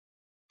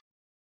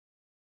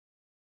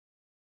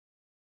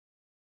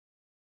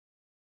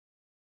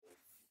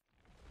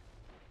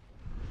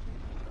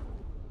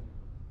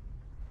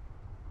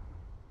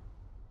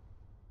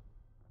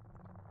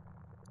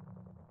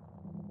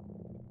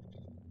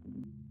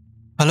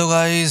Hello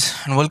guys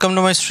and welcome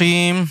to my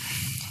stream.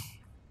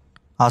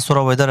 आज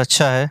थोड़ा weather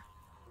अच्छा है,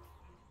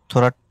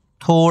 थोड़ा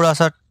थोड़ा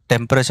सा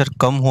टेम्परेचर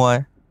कम हुआ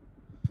है,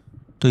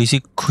 तो इसी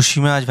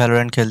खुशी में आज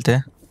वैलोरेंट खेलते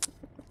हैं।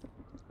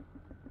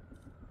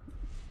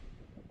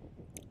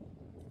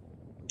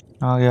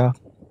 आ गया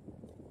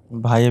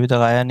भाई, अभी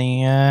तक आया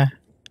नहीं है।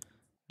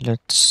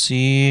 Let's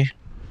see.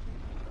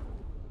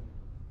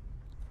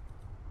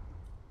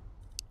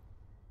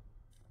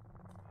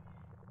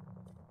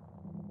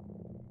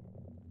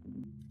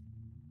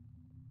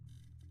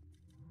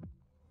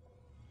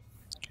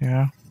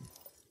 क्या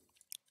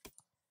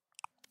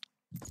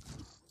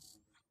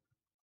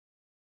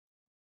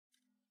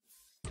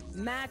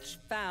Match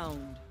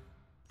found.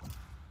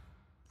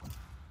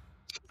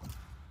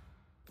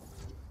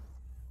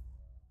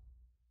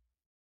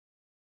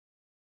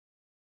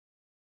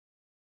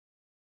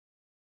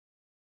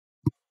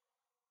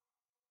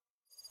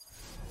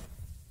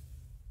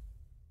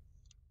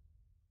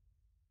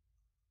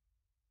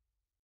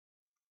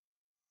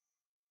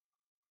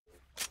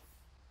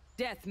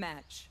 Death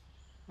match.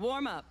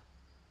 Warm up.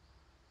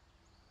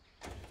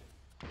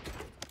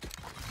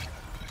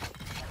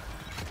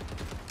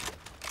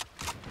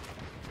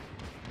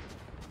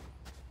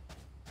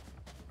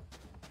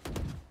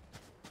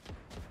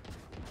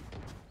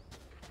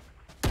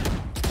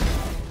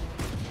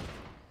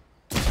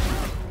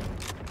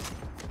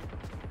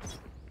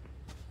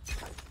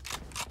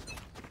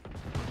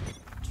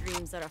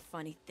 Dreams are a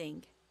funny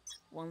thing.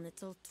 One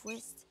little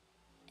twist,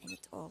 and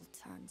it all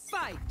turns.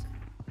 Fight!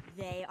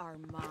 They are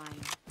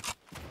mine.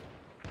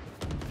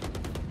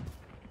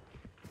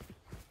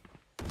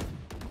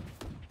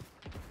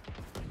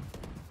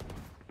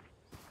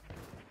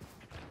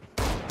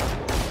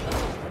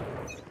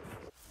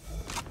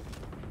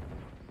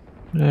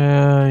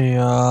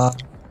 यार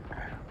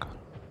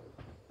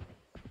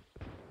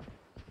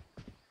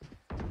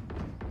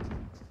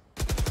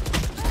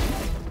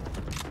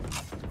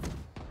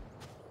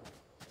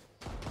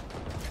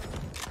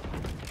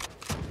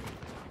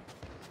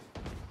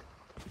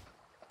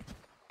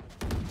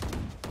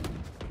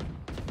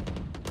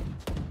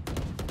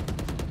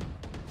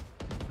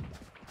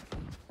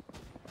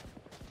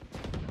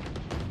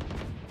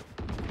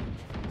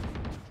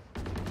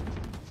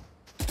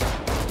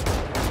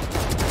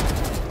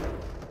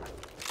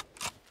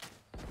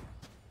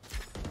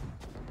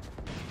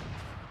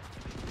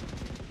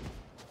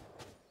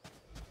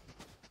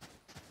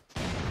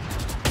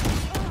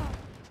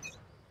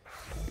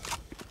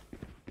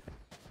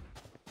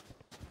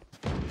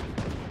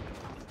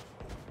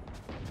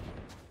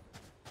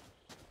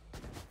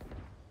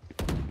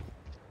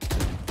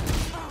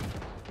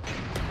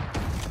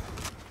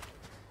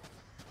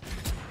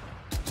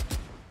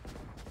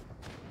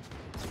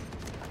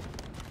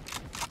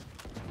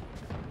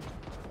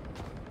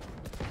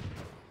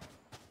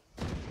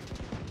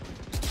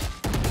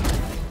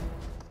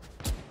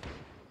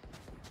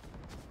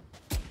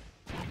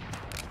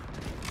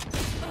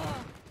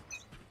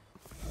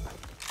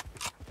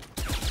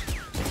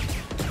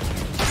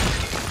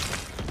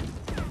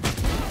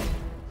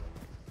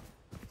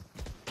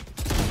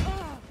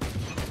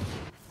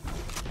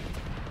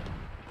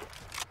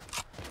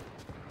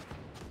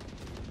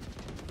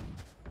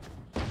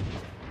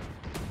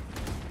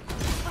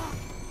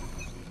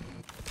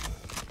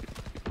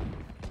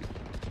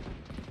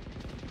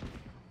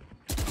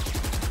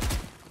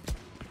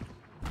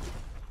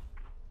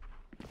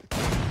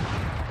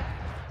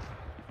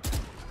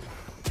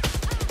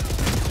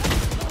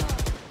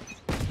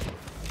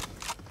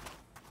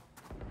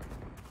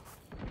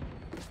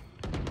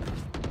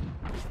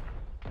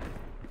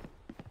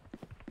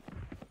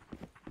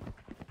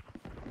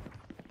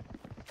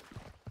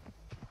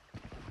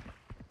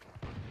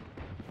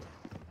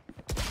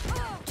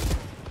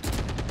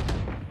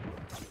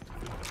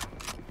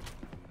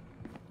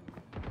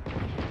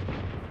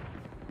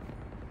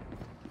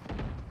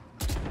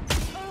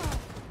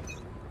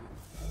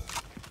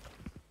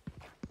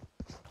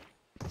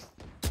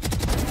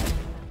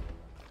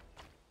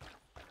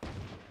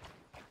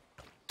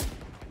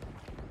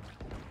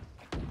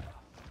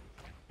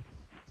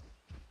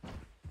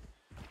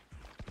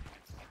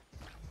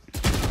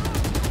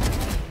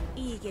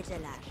İyi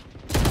geceler.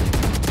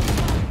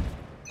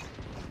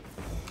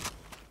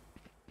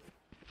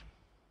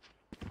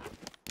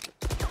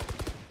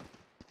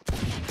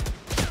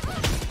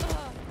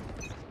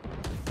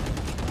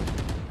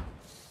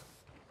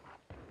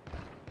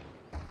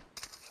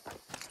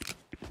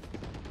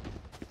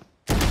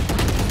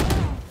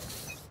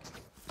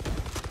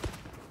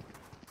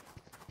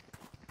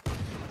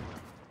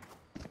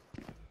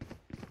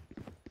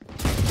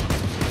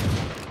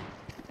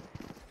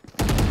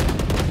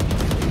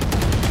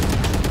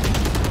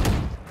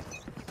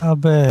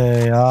 अबे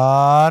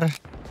यार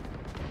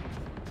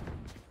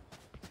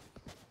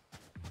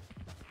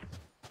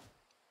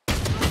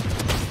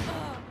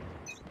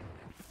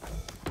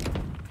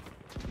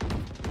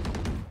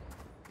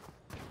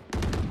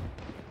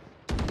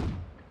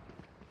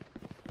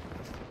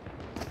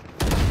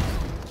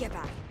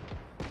Geber.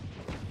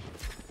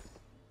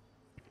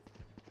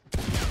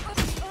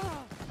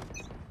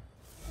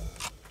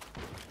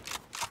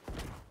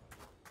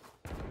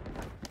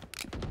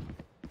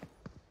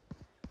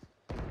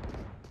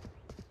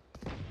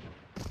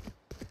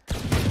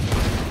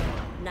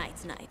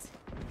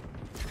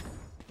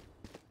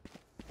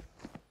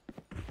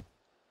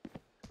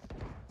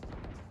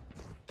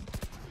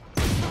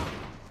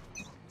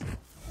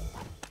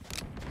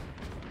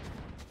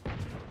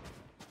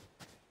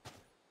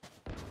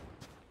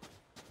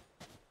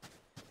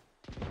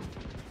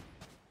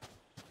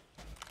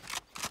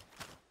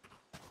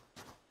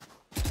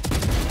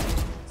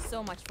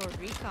 So much for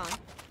recon.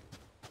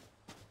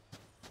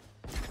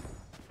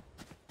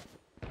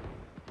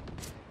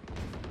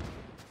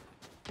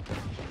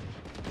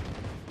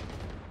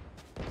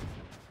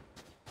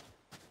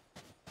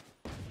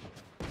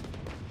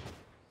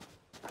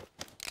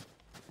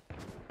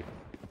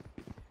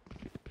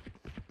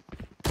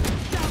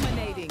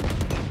 Dominating.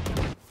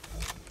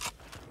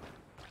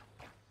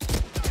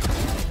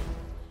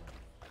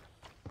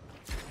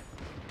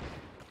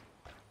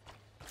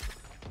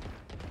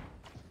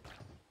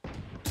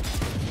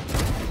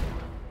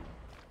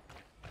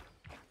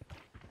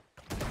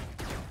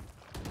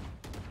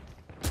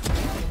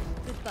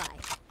 Goodbye.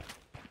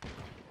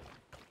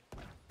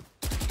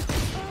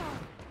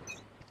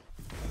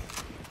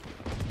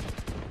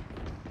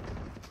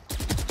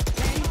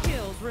 Ten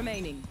kills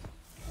remaining.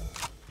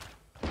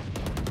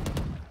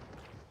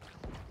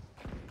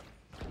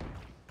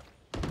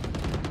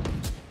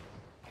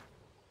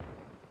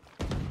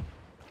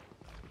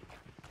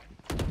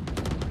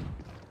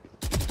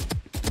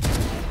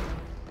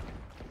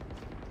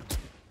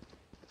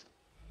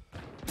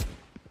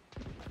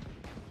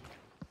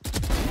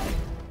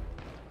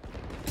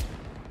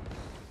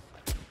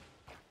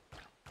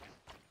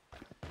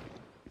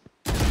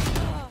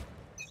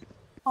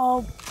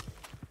 Oh.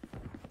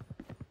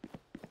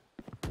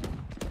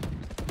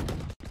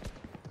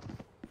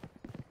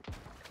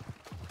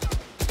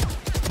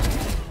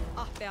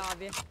 Ah be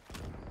abi.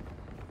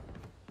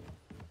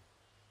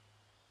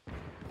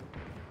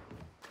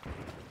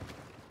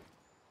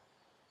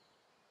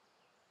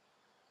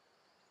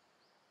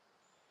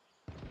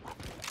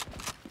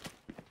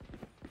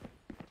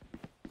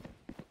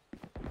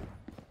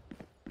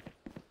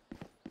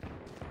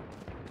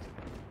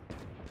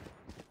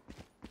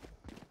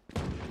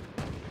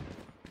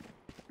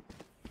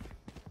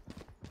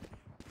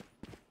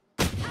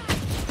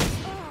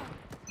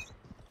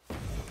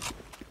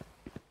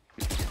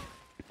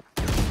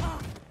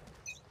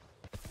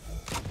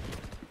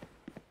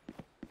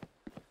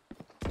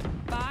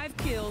 Five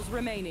kills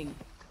remaining.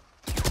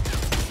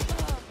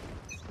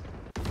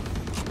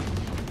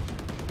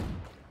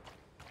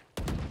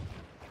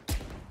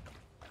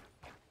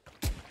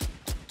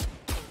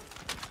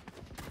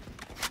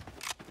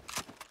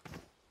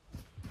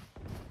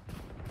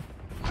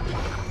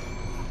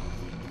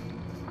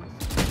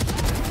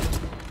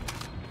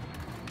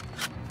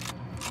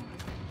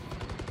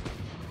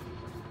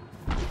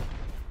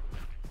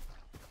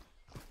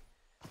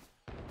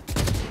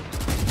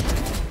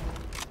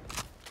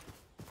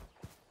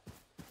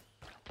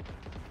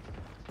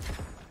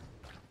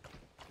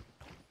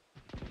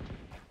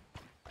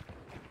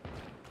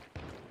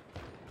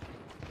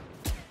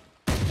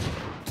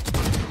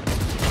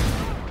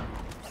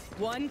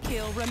 One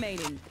kill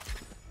remaining.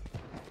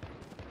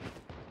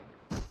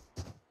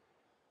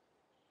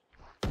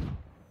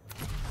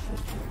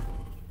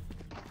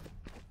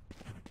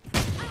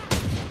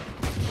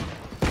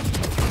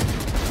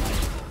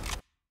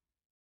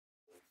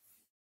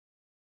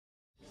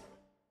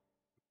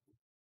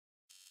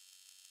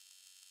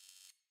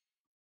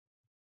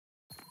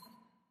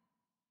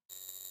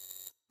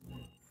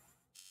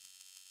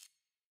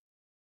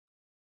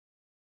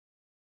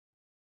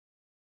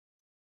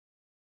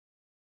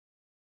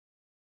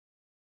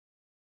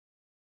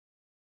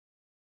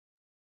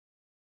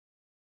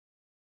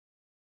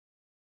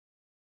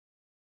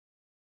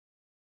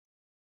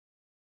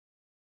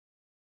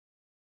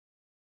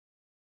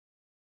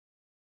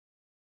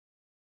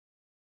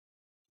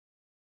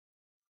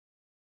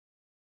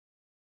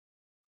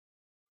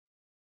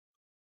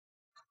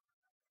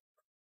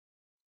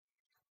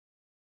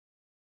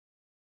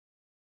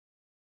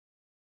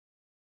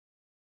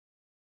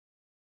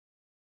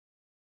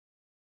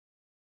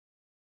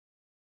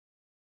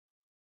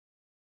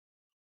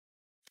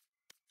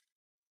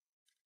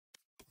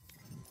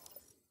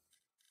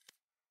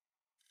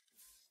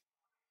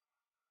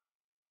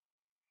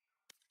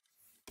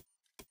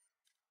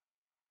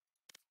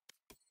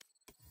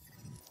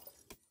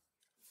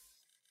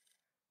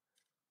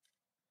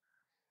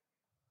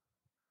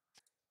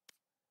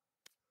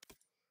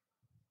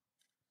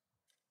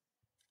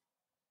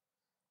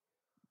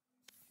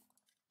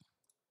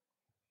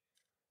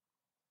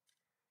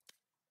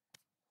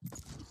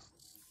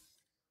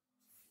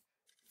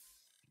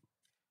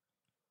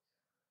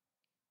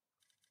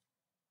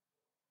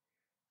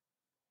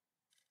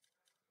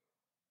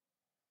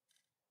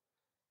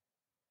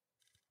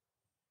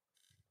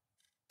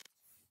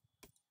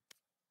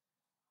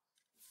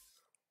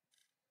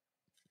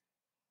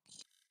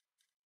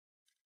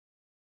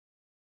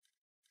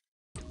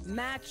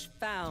 Match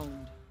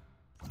found.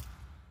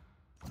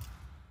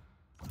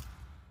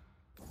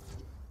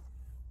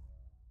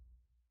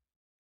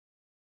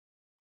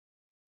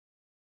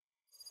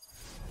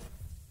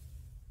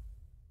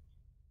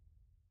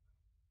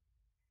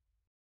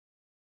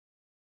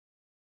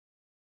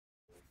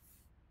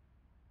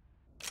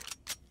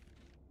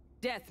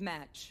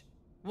 Deathmatch.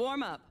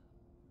 Warm up.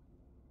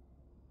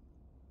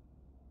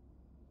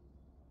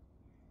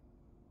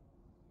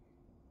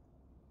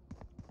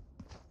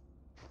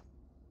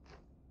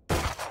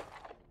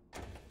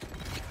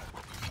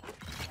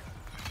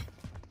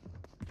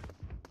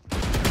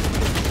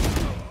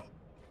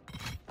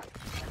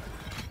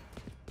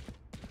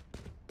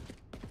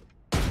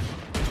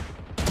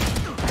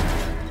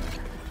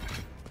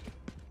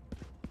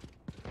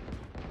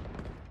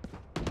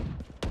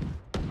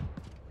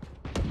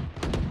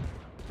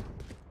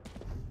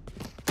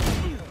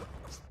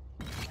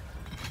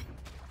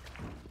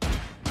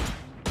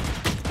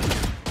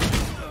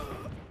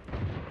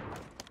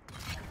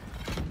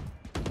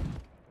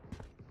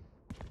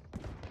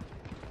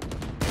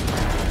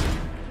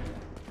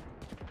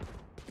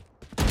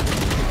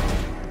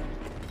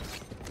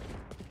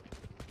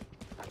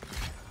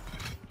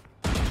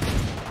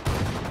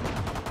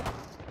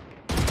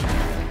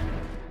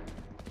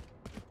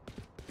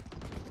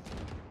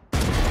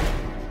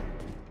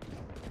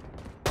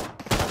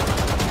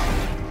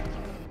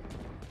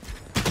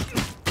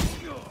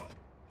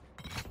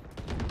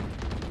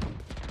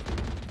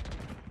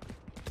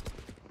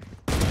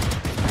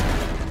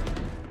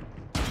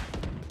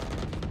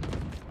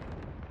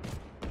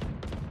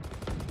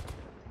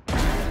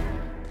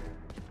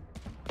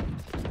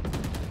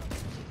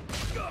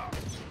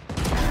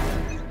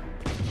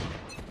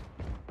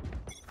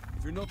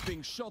 you're not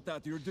being shot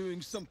at, you're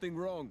doing something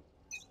wrong.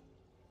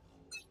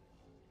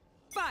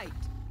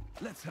 Fight!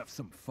 Let's have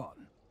some fun.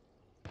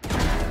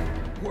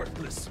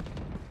 Worthless.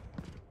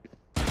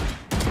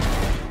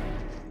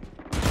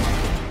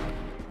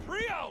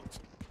 Free out!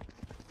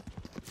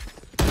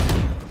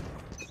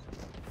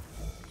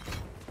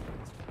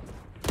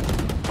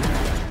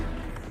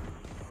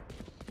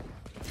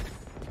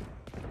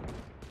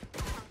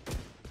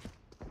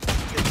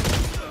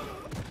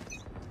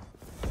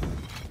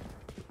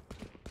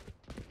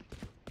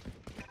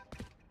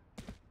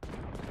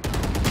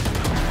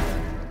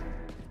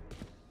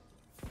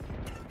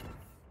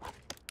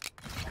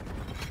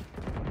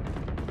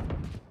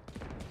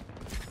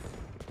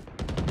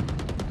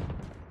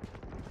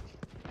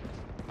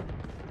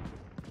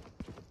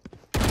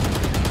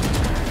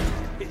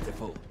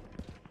 Pitiful.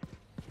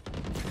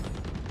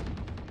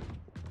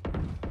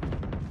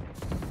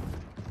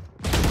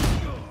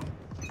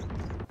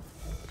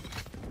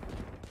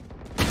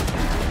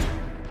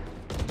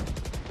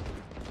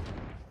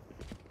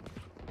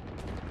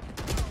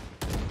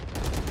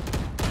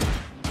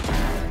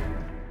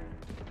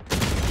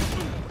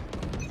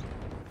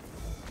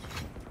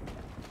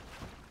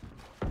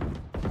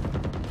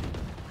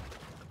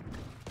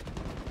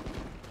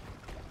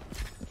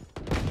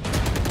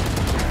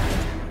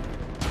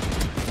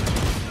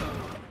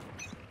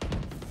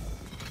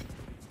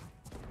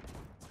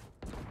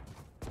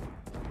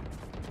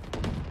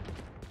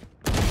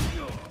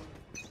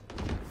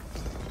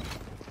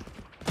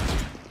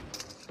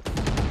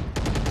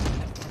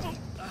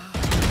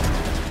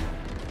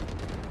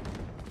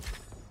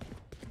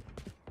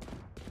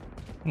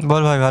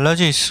 বল ভাই ভালো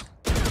আছিস?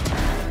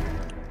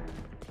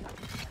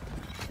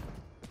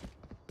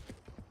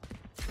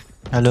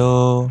 Hello,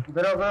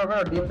 বেরো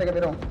DM থেকে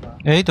বেরো।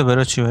 এই তো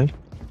বেরোচ্ছি ভাই।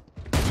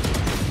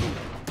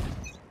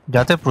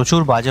 যাতে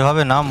প্রচুর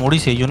বাজেভাবে না মরি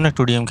সেই জন্য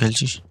একটু ডিএম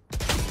খেলছিস।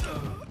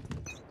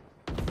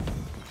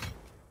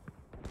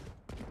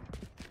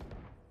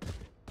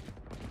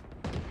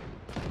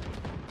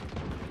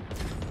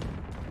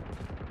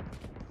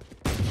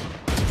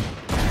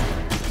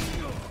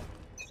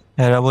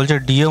 এরা বলছে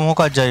ডিএম হোক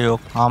আর যাই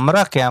হোক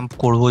আমরা ক্যাম্প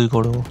করবোই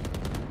করবো।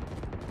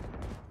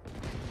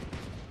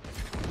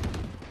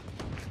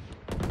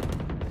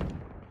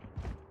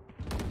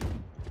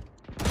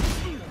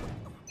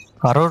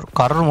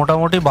 কারোর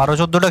মোটামুটি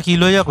 12-14টা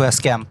কিল হয়ে যাক ব্যাস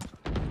ক্যাম্প।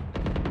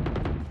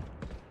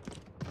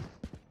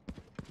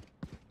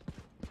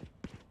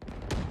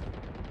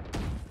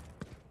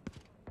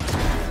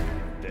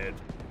 Dead.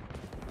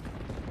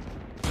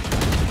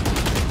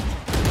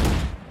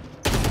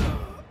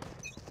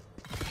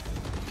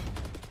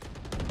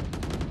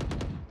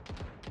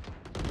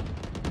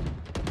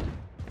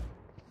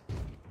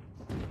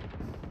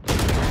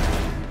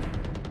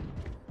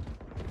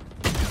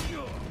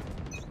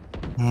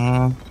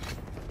 হুম,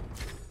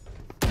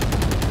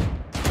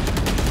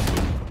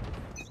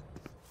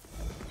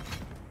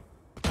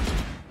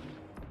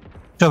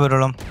 চল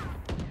বেরোলাম।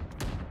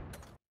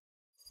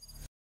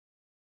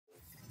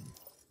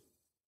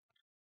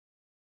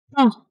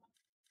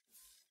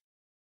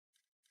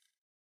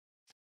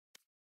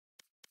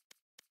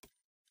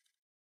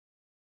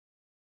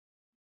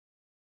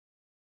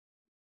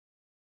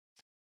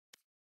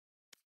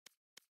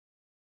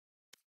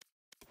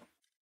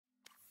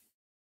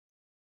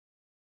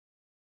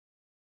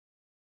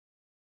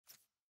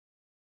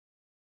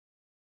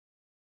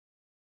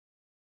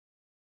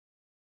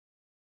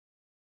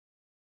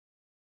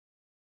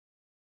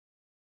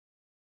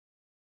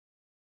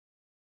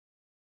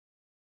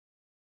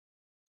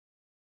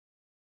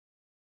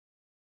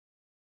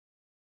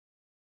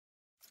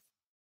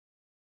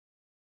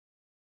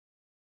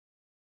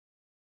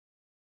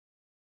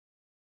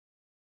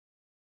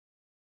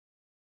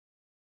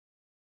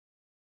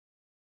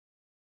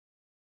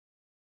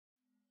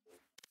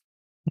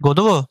 গো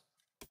দেবো?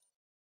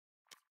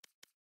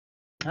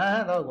 হ্যাঁ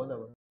দাও গোল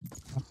দাও।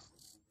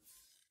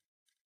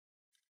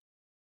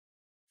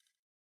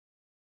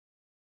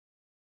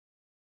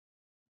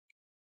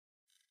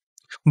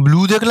 ব্লু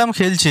দেখলাম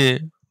খেলছে,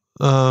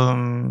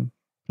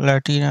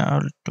 প্ল্যাটিনা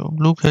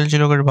ব্লু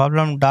খেলছিল,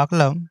 ভাবলাম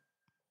ডাকলাম,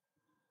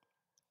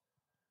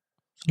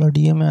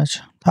 ডিএমএ আছে,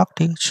 থাক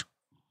ঠিক আছে।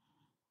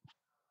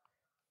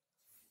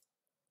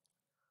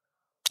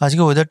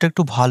 আজকে ওয়েদারটা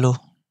একটু ভালো,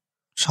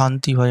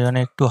 শান্তি ভাই, মানে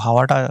একটু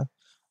হাওয়াটা,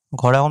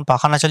 ঘরে এখন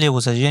পাখা না চালিয়ে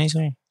বসে আছি জানিস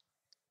আমি।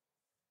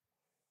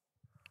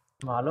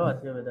 ভালো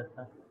আছে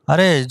ওয়েদারটা।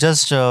 আরে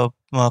জাস্ট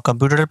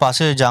কম্পিউটারের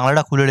পাশে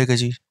জানলাটা খুলে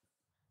রেখেছি,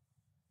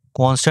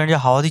 কনস্ট্যান্ট যে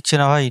হাওয়া দিচ্ছে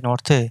না ভাই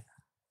নর্থে,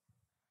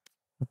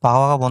 পাখা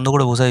পাখা বন্ধ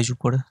করে বসে আছি চুপ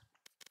করে।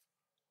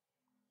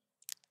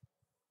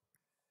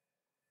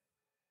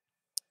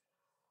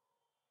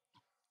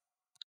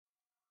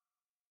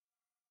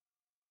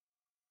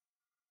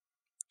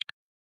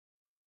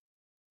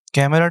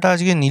 ক্যামেরাটা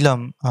আজকে নিলাম,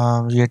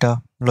 ইয়েটা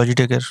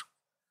লজিটেকের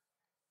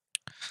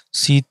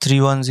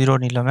C310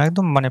 নিলাম,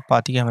 একদম মানে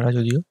পাতি ক্যামেরা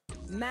যদিও,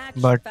 Match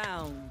But-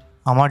 found.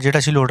 আমার যেটা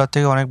ছিল ওটার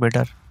থেকে অনেক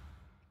বেটার।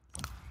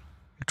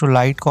 একটু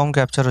লাইট কম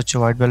ক্যাপচার হচ্ছে,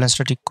 হোয়াইট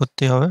ব্যালেন্সটা ঠিক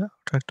করতে হবে,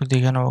 ওটা একটু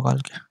দেখে নেবো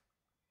কালকে।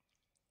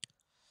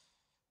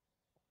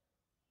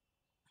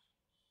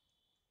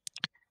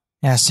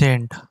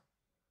 एसेंट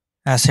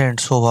एसेंट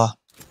शोभा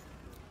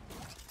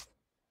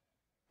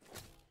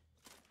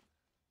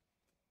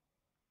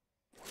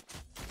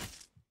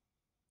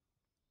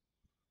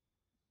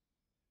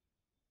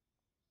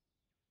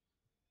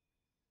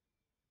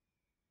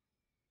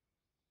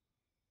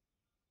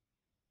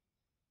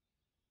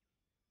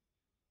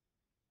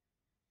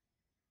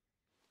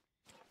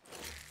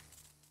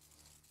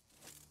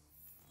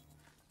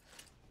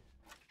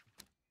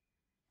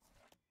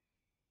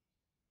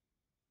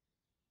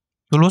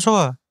चलो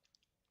शोभा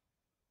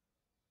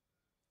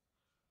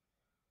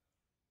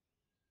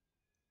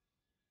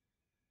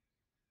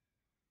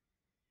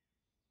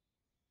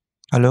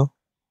हेलो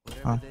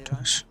हाँ Wherever they ठीक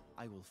are,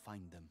 है I will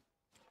find them.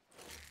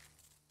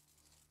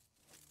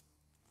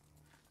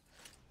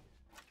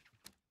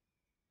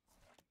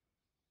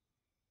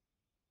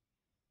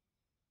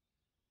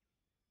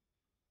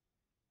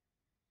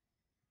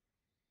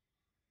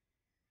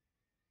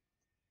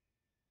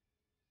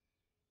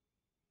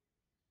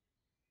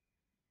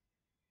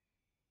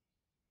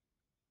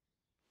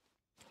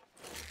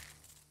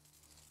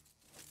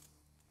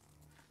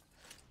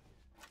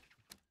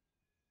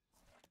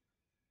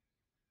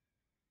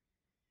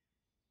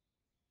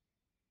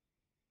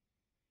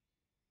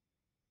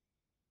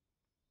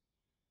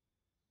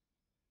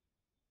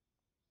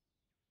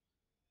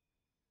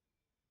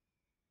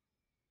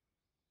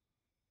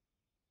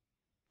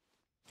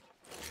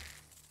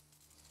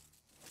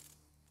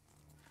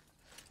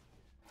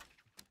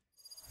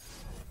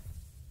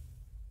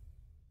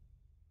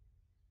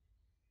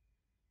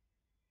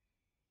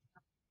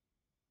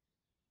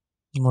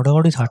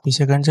 মোটামুটি 30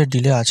 সেকেন্ডসের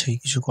ডিলে আছেই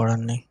কিছু করার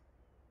নেই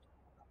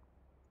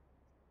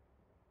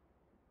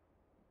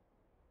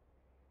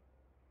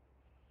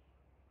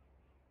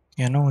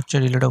কেন হচ্ছে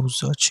ডিলেটা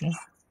বুঝতে পারছি না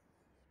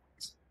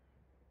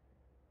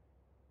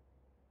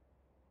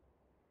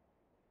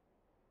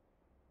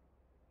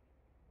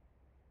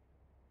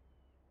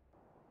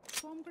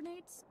Swarm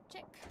grenades?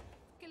 Check.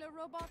 Killer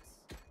robots?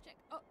 Check.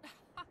 Oh,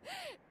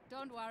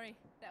 don't worry.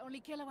 They're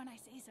only killer when I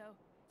say so.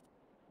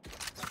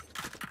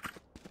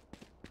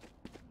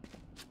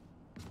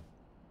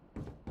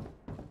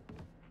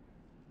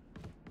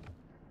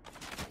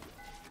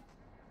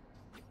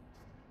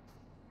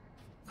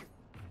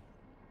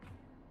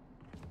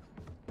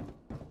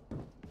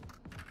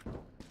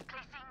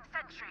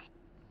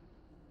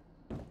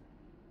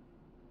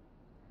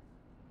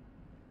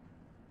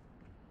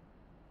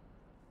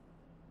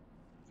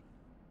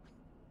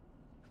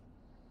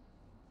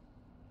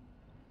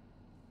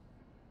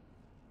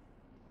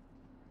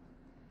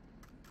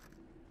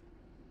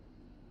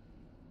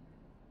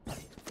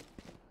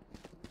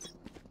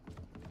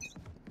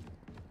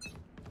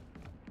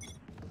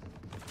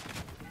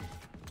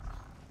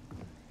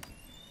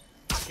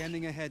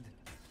 Scanning ahead.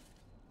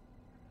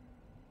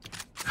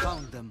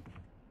 Found them.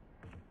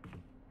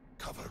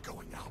 Cover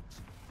going out.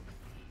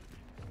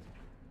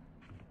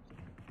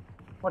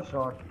 What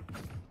shot?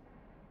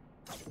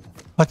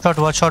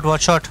 watch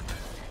shot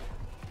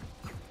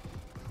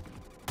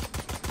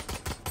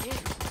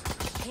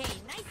Hey,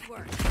 nice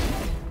work.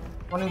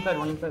 One inside.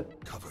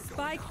 Cover going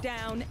Spike out.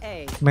 down A.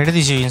 মেরে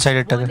দিয়েছি inside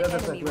One এরটাকে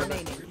enemy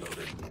remaining.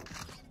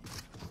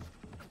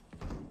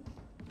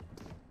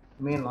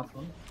 Main last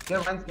one.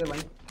 Clear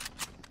mine.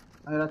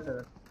 I last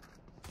second.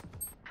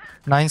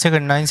 9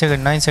 second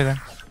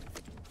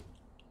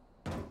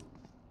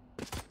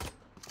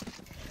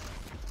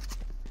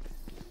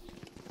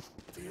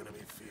The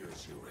enemy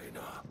fears you,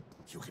 Reyna.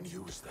 You can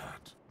use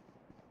that.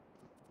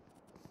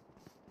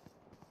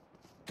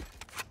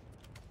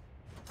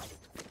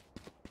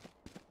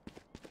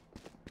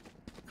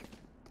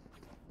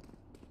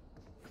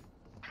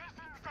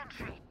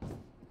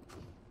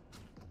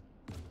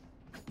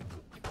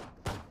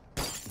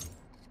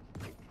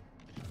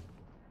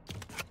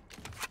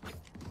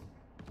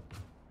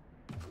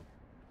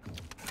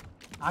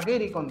 आगे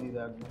recon दी दे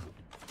आगे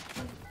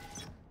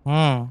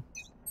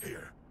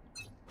Here.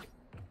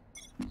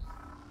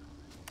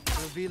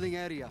 Revealing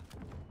area.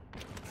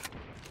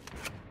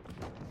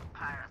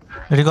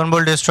 রিকন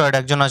ball destroyed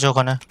একজন আছে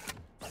ওখানে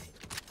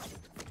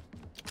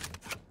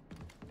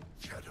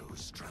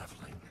Shadows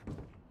traveling.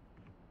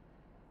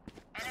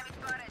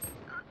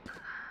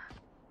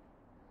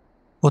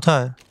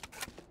 কোথায়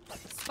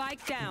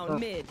Spike down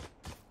mid.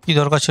 কি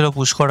দরকার ছিল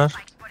push করার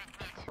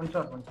one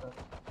shot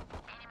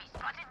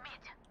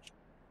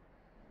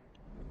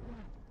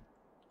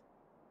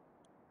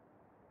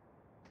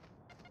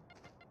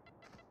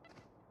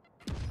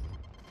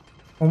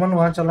ओमन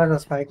वहां चला जा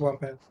स्पाइक वहां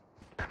पे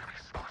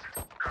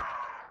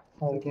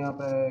एक यहां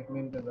पे एक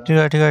मेन पे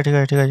ঠিক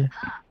আছে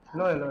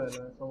लो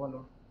ओवर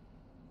लो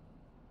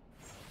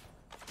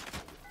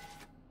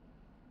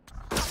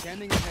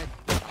Scanning ahead.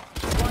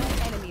 One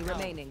enemy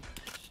remaining.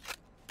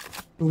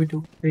 2v2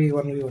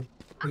 3v1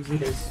 easy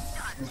days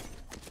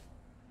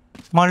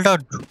মালটা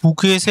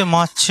ঢুকে এসে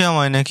মারছে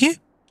আমায় নাকি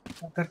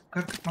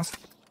कर मस्त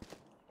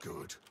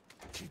Good.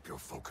 Keep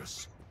your focus.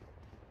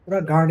 पूरा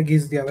गार्ड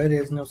घिस दिया भाई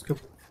रेज ने उसके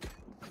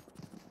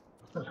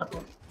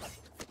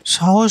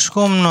সাহস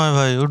কম নয়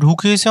ভাই ও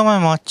ঢুকে এসে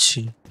আমায়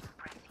মারছে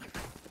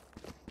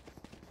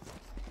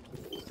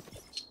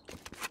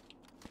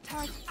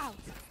Charge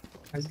out.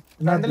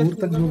 ना दूर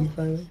तक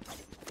झूलता है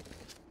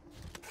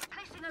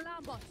Placing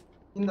alarm bot.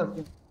 In the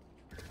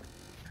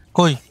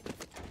कोई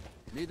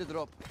Need a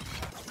drop.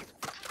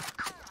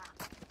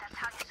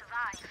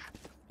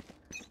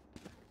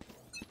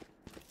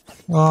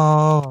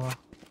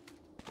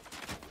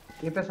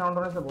 ये पे साउंड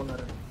होने से बोल रहा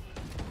है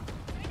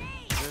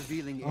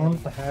Revealing ऑन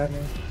area. तो है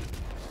नहीं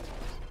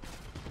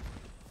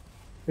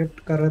हिट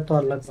कर रहे तो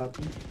अलग बात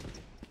है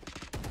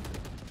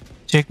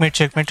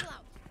चेकमेट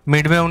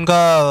मिड में उनका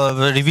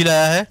रिवील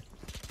आया है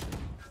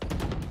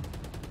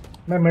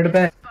मैं मिड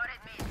पे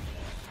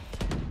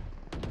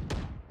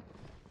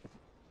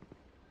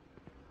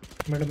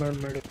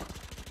मिड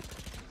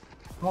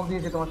स्मोक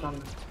दिए थे तुम्हारे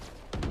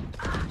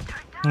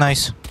सामने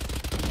नाइस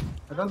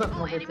बताओ तो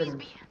स्मोक एक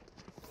सेकंड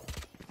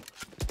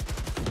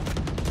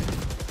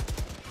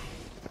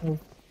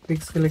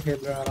फिक्स के लिए खेल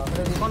रहा है आराम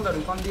अरे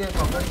रिकॉन दिए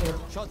कॉम्प्लेट किया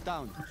Shot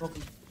down.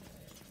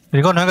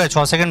 रिकॉर्ड हो गया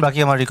 6 सेकंड बाकी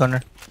है हमारा रिकॉर्ड में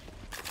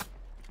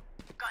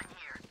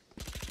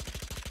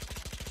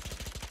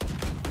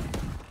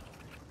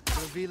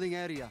Revealing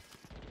area.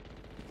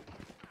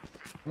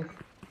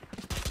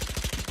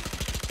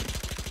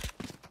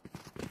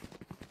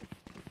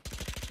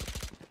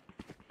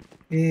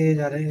 ये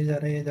जा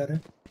रहे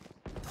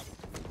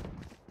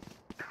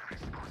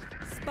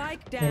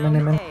Spike Amen, down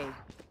amen. A.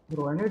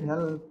 Bro, I need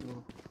help.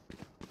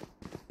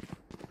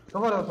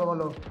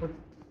 Solo.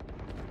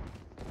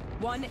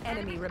 One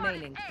enemy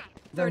remaining.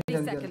 Done, 30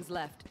 done. seconds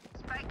left.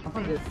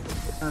 अपन दे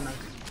ना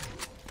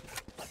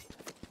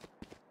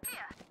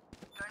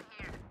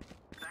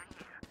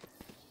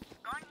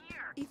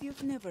If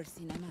you've never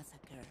seen a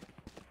massacre,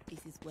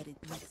 this is what it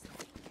looks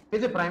like. ये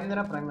जो prime दे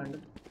रहा prime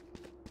handle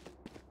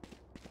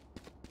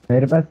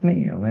मेरे पास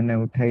नहीं है मैंने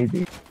उठाई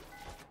थी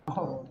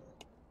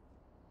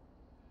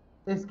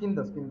ये स्किन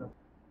दो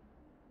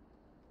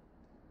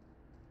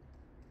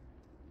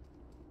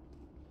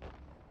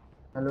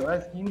हेलो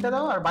स्किन টা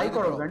দাও আর বাই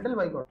করো হ্যান্ডেল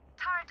বাই করো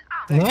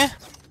नहीं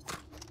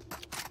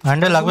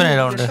হ্যান্ডেল লাগবে না এই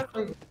রাউন্ডে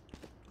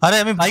আরে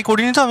আমি বাই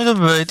করিনি তো আমি তো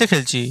এতে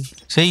খেলছি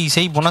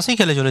সেই বোনাসেই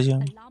খেলে চলেছি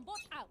আমি Alarm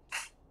bot out.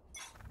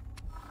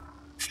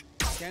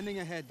 Scanning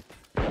ahead.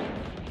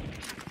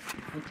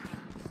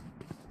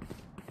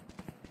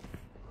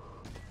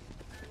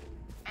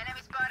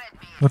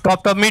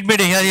 Top mid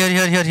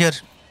here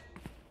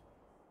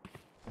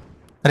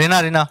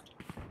Raina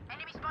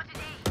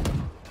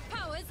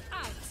Powers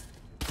out.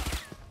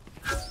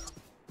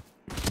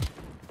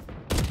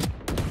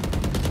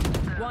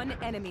 One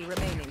enemy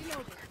remaining.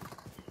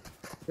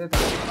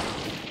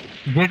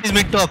 Gate is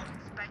mid top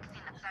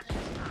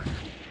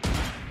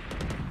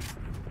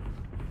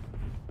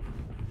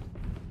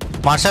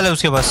martial है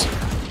उसके पास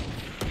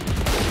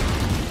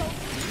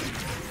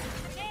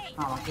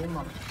हां सेम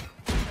मार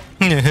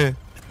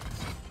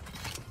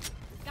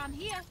Gun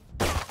here.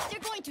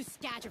 You're going to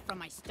scatter from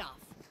my stuff.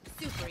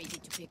 Super easy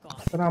to pick off.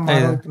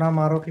 इतना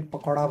मारो कि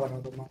पकौड़ा बना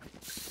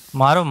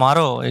दो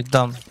मारो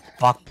एकदम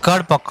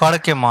पकड़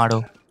के मारो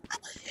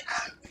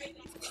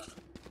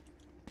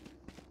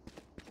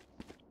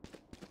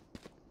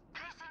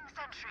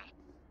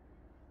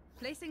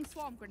Placing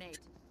swarm grenade.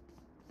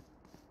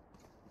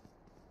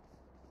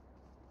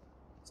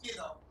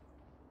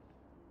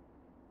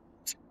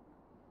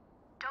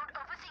 Don't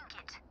overthink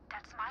it.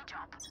 That's my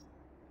job.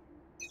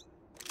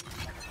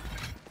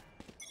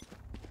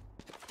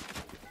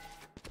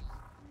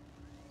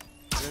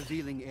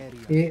 Revealing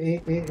area.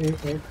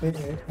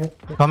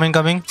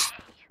 Coming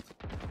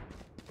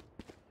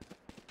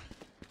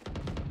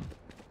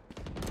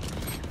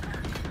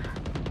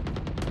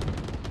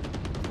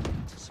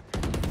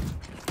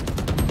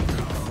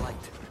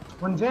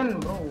One gen,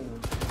 bro.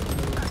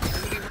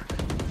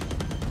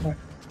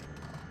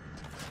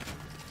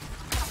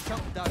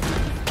 Shot down.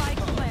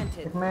 Spike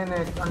planted. एक मैंने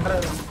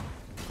under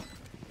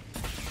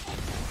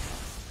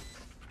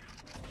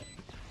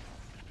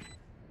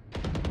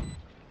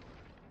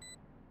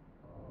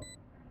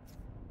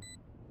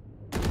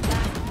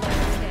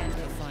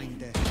Standing. Find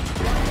there.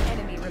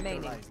 Enemy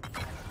remaining.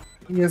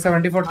 ये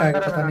 74 टैग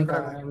है पता नहीं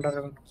कहाँ है अंडर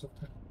हो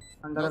सकता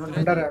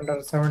है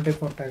अंडर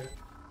 74 टैग है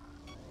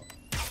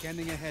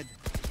Scanning ahead.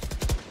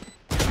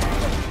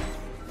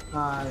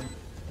 हाँ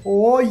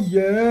ओ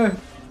ये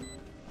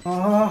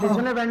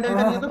पिछने वैंडल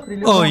का नहीं तो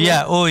फ्रीली ओ या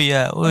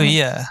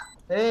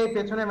ए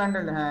पिछने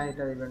वैंडल है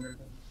इधर वैंडल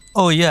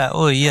ओ या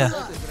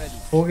Is ready.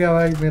 हो गया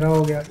भाई मेरा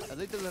हो गया A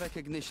little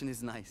recognition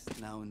is nice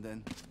now and then.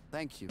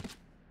 Thank you.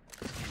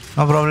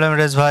 No problem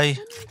race भाई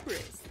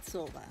Impressed,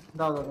 Sova.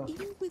 दाओ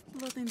Even with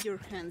blood in your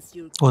hands,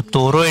 you're वो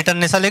तोरो एटन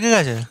नेसा लेके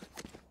गए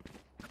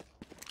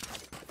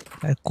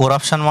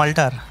करप्शन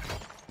माल्टर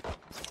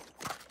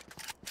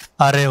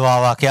अरे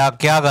वाह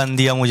क्या गन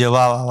दिया मुझे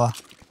वाह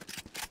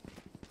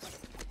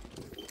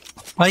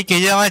भाई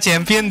केजे हमारे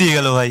चैंपियन दिए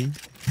गलो भाई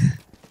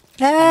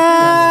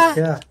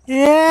क्या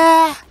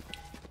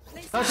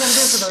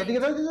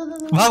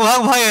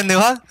भाग अंदे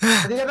भाग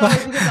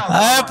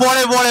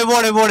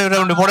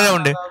পড়ে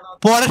রাউন্ডে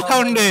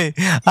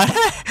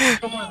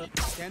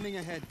Scanning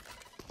ahead.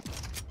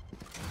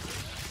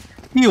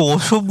 কি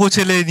অসভ্য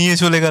ছেলে নিয়ে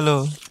চলে গেল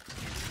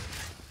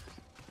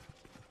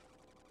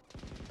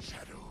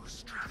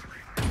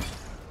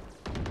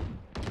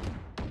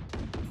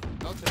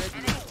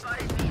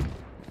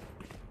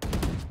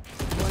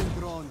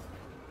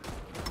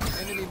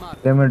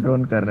ते में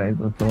ड्रोन कर रहा है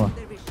तो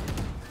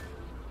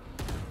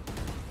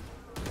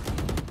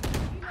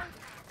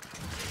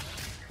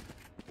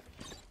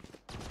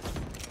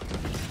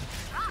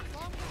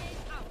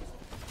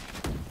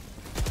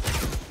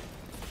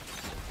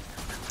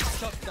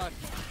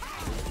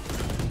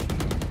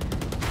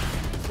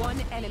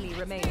One enemy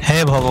remaining.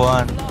 हे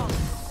भगवान,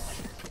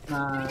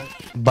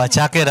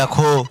 बचा के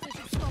रखो,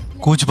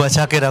 कुछ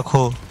बचा के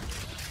रखो।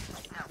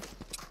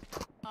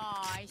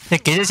 ये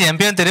केजे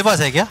चैंपियन तेरे पास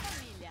है क्या?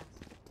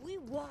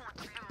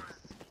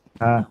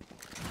 हाँ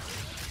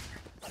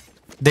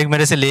देख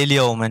मेरे से ले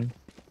लिया ओमेन,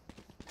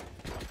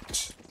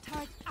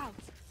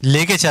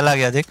 लेके चला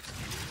गया। देख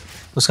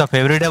उसका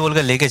फेवरेट है बोल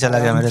कर लेके चला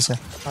गया मेरे से।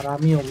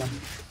 हरामी हो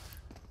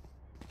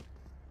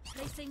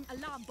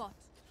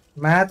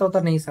मैं तो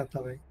नहीं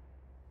सकता भाई।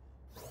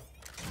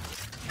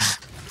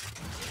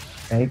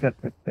 नहीं कर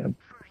सकते अब।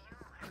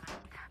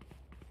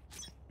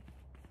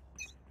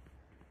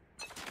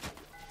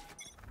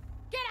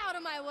 Get out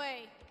of my way.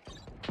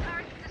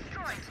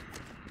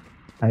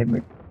 High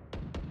mid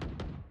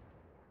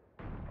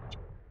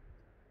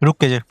रुक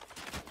के जे,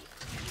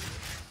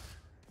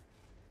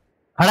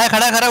 खड़ा है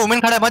खड़ा है खड़ा है,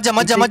 ओमेन खड़ा है, मत जा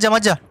मत जा मत जा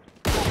मत जा।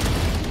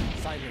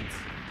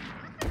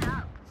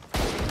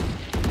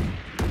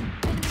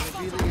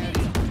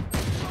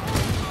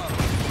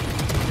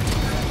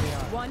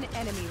 One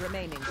enemy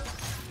remaining.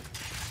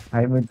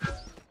 High mid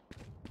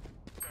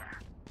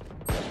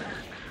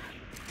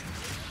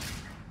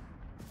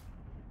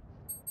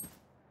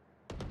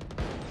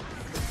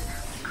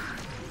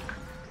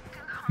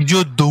जो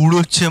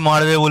দৌড়চ্ছে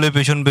মারবে বলে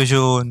পেছন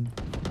পেছন।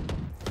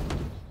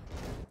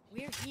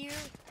 We're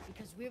here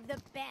because we're the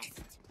best.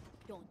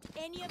 Don't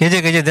any of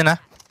কেজে দে না।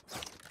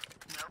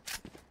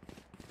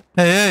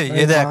 এই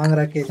ये देख मांग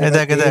रखे ये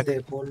देख ये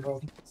देख बोल रहा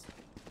हूँ।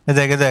 ये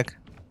देख ये देख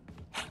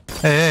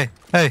ये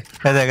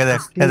देख ये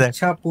देख ये देख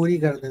इच्छा पूरी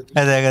कर दे तू।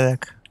 ये देख ये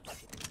देख।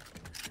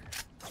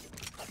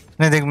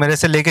 नहीं देख मेरे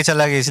से लेके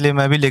चला गया इसलिए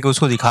मैं भी लेके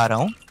उसको दिखा रहा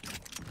हूँ।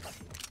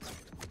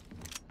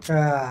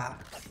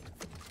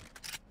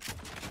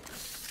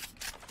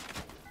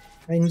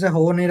 इनसे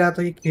हो नहीं रहा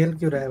तो ये खेल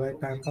क्यों रहा है भाई?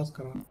 टाइम पास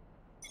करो।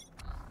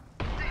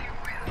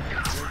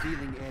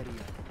 Revealing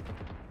area.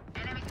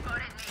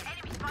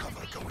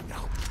 Cover going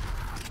out.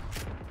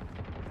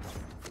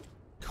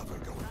 Cover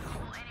going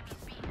out.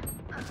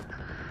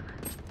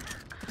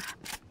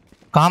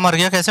 कहाँ मर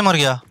गया, कैसे मर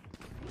गया?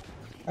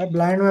 अब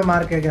ब्लाइंड में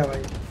मार के गया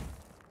भाई।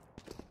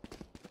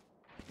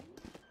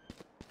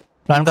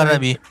 प्लान कर रहा है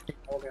अभी।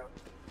 हो गया।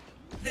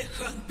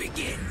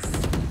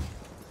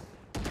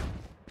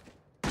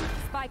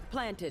 Spike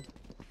planted.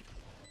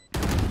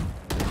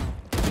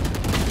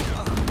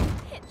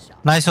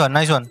 Nice one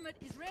nice one.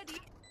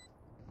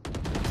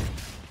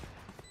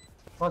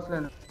 First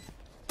लेना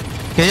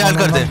केजे हल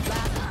कर दे।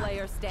 Last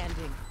player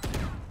standing.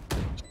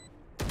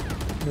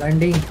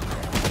 ब्लाइंडिंग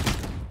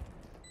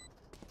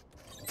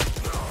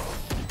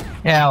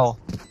याओ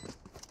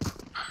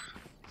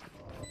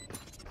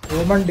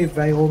वोमन डिप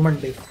भाई, वोमन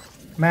डिप।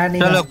 मैं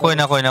नहीं चलो मानता कोई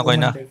ना कोई ना कोई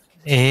ना। woman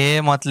diff।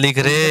 ए मत लिख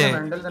रे,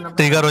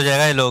 ट्रिगर हो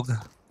जाएगा ये लोग।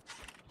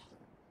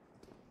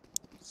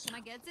 Can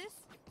I get this?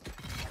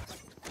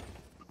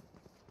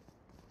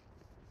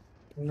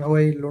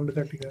 वही लुंड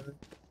का टिका है।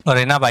 और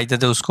है ना भाई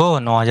थे उसको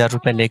 9,000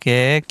 रुपए लेके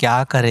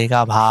क्या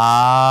करेगा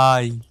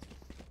भाई?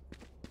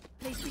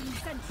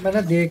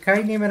 मैंने देखा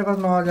ही नहीं, मेरे पास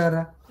 9,000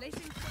 है।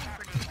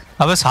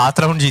 अबे 7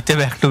 राउंड जीते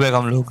बैक टू बैक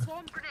हम लोग।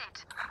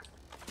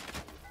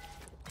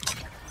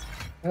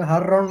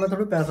 हर राउंड में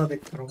थोड़ी पैसा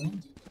देखता रहूं।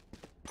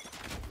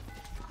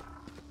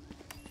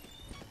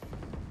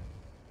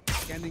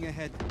 Scanning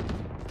ahead.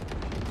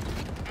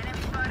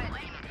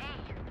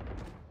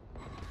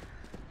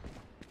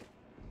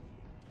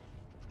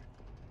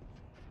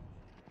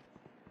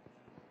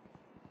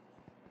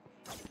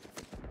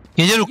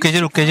 केजे रुक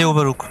केजे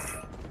ऊपर रुक,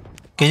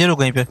 केजे रुक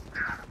कहीं पे।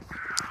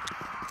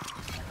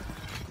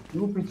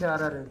 क्यों पीछे आ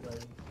रहा है भाई?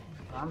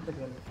 काम से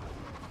खेल।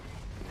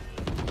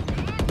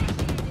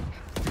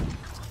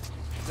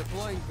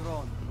 Deploying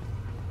drone.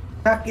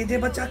 कीजे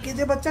बच्चा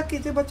कीजे बच्चा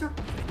कीजे बच्चा।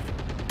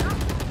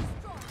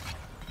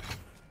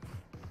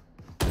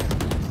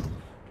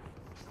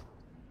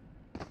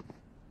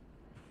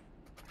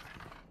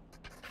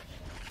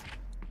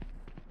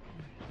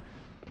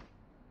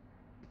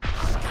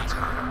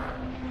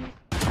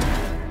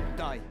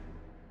 Die.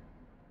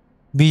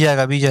 बी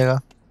जाएगा।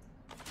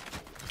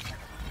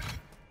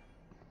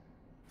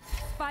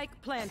 Spike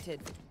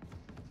planted.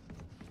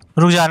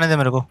 रुक जा, आने दे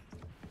मेरे को।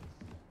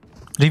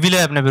 रिवील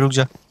है अपने पे, रुक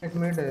जा। एक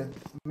मिनट है,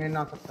 मैं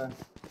ना सकता है।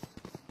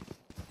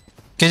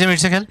 केजे मिड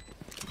से खेल।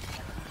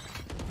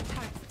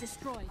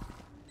 Destroyed.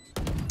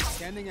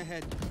 Scanning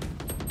ahead.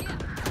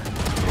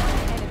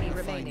 Enemy Find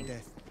remaining.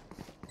 death.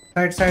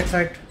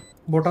 Side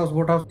boat house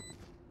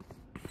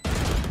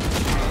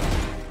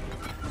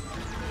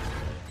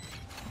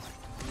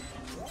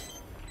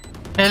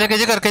ले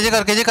केजे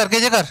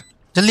कर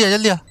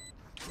जल्दी आ।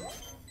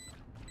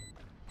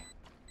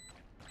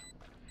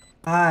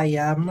 I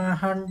am a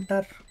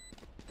Hunter.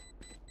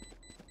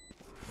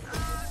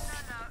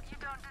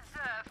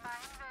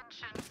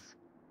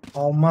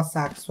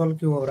 Homosexual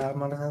क्यों हो रहा है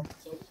हमारे साथ?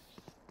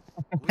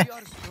 We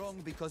are strong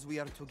because we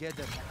are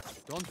together.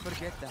 Don't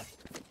forget that.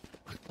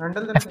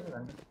 Handle देना चाहिए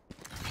हैंडल।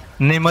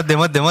 नहीं मत दे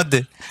मत दे मत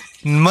दे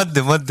मत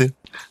दे मत दे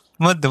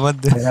मत दे मत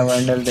दे। मेरा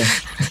बंडल दे।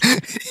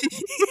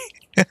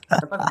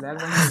 मेरे पास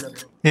ब्लैक हैंडल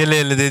है। ये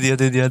ले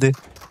दे दिया दे।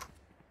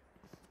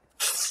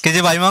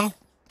 कैसे भाई मांग?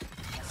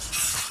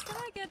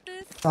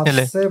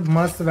 सबसे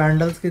मस्त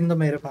वैंडल स्किन तो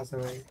मेरे पास है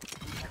भाई।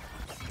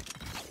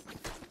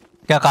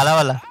 क्या काला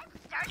वाला?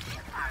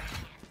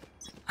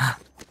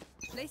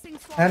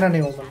 है ना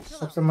नहीं वो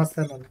सबसे मस्त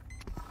है ना।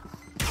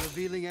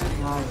 Revealing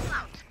area.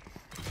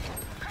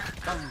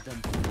 Found them.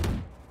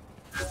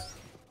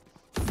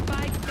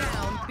 Spike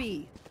down B.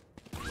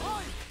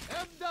 I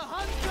am the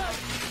hunter.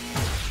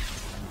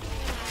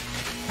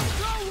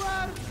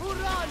 Nowhere to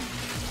run.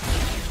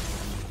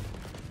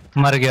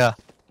 मर गया।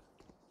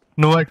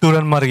 नोवेयर टू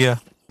रन मर गया।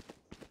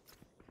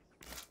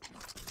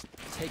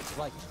 Take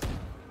flight.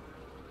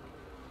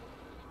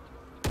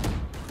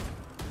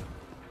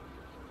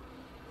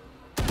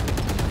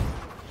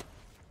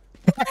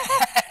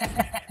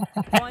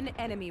 One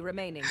enemy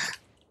remaining.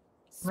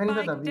 मैंने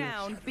कहा Spike था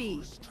down B.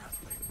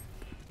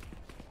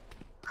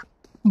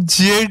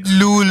 Z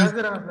lol. Flash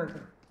दे रहा मैं फ्लैश।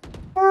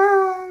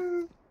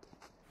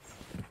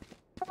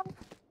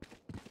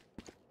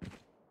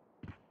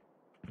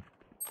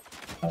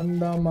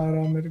 अंडा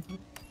मारा मेरे को।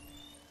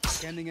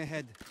 Scanning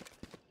ahead.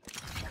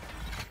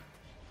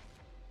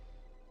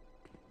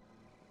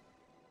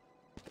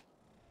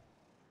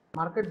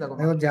 मार्केट देखो।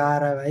 देखो जा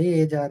रहा है भाई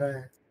ये जा रहा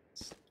है।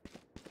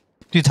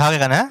 तू था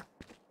क्या ना?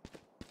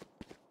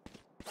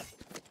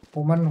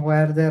 वुमन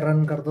वेयर दे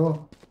रन कर दो।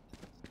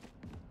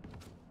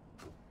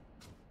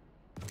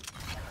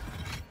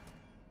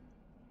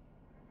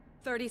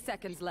 Thirty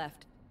seconds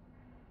left.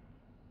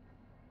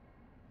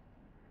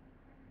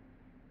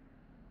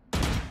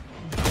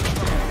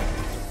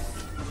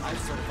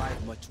 I've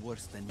survived much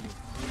worse than you.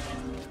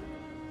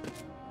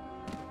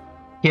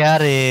 क्या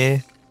रे?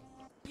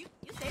 You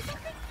say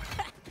something?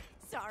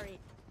 Sorry,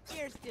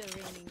 you're still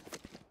raining.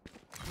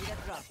 Need a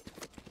drop.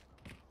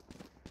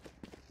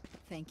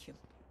 Thank you.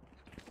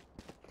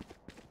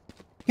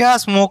 क्या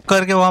स्मोक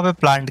करके वहां पे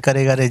प्लांट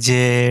करेगा रे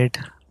jet?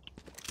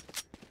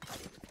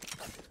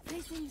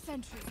 Placing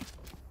sentry.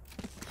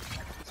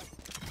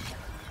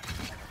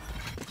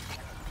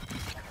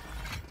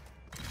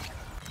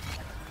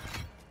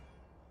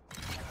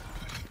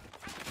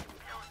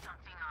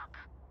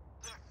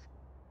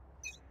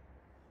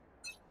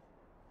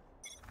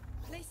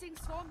 Placing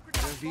swarm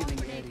grenade.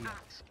 Revealing area.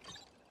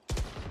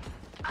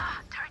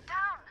 Turret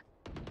down.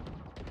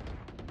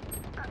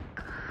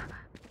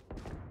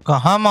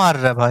 कहाँ मार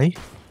रहा है भाई?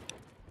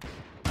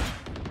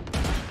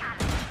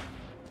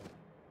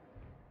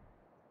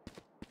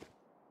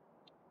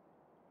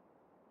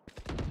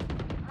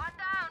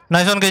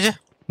 नाइस वन कीजिए।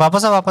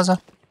 वापस आ।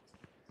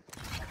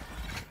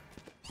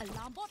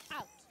 Alarm bot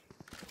out.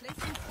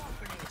 Placing swarm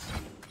grenade.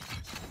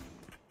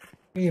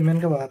 ये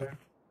मैंने कब आ रहा है?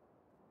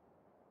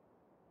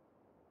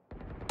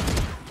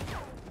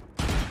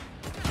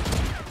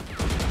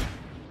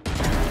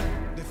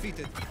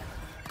 Defeated.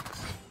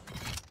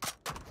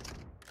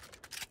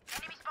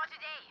 Enemy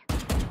spotted A.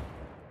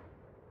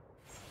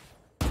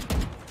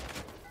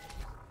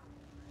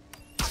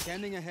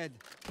 Scanning ahead.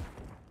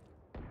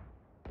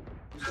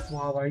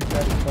 वाह भाई क्या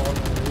रिकॉर्ड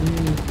है।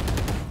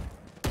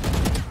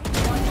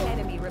 One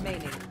enemy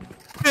remaining.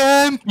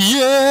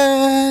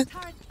 Champion.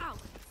 Turret out.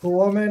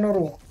 हुआ मैन और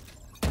वो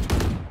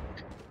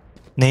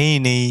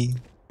नहीं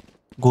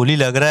गोली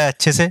लग रहा है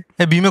अच्छे से।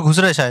 ए बी में घुस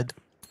रहा है शायद।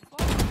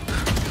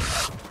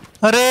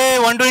 अरे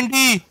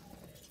 120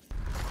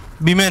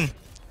 बी मैन।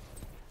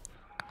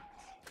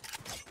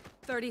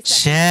 30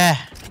 seconds. छे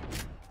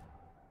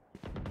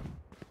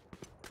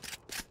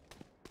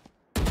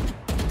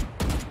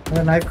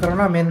अरे नाइफ करो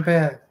ना मेन पे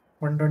है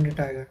 120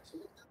 टाइगर।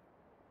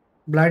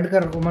 ब्लाइंड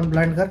कर वुमन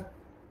ब्लाइंड कर।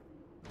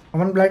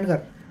 वुमन ब्लाइंड कर।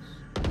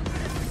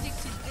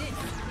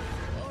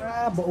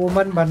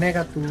 वुमन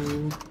बनेगा तू।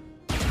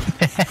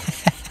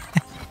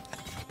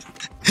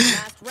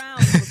 Last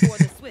round before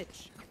the switch.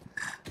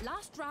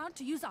 Last round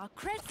to use our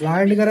cred.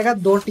 Blind करेगा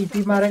 2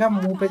 टीपी मारेगा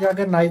मुंह पे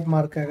जाके नाइफ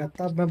मार के आएगा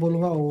तब मैं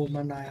बोलूंगा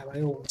वुमन आया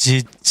भाई। वो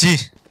जी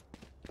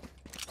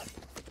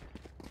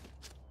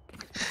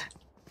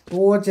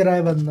सोच रहा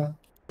है बंदा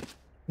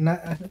ना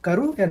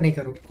करूं या नहीं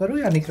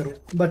करूं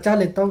बचा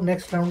लेता हूँ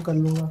नेक्स्ट राउंड कर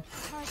लूंगा।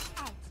 Turret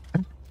out.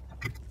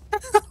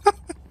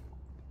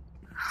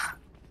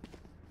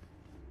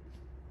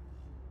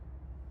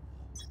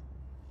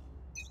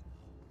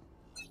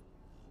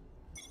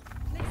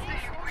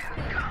 Placing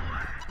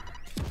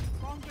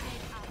swarm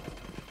grenade out.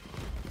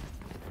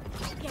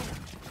 Get him.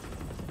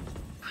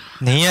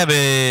 नहीं है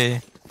बे।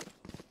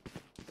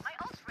 My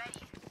ult's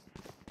ready.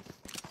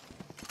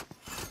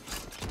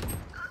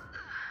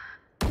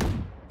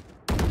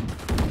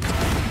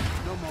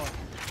 No more.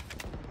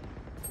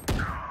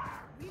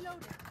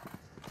 Reloading.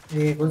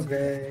 ये घुस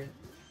गए।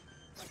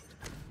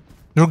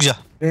 रुक जा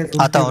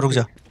आता हूँ रुक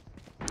जा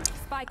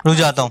Spike रुक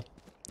जा आता हूँ।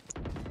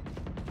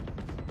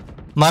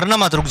 मरना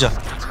मत रुक जा।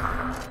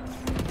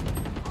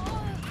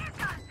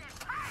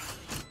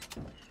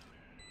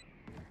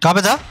 कहाँ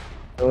पे था?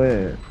 तो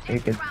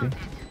एक एचपी,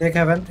 एक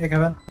हेवन,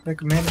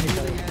 एक मेन,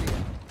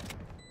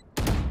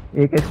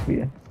 एक एचपी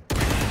है।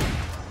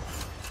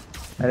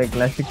 अरे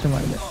क्लासिक से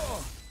मार दे।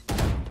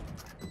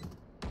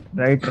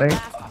 राइट।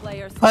 Last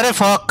player अरे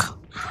fuck.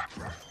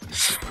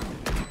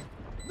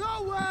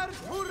 Nowhere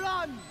to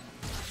run.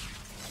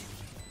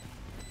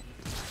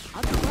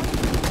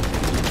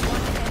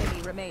 one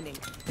enemy remaining.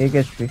 एक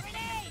एचपी,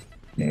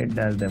 नेट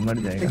डाल दे मर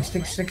जाएगा।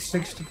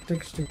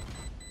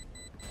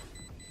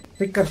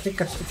 टिक कर।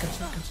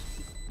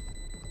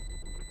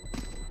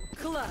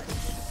 Clutch.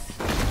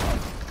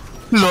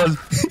 Lol.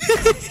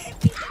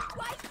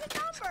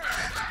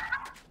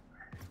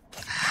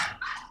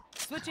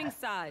 Switching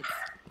sides.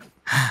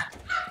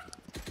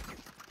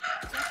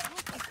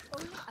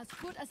 Only as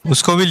good as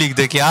उसको भी लिख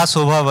दे क्या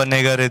शोभा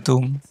बनेगा रे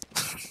तुम।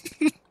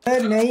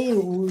 नहीं,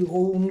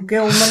 उनके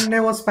उमर ने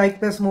वो स्पाइक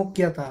पे स्मोक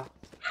किया था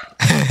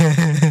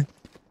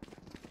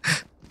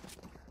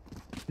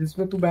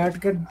जिसमें तू बैठ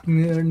के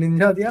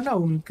निंजा दिया ना,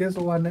 उनके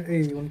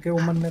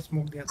उमर ने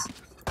स्मोक दिया था।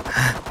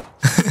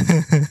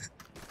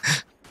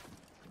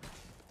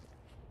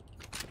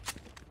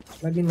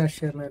 लगी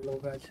नशे में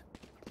लोग आज।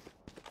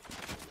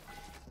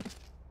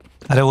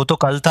 अरे वो तो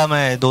कल था,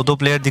 मैं 2-2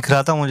 प्लेयर दिख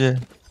रहा था मुझे।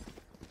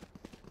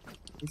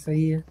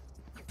 सही है।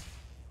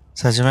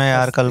 सच में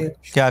यार कल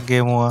क्या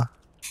गेम हुआ।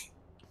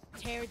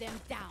 tear them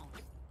down.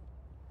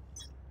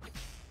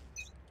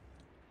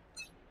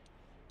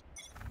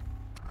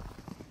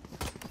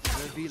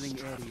 Revealing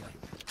area.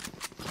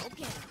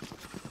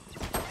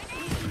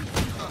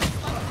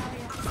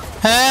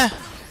 है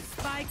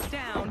Spike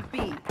down B.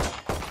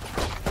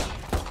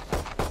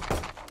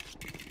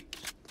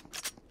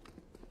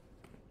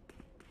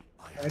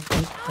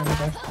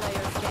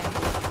 Player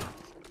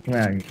standing.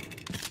 मैं आ गया।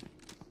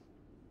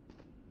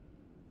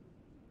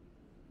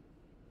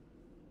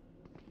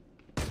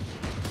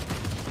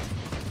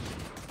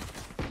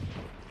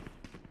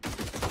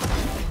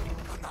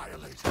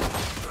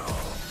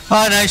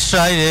 हाँ नाइस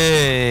ट्राई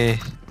रे।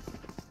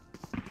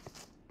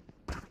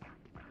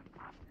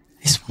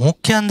 स्मोक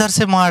के अंदर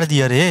से मार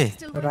दिया रे।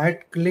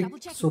 राइट क्लिक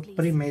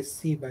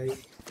सुप्रीमेसी भाई।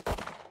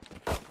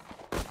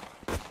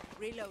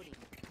 Reloading.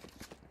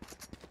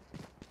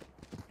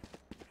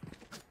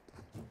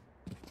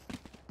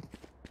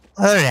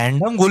 अरे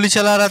रैंडम गोली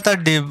चला रहा था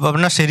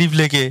अपना शेरिफ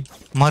लेके,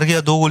 मर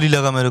गया। 2 गोली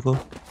लगा मेरे को।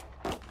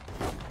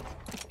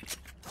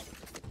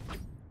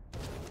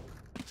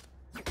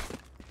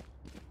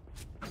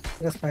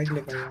 स्पाइक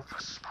लेकर आया।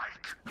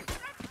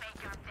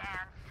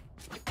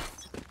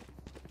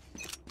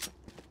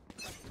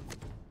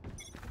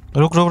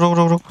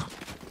 रुक।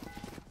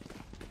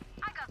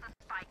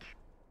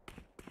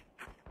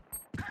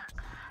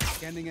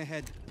 Scanning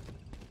ahead.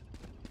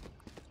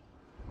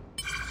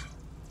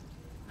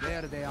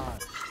 There they are.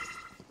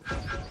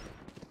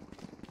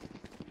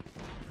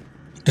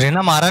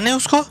 Raina मारा नहीं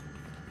उसको?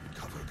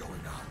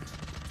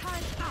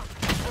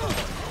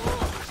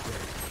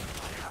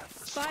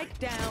 Spike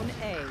down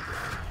A.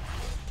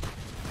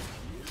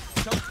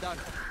 Jump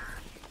done.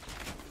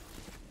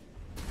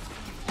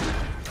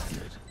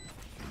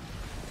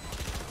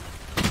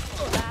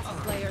 Last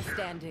player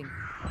standing.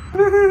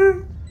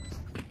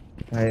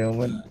 भाई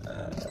ओमन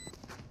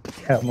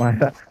क्या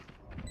मारा।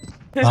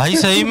 भाई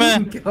सही में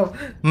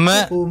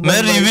मैं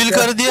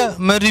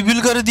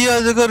रिवील कर दिया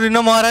देखो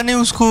रीना मारा नहीं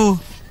उसको।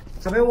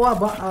 अबे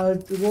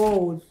वो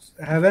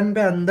हेवन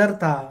पे अंदर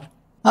था।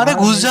 अरे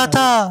घुस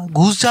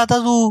जाता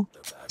तू,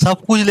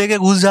 सब कुछ लेके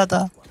घुस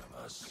जाता।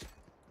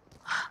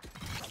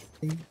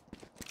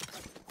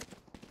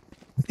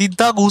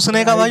 इतना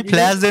घुसने का भाई,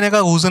 फ्लैश देने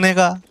का, घुसने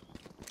का।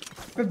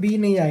 पे बी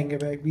नहीं आएंगे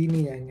भाई, बी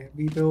नहीं आएंगे।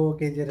 बी पे वो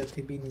केजे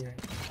रहती, बी नहीं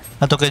आएंगे।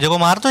 हाँ तो केजे को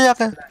मार तो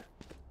जाकर।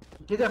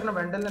 केजे अपना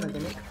बैंडल लेना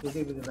चाहिए।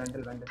 KJ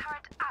बैंडल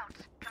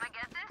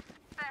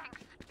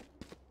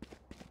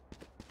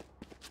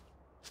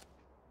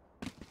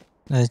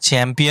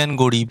champion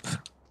गोडीप।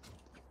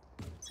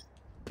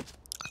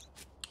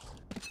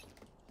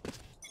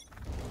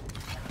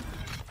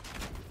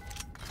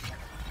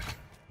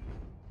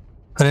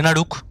 रेना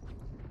रुक,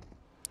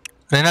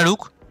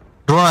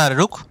 ड्रोन आ रहा है,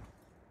 रुक।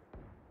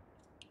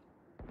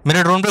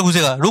 मेरे ड्रोन पे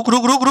घुसेगा, रुक।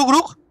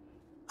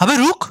 अबे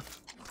रुक।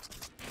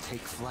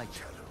 Take flight.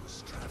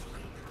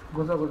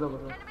 घुसो।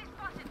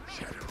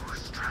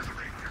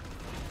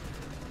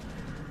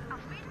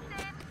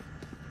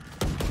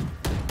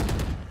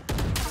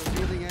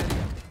 Revealing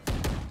area.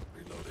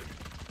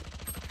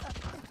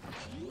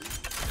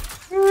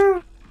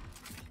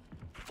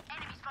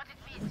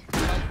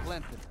 Spike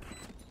planted.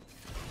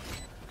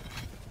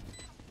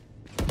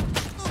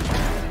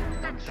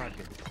 On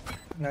target.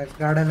 Nice.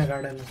 Garden है,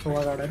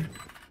 सोवा गार्डन।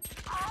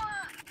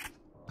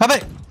 अबे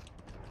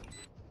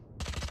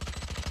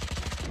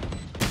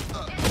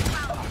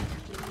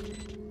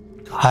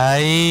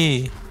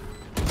भाई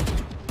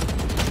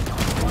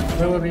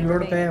वो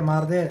रिलोड पे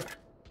मार दे।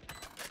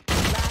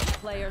 Last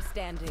player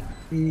standing.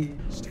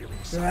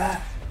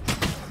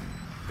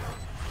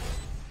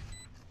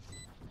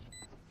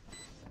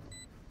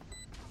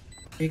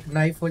 एक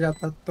नाइफ हो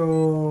जाता तो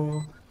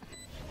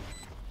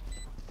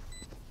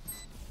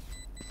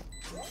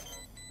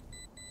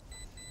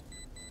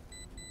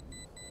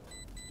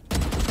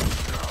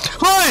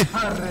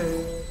अरे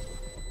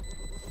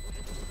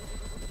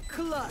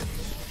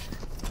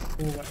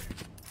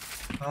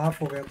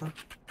हाफ हो गया था।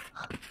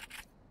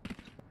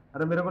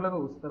 अरे मेरे को लगा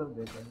उस तरफ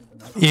देख रहा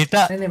है।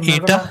 एटा नहीं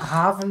एटा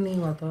हाफ नहीं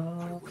हुआ था,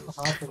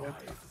 हाफ हो गया था।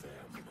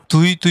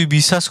 তুই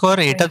বিশ্বাস কর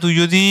এটা তুই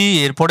যদি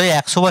এরপরে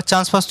 100 বার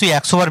চান্স পাস তুই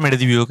 100 বার মেরে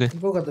দিবি ওকে।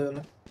 इको कर दो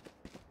ना,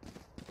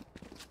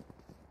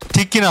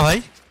 ঠিক কি না ভাই?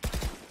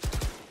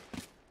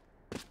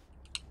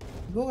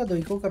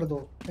 इको कर दो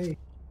भाई।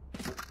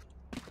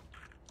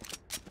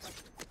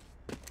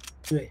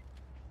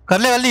 कर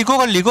ले इको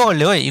कर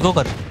ले ओए इको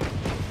कर।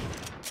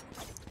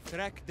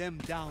 Track them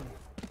down.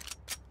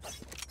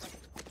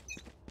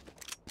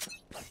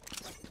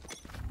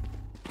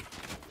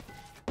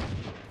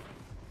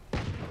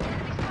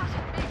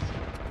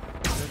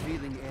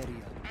 Revealing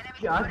area.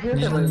 क्या खेल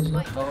है भाई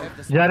इसमें?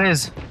 जारेज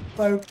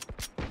पर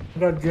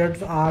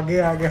जेट्स आगे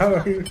आ गया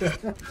भाई।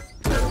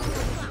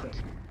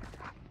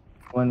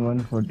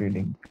 140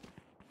 ding.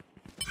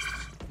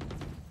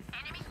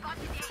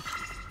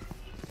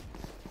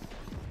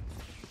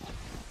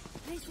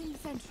 Placing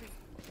sentry.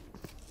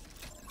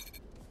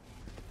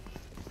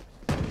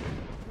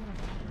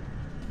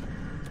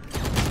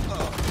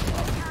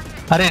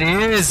 अरे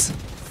रेज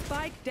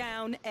Spike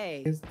down A.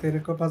 तेरे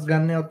को पास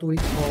गन है और तू ही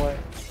हुआ है।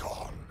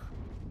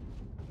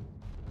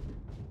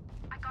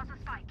 I got the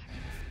spike.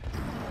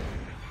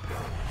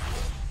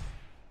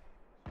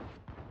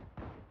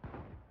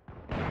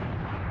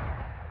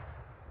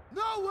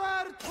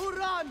 Nowhere to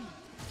run.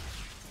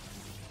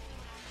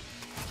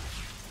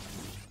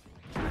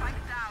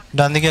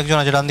 ডান দিকে একজন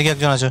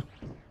আছে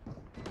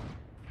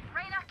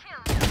Reyna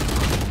killed.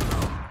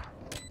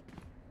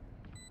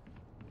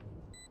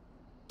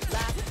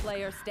 Last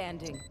player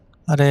standing.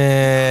 अरे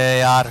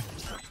यार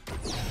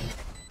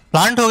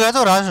प्लांट हो गया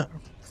तो राज।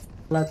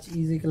 क्लच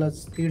इजी क्लच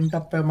 3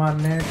 टप्पे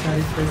मारने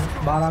 40 पे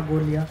 12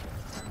 गोलियां।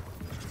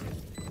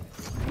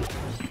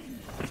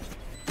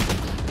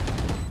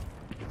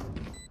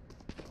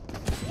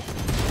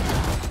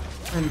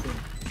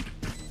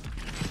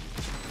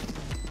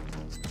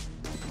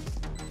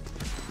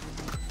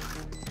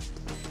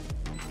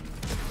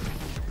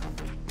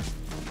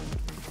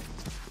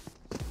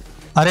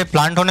 अरे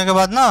प्लांट होने के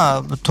बाद ना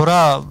थोड़ा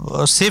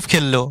सेफ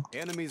खेल लो।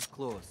 Enemies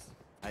close.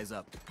 Eyes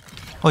up.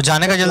 वो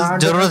जाने का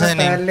जरूरत है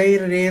नहीं। पहले ही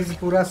रेज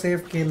पूरा सेफ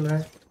खेल रहा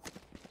है।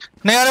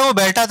 नहीं यार वो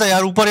बैठा था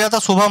यार, ऊपर जाता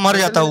सुबह मर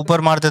जाता, ऊपर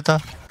मार देता।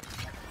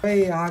 भाई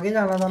आगे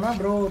जाना था ना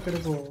ब्रो, तेरे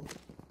को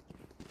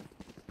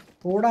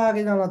थोड़ा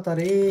आगे जाना था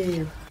रे।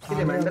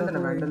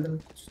 Mental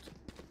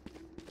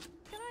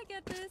Can I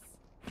get this?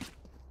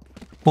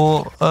 वो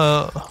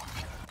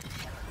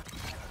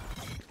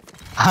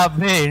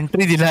आपने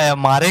एंट्री दिलाया,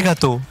 मारेगा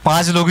तो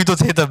 5 लोग ही तो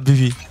थे तब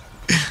भी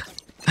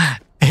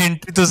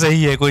एंट्री तो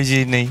सही है, कोई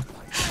चीज नहीं।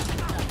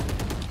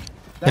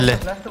 ले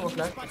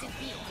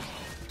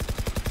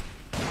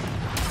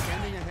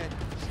Scanning ahead.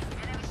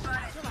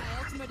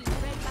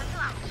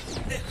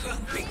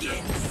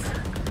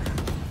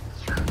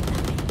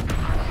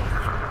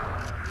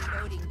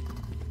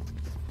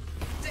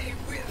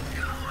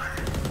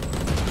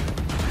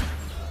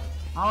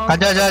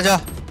 आजा आजा आजा।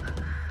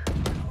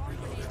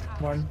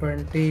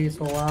 120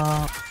 सोवा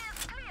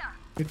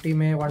सिटी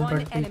में One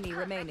 120 enemy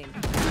remaining.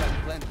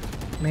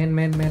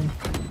 मेन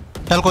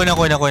चल कोई ना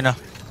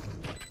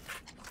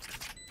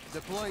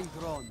Deploying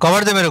drone.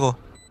 कवर दे मेरे को।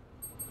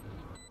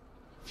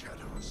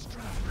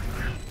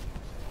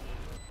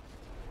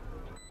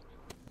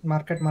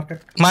 मार्केट है।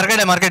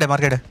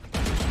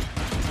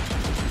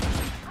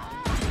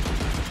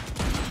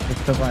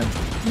 105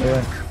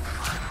 लेवन।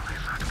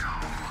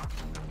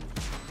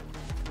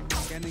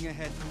 Scanning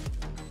ahead.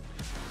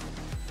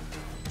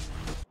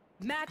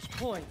 Match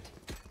point.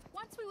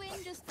 Once we win,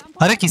 just thump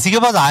अरे किसी के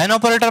पास आयन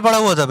ऑपरेटर पड़ा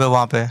हुआ था पे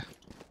वहां पे।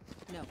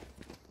 No,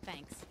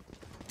 thanks.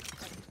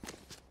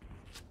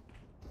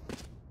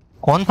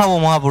 कौन था वो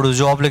महापुरुष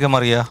जो ऑफ लेके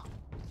मर गया?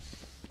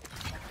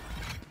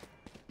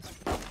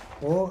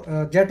 वो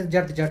जेट वो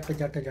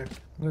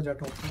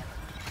जेट होता है।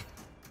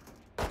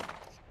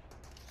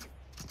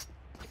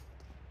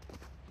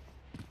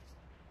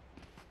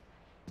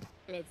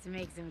 Let's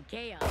make some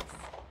chaos.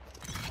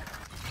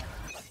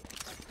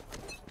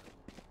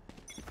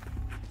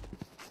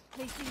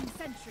 placing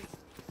sentry.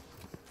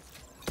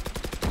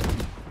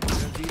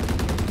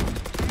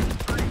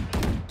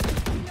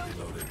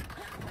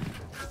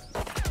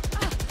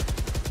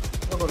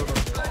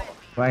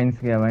 Wines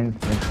गया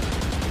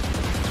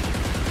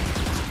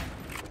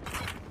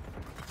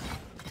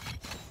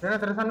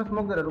तेरे सामने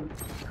स्मोक दे रहा, रुक।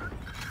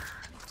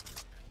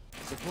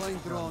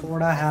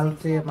 थोड़ा हेल्प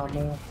चाहिए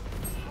मामू।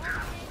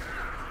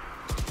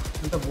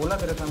 मैं तो बोला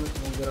तेरे सामने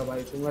स्मोक दे रहा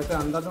भाई, तुम वैसे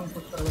अंदाज़ में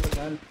कुछ कर रहे तो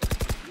क्या है?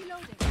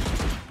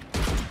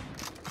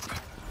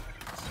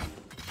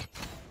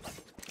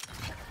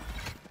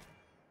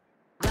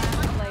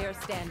 Last player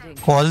standing.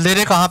 कॉल दे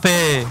रहे कहाँ पे?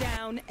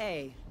 Down A.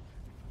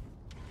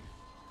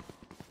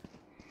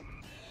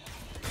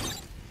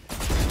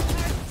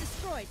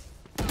 Destroyed.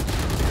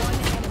 One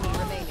enemy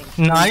remaining.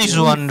 Nice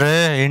one रे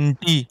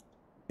एंटी।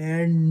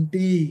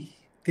 एंटी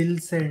दिल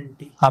से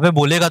एंटी। अबे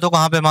बोलेगा तो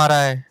कहाँ पे मारा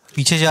है?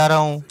 पीछे जा रहा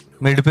हूँ।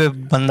 मिड पे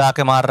बंदा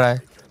आके मार रहा है।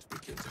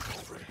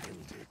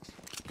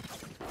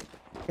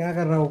 क्या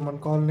कर रहा हूँ मन,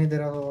 कॉल नहीं दे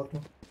रहा होगा तो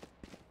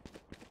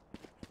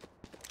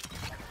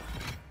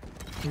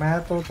मैं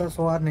तो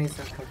सो नहीं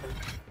सकता था।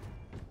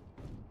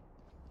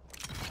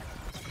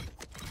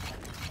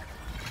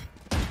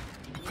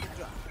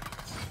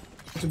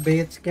 कुछ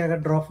बेच के अगर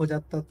ड्रॉप हो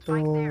जाता तो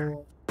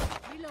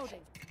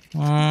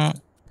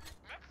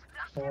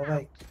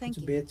भाई कुछ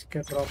बेच के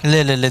ड्रॉप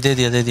ले ले ले, दे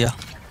दिया दे दिया।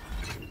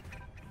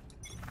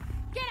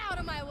 Get out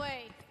of my way.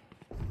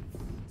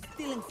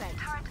 Stealing sight.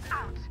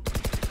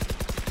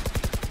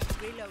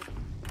 Reload.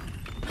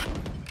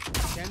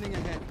 Scanning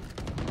ahead.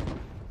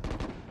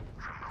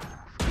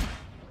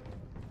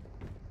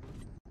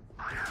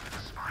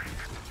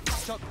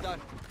 Shot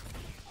done.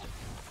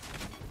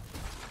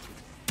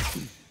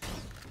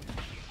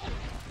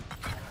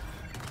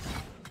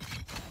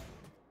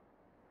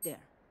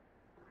 There.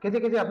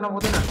 कैसे अपना वो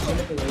देना, ये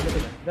लेके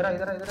जा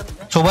इधर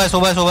शोभा है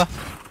शोभा है शोभा।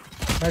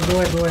 दो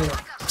है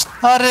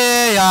अरे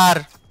यार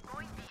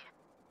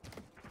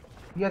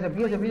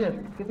बीजा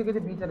कैसे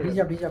बीच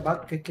चले बीजा भाग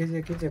के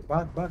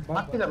भाग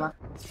भाग के जा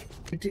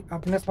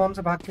अपने स्पॉन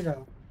से भाग के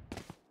जाओ।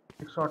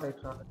 एक शॉट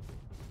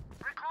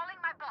Recalling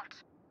my bot.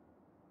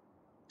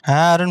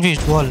 हाँ iron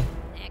fist ball.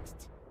 Next.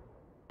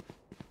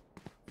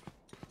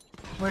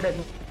 Murder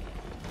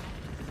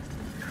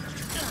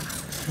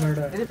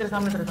तेरे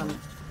सामने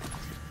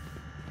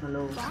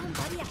hello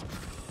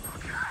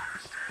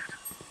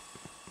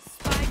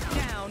Spike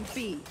down B.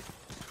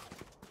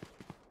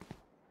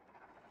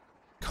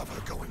 Cover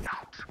going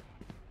out.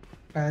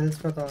 Tiles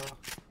पे था।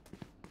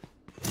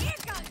 Here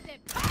comes the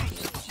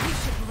We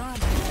should run.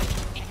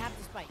 I have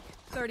the spike.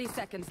 30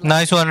 seconds left.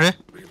 Nice one रे।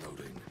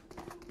 Reloading.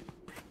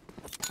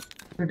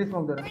 City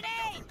smoke दे रहा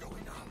Cover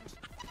going out.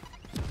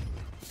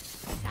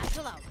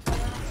 satchel out.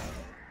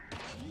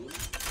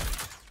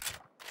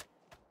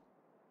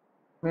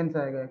 Main से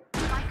आएगा एक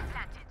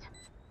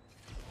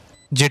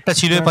জেটটা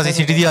ছিল এর পাশে,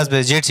 সিটি দিয়ে আসবে,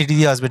 জেট সিটি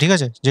দিয়ে আসবে, ঠিক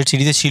আছে? জেট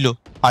সিটিতে ছিল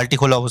আলটি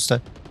খোলা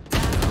অবস্থায়।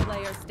 Last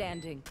player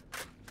standing.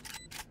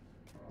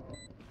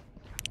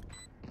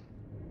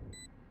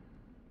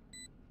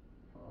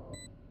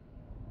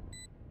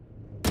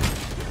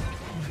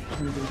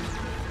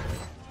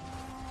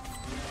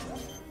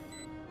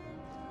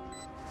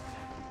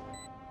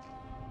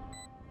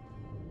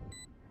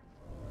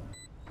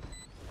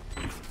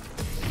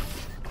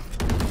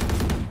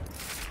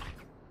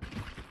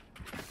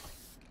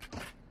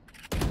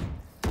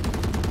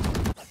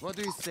 What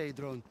do you say,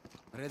 drone?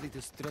 Ready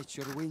to stretch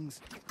your wings?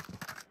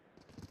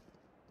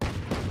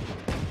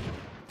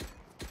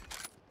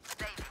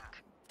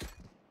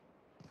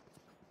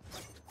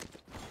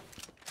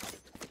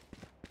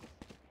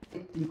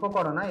 Eco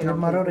करो ना ये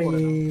मारो रे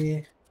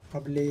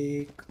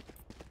पब्लिक।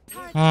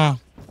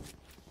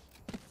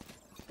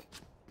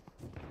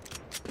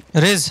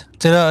 रेज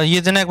तेरा ये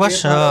देना एक बार,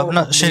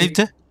 अपना शरीफ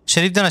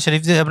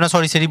दे अपना,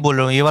 सॉरी शरीफ बोल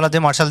रहा हूँ, ये वाला दे,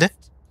 मार्शल दे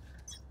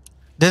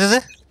दे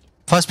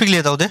फर्स्ट पिक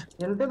लेता हूँ दे।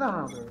 चलते था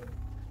ना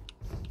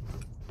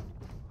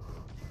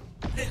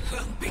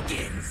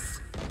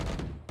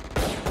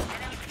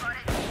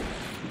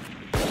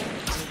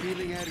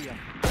Revealing area.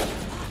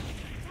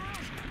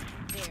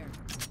 There.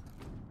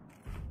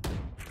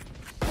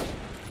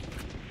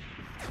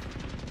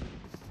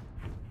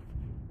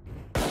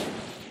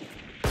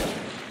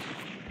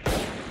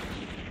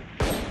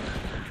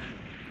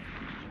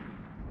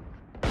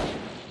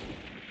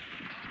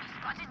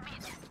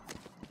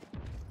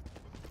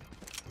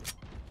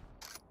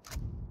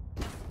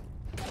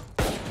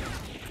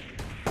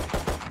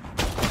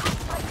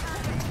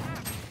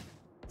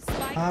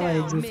 Spike हाँ भाई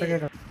एक down दूसरे mid.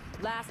 के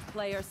Last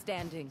player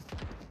standing.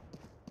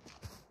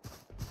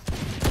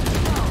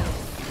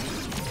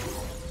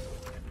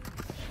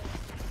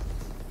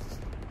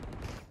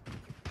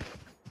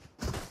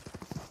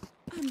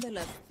 I'm the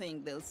last thing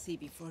they'll see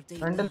before they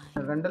रंडल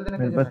die. रंडल देने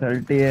मेरे पास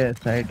अल्टी है,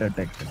 साइड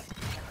अटैक है।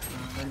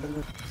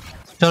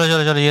 चलो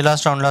ये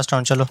लास्ट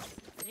राउंड चलो।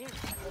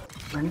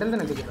 रंडल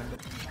देने के लिए रंडल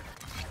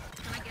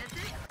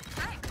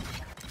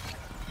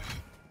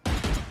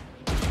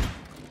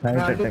साइड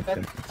अटैक है।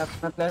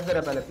 मैं फ्लैश दे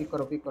रहा, पहले पिक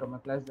करो मैं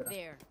फ्लैश दे रहा,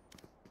 There.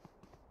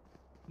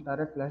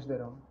 डायरेक्ट फ्लैश दे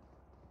रहा हूं।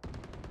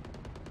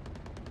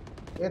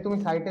 ये तुम्ही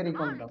साइट है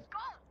रिकॉन दो।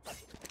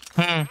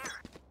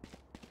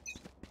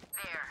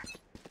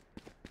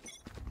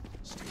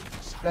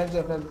 फ्लैश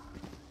दे flash.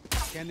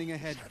 Scanning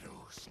ahead.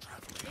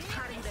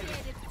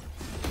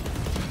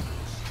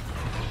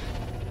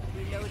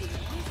 Reloading.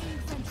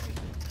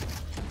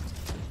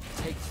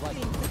 Take flight.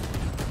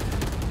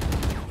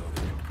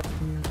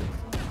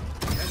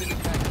 Enemy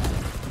back.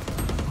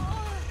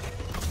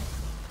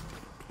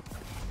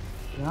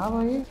 क्या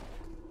भाई?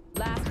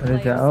 Last अरे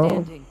player जाओ।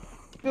 standing.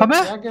 अबे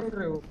क्या खेल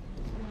रहे हो?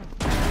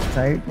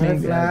 साइड मैं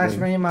नहीं फ्लैश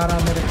में ही मारा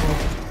मेरे को।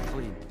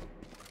 Clean.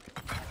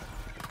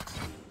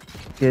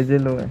 केजे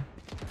लो है।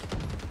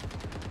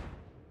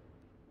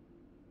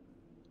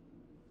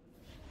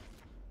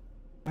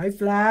 भाई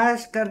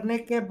फ्लैश करने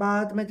के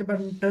बाद मैं जब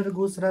अंदर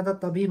घुस रहा था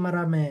तभी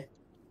मरा मैं।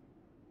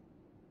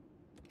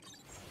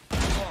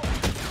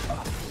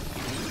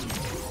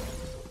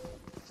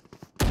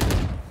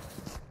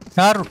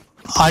 यार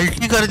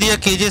अल्टी कर दिया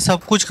केजे,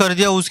 सब कुछ कर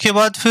दिया, उसके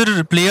बाद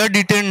फिर प्लेयर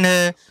डिटेंड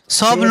है,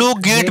 सब लोग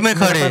गेट में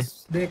खड़े।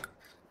 देख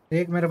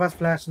देख मेरे पास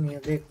फ्लैश नहीं है,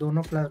 देख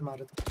दोनों फ्लैश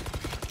मारे थे।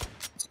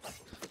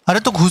 अरे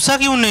तो घुसा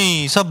क्यों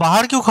नहीं, सब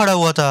बाहर क्यों खड़ा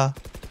हुआ था?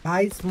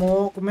 भाई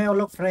स्मोक में वो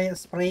लोग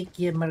स्प्रे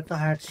किए, मेरे को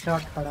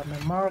हेडशॉट पड़ा,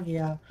 मैं मर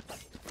गया।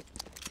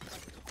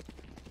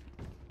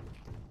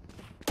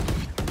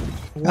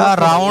 यार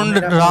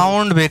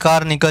राउंड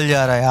बेकार निकल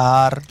जा रहा है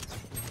यार,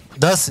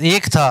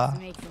 10-1 था।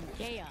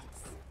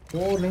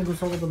 वो नहीं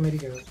घुसोगे तो मेरी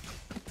क्या?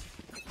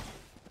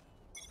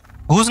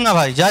 घुस ना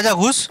भाई, जा जा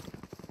घुस।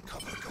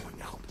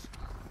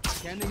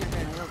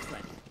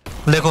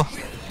 देखो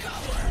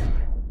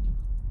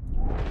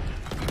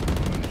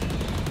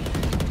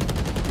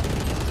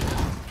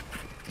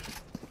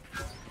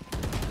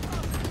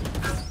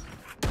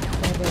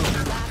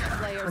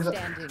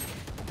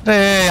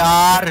अरे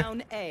यार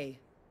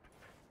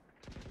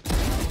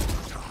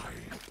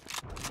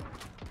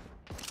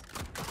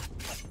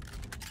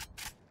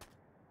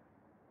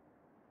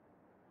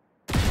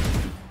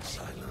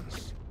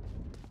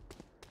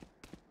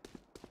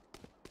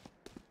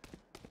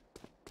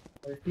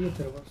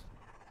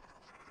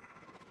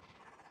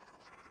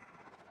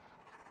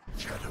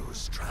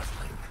Shadows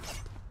traveling.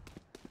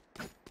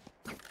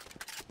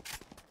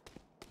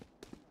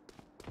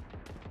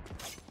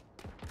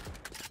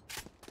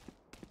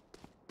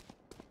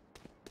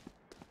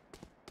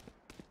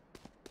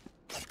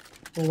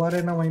 ओवर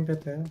है ना, वहीं पे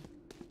थे।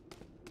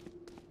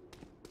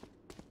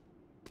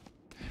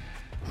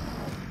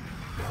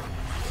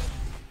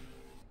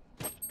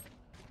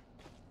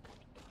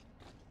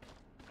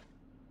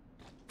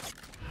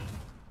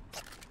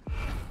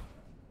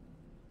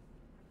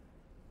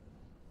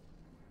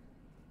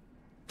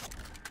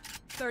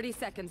 Thirty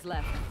seconds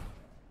left.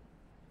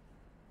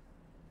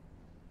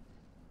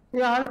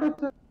 ये आर्ट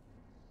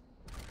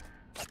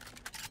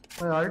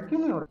क्यों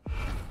नहीं हो रहा?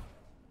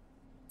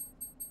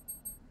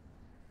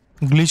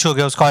 ग्लिच हो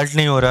गया, उसका अल्ट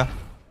नहीं हो रहा।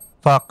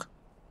 फक।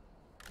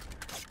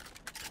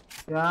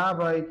 क्या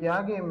भाई, क्या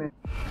गेम है?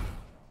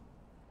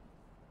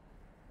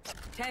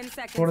 10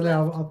 seconds छोड़ दे,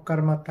 left. अब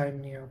कर मत, टाइम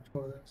नहीं है, अब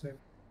छोड़ दे से।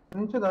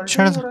 नीचे दर्द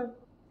छोड़ नहीं दे हो रहा है।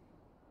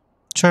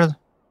 छोड़ दे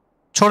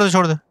छोड़ दे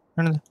छोड़ दे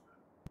रहने दे।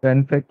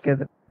 गन फेंक के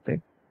देख।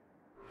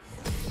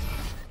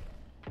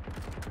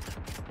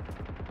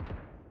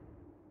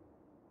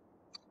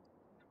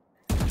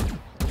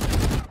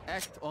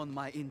 Act on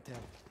my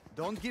intel.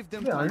 Don't give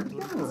them Yeah, time I to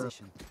know.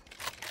 reposition.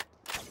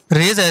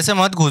 Raise ऐसे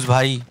मत घुस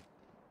भाई,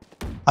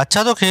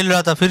 अच्छा तो खेल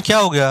रहा था, फिर क्या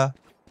हो गया?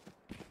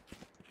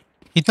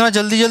 इतना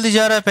जल्दी जल्दी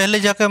जा रहा है, पहले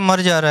जाकर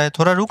मर जा रहा है,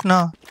 थोड़ा रुक ना।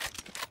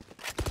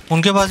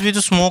 उनके पास भी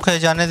तो स्मोक है,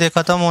 जाने दे,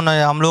 खत्म होना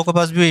है। हम लोगों के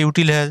पास भी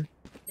यूटिल है,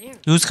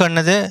 यूज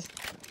करने दे,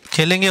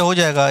 खेलेंगे, हो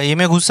जाएगा। ए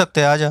में घुस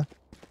सकते हैं, आजा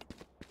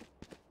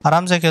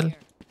आराम से खेल।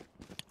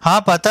 हाँ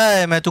पता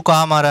है मैं, तू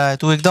कहाँ मारा है,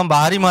 तू एकदम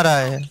बाहर ही मारा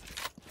है।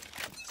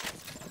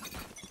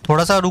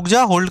 थोड़ा सा रुक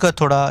जा, होल्ड कर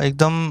थोड़ा,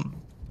 एकदम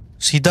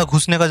सीधा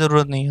घुसने का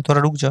जरूरत नहीं है,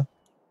 थोड़ा रुक जा।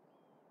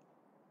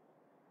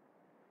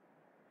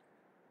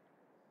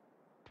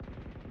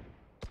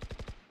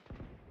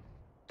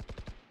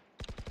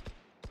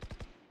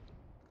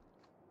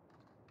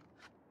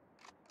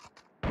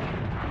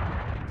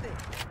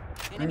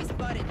 Enemy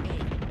spotted.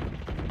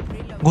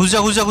 घुस जा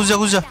घुस जा घुस जा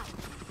घुस जा।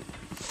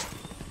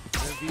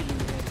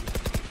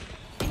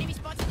 Enemy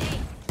spotted.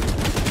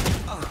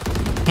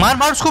 मार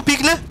मार उसको,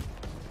 पीक ले।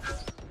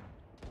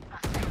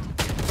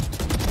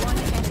 One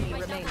enemy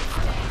remaining.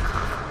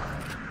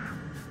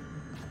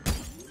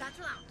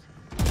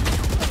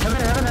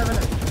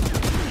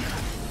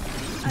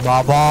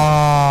 बाबा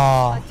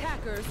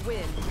Attackers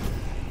win.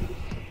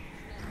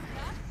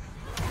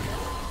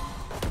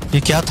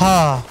 ये क्या था?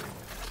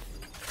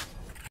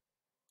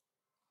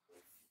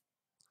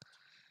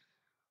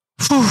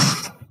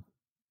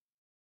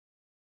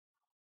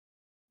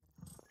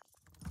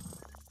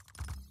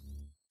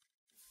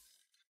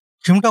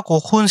 গেমটা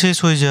কখন শেষ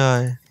হয়ে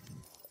যায়?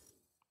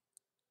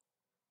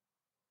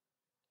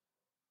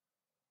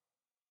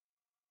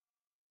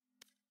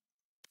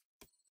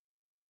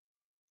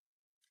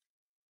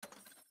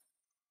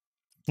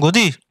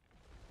 গদি,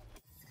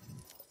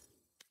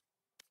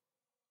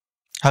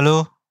 hello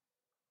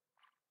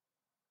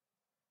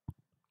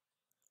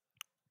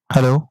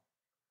hello,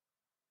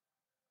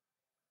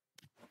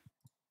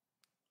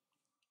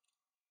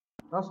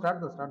 Now start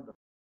the.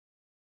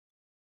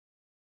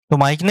 তো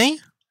মাইক নেই?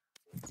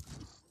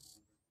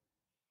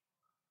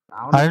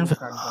 Iron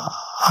start the.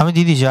 আমি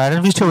দিয়ে দিয়েছি, আয়রন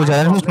ফিস্টে বলছি,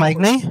 আয়রন ফিস্ট মাইক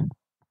নেই।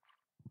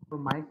 तो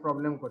माइक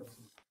प्रॉब्लम করছে।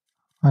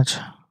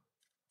 আচ্ছা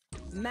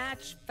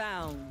Match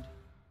found.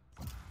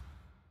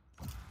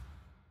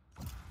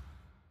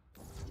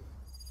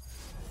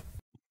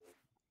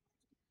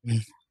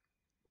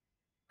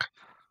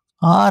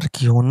 আর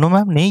কি, অন্য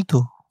ম্যাপ নেই তো?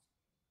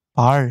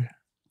 পার্ল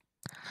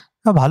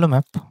ভালো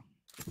ম্যাপ।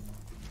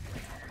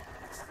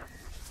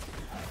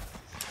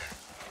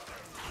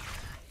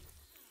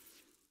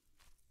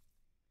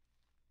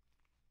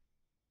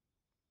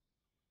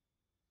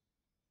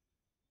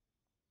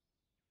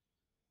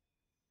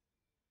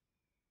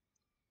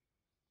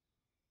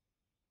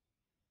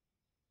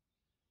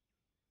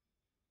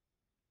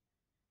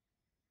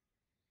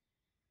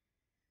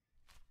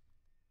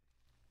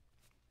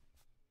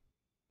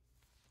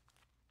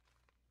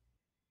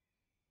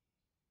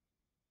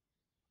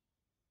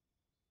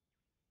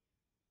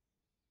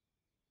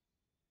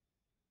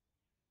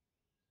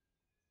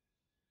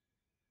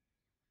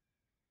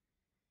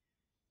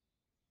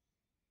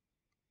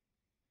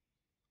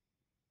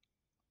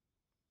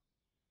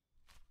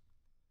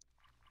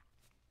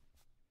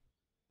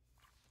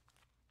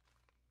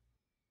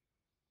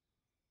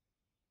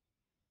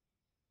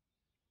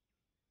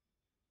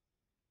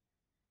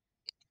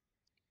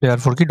 প্লেয়ার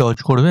 4 কি ডজ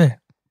করবে?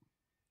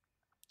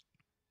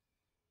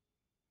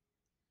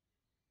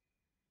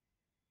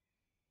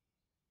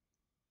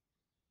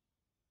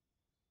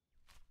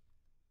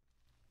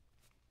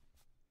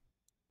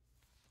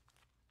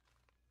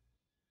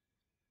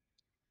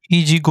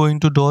 Is he going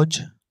to dodge?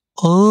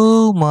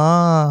 Oh মা,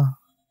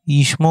 ই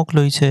স্মোক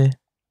লইছে।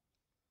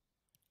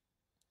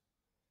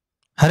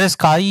 আরে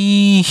স্কাই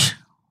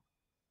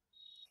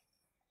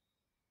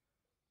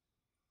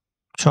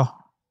চ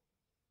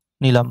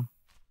নিলাম।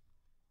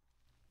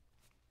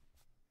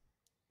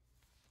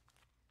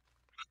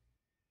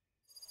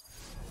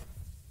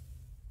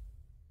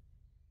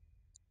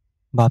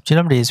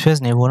 ভাবছিলাম রেস ফেস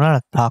নেবো না,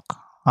 থাক,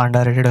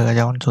 আন্ডার রেটেড হয়ে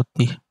গেছে এখন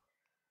সত্যি।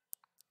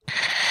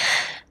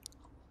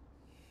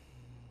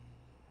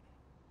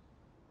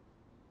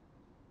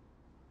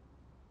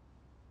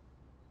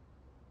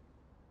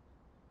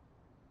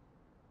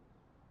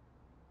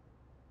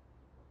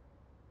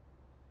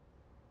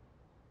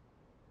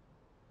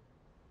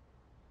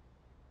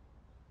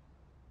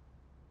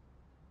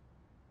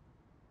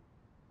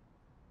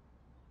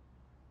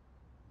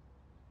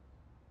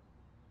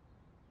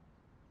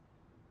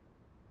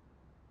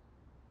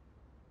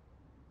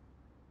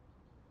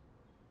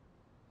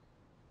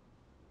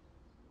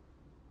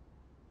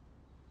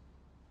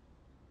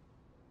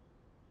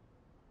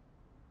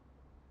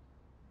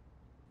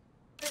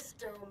 This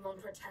dome won't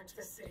protect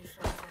the city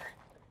forever.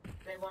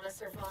 They want to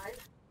survive?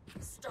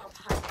 Stop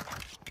hiding.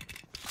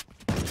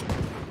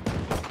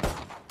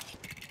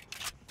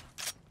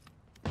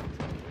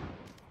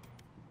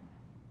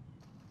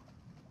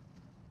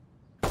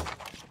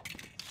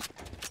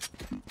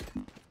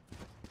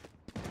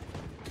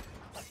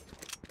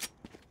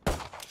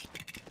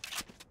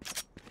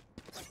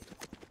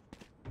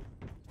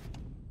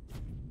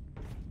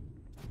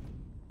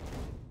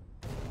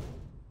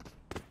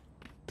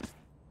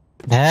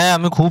 হ্যাঁ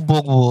আমি খুব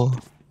বকবো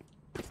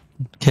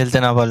খেলতে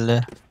না পারলে,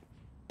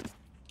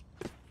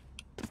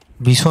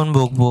 ভীষণ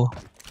বকবো।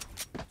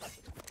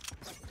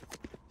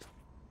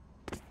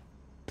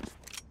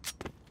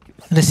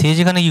 আরে সে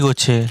যেখানে কি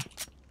করছে?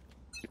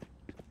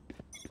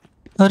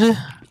 আরে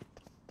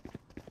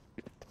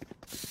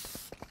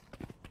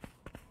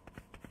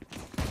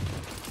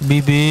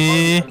বিবি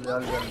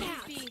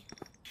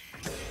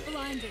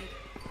Blinded.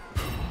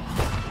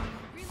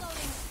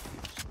 Reloading.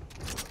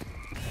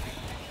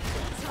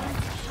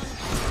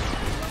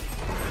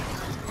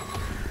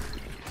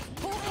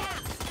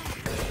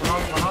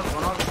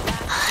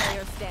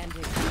 Player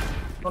standing.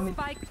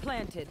 Spike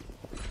planted.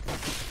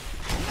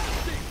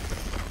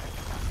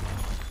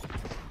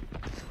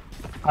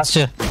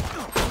 আসছে।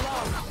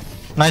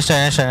 Nice try,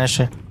 nice try, nice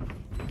try.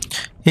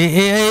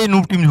 এই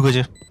নুব টিম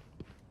ঢুকেছে,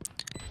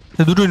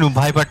 দুটোই নুব,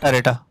 ভাইপারটা আর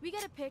এটা। We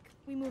get a pick,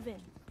 we move in.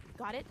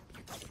 Got it?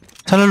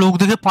 তাহলে লোক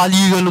দেখে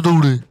পালিয়ে গেল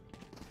দৌড়ে,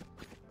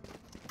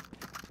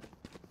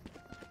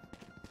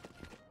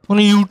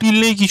 কোনো ইউটিল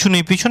নেই, কিছু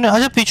নেই পিছনে।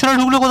 আচ্ছা পিছনে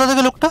ঢুকলো কোথা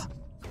থেকে লোকটা?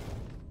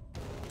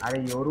 আরে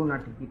ইয়োরু না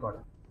টিপি করে,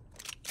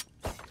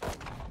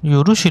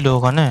 ইয়োরু ছিল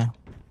ওখানে।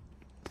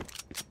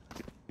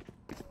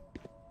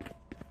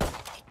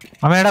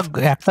 আমি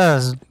একটা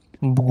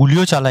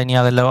গুলিও চালাইনি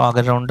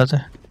আগের রাউন্ডটাতে,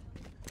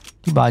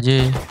 কি বাজে।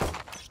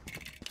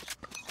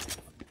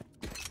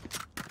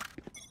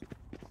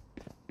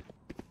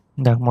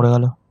 দেখ মরে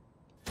গেল।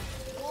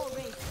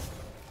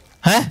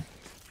 হ্যাঁ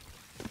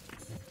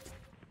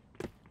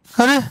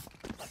আরে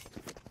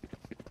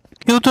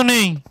কেউ তো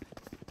নেই।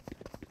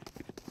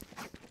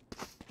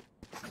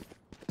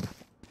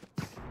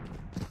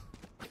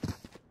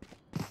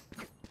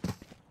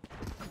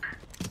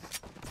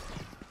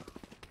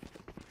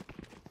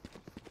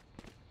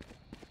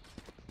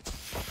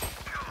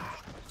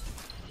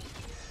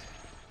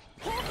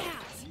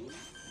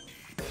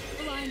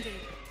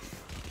 Blinded.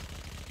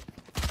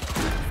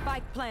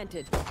 Spike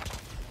planted.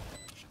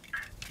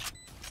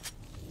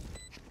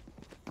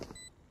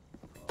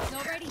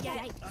 Not ready yet.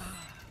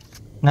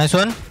 Nice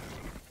one.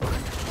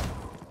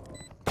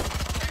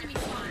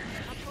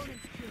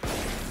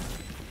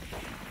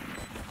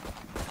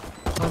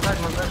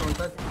 one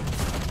side.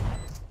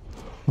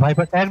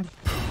 Viper tag.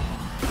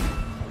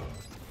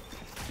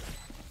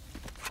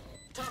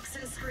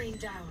 Toxin screen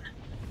down.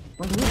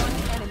 One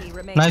enemy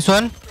remaining. Nice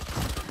one.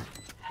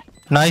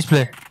 Nice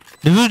play.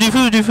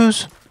 Defuse.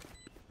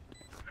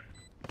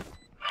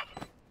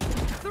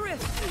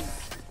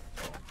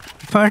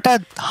 এটা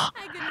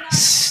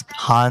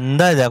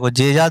ধান্দায় দেখো,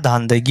 যে যা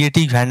ধান্দায় গিয়ে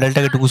ঠিক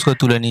হ্যান্ডেলটাকে টুকুস করে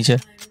তুলে নিয়েছে।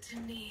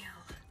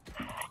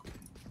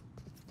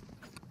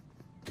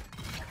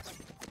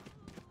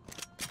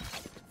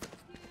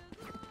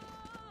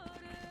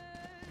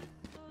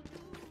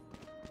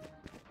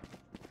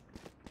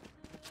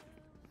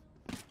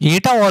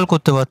 এটা অল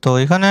করতে পারতো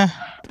এখানে।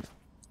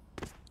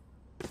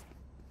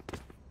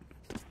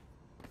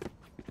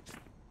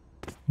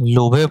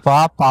 লোভে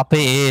পাপ পাপে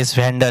এস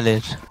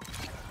ভ্যান্ডালের।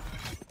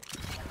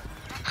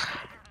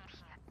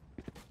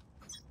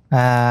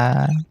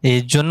 হ্যাঁ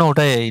এর জন্য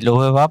ওটাই,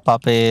 লোভে পাপ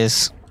পাপে S.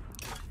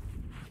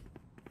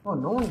 Oh,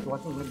 no one is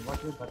watching mid.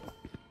 Watch mid.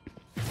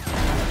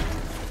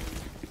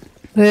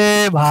 এ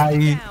ভাই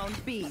Down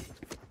B.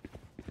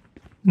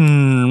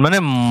 মানে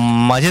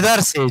মজেদার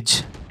সেজ।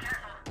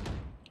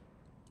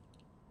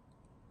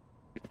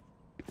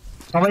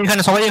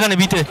 সবাই এখানে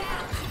বিতে।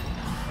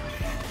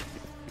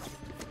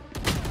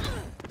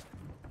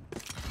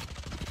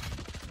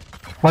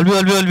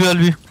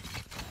 অলবি।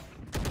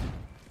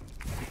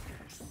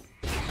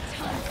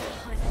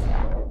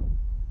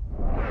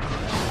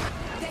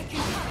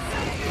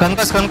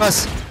 কনকাস।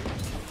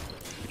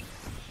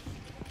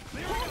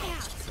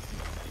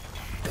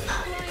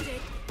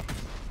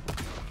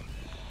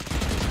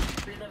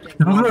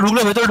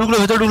 ঢুকলো ভেতরে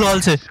ঢুকলো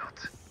হলসে।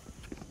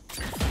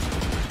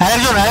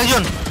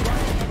 আরেকজন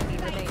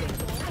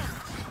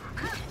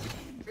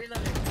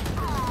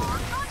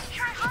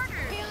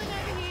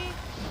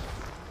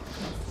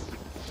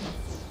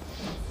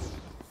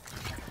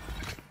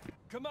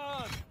Come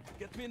on,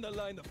 get me in the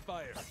line of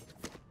fire.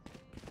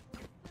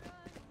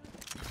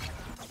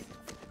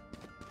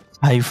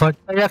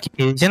 হাইফারটা যা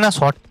খেলছে না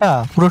শটটা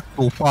পুরো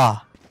টোপা,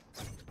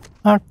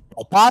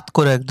 টপাত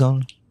করে একদম।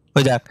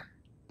 ওই দেখ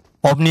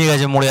অফ নিয়ে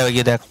গেছে, মরে যাবে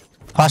গিয়ে, দেখ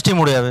ফার্স্টই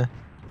মরে যাবে।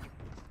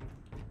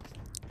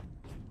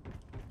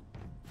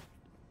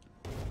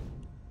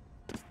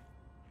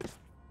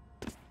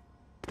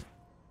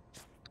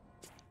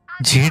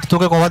 ঝিট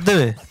তোকে কভার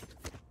দেবে,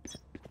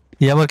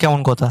 এ আবার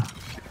কেমন কথা?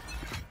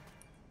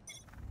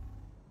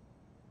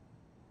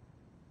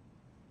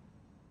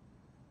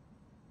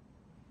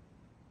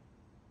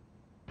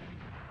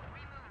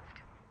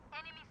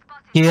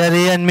 Here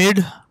A and mid,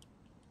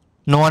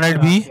 no one at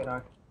B.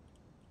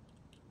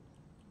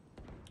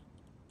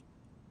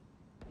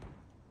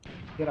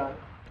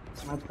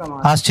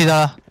 আসছি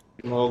দাঁড়া।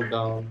 Smoke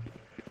down.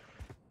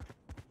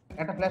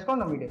 একটা ফ্ল্যাশ কর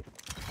না মিডে।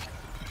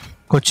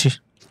 করছি।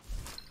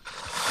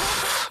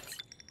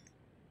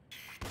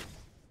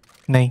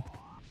 নেই।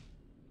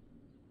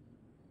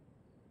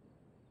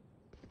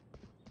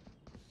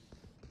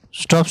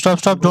 Stop.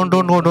 Don't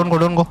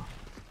go.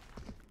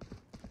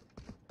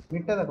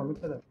 মিডটা দেখো।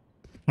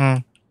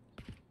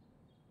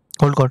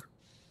 Hold কর।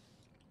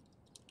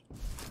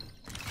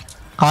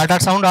 Art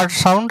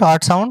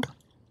sound.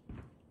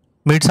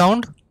 Mid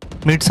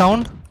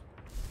sound.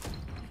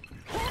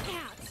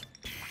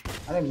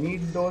 আরে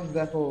মিড ডোজ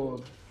দেখো।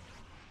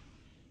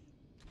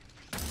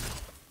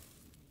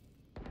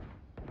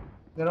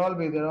 They're all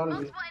B.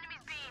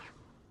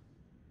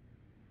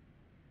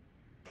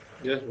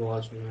 Just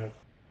watch me.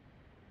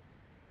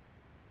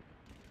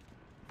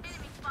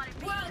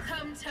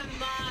 Welcome to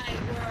my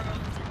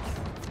world.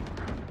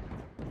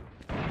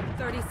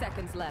 30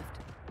 seconds left.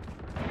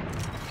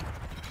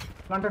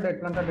 Planted it.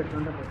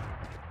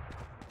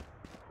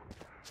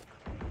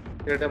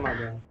 Get him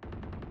again.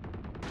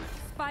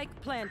 Spike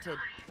planted.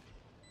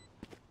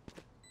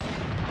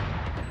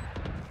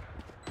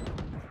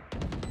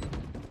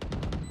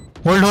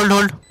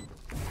 Hold.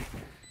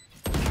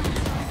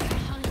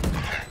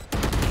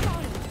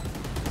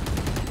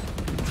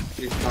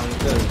 He's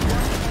counter.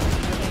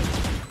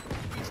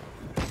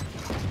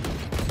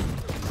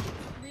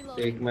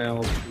 Take my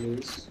off,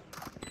 please.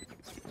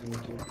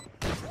 Thank you.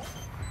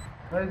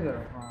 Where is your?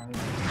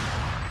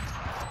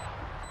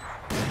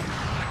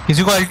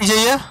 किसी को अल्टी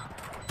चाहिए?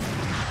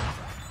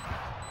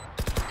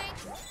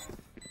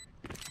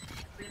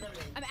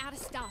 I'm out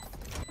of stuff.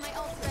 My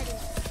ult's ready.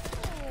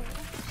 Oh,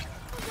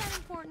 was that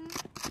important?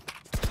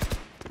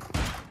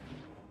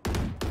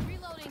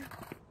 Reloading.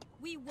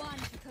 We won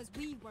because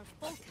we were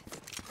focused.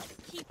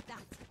 Keep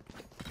that.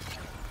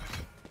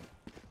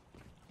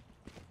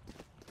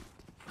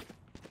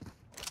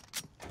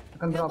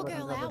 Help a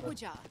girl out, would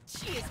ya?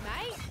 Cheers,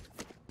 mate.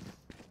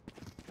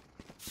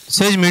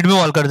 Says mid में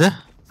wall कर दे,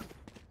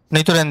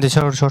 नहीं तो रहने दे।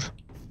 छोड़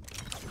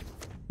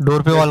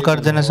door पे wall कर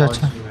देने से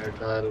अच्छा।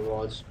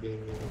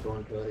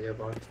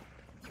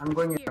 I'm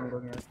going here.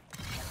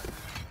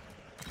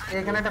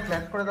 এখানে একটা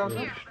ফ্ল্যাশ করে দাও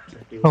তো।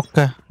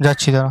 ওকে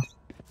যাচ্ছি দাঁড়া।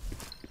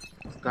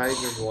 Sky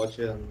just watch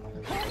it.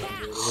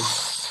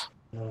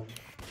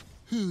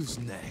 Who's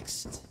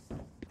next?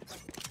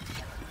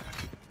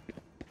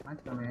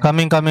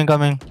 Coming.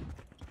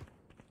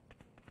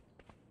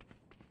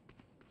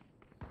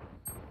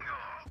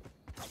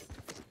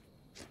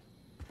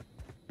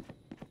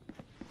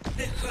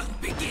 The hunt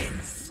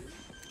begins.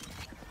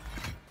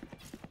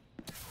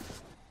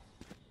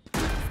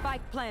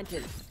 Spike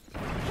planted.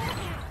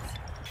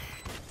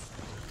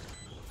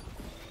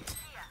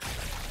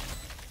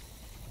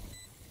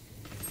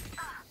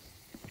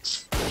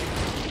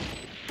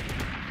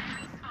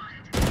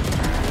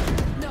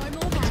 No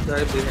more.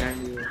 Sky behind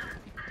you.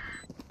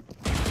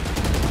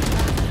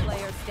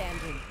 Player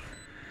standing.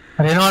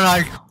 Reynold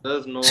alt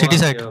There's no City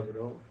one side. here,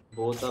 bro.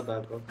 Both are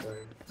backup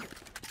side.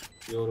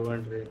 Yoru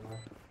and Reyna.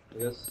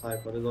 Yes,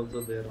 Cypher is also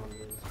there on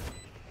this.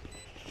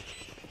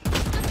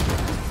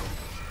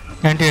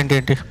 Anti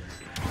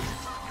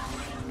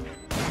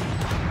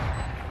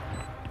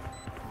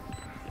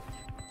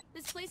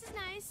This place is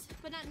nice,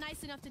 but not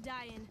nice enough to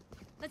die in.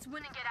 Let's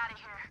win and get out of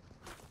here.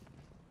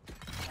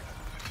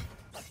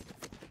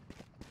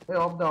 Hey,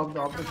 off the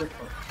jet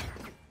for.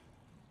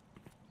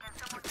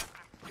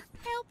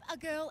 Help a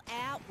girl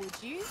out, would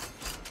you?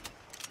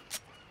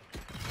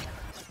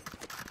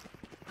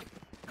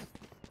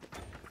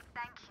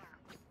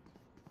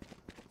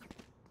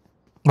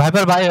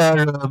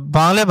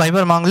 Wiper भाई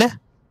मांग ले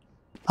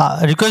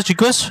request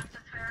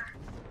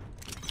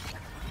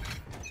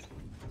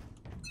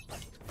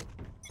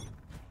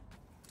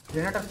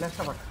generator flash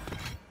का but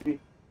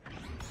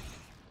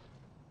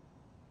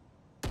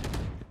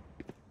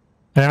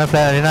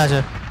Raina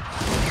আছে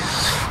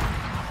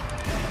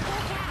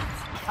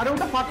अरे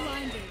उठा फाट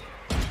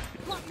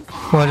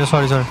Oh,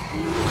 sorry.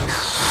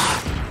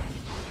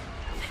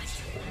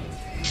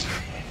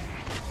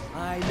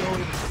 I know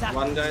exactly.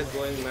 One guy is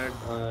going mad.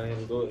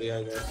 He'll go.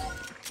 Yeah, guys.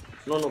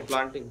 No,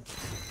 planting.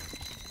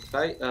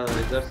 Try.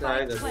 इधर से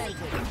आएगा.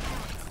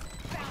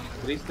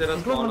 Breach तेरा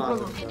spawn आ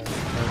सकता है.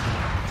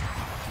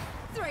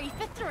 3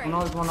 for 3.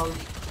 one out.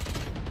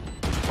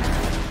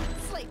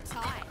 Sleep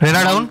tight.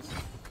 Raina down.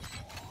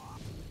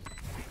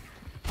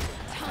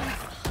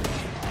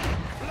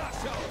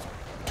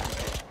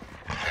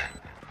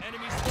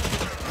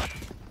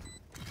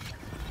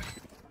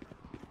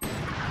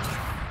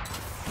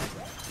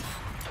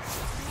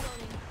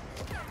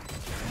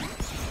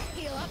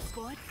 Heal up,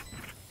 squad.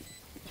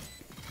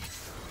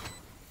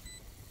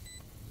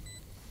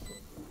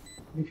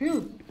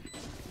 Diffuse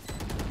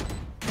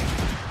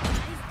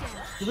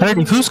अरे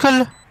डिफ्यूज कर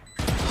ले.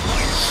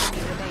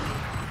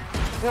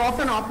 ए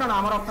ऑप्शन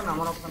আমার ऑप्शन না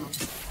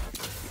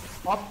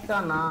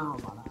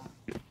বাড়া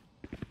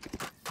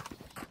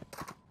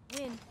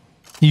Win.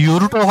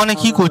 ইউরোটা ওখানে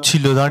কি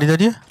করছিল দাঁড়িয়ে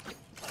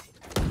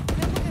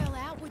Girl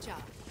out, would ya?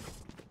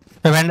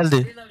 ভ্যান্ডেল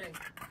দে.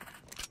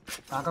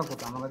 টাকা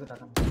কত আমার কাছে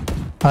টাকা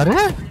আরে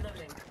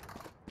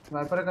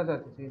ভাইপারের কাছে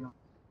আছে সেই না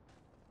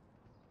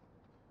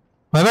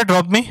ভাইবার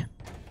ড্রপ মি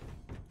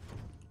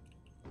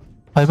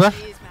ভাইবার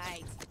Cheers,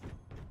 mate.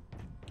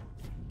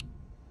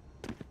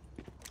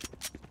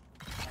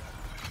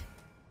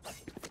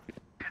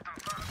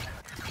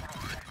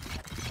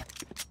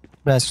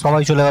 ব্যাস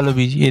সবাই চলে গেল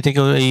বি এ থেকে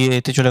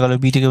এতে চলে গেল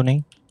বি থেকেও নেই.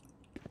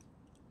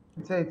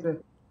 It's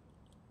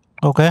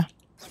okay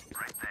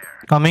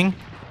coming.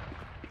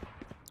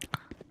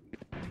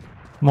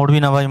 মরবি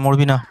না ভাই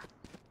মরবি না.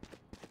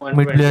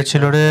 मिड प्लेयर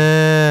ছিল রে.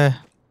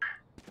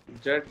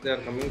 Jet, they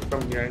are coming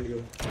from behind you.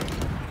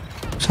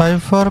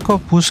 Cipher को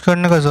पुश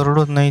करने का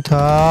जरूरत नहीं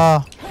था.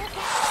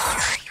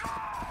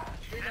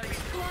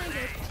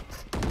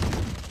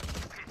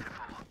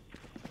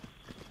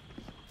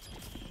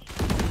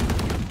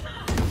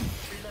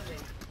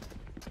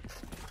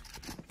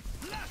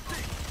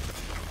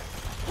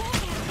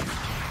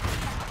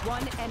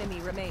 One enemy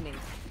remaining.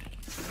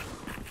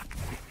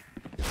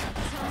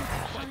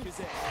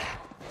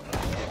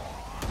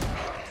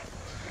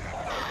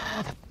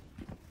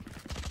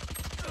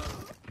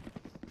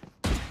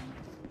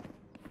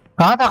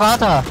 कहाँ था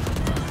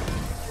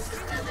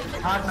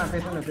हाथ ना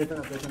पेছনে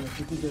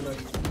किसी जगह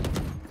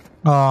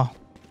हाँ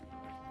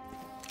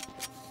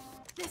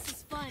This is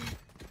fun.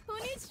 Who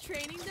needs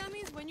training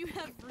dummies when you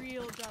have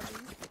real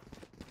dummies?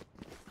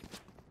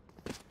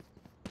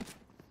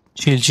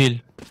 চিল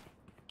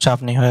চাপ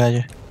নেই হয়ে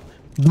গেছে.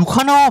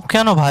 দুখানা অফ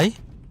কেন ভাই?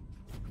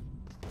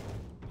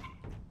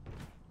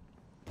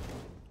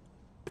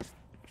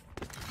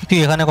 তুই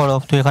এখানে কর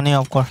অফ, তুই এখানেই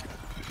অফ কর.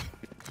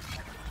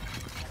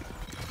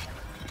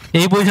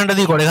 এই পজিশনটা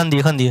দিয়ে কর, এখান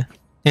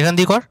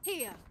দিয়ে কর.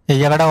 Here. এই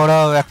জায়গাটা ওরা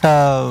একটা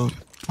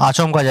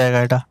আচমকা জায়গা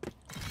এটা.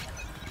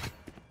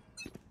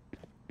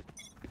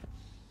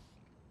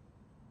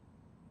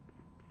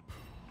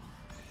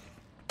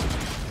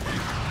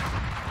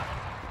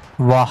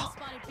 वाह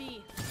Spotted B.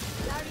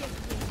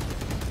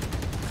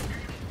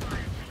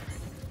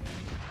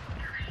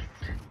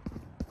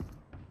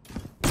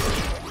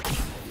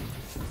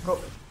 Bro.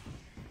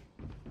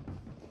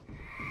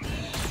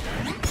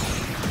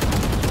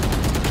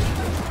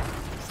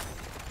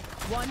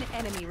 One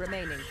enemy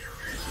remaining.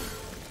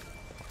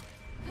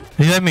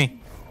 revive me.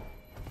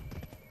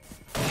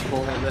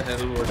 Oh, how the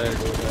hell would I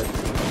do that?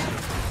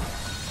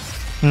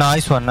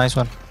 Nice one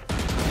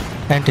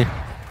anti.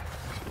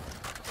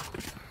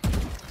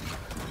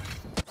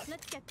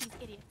 Let's get these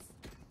idiots.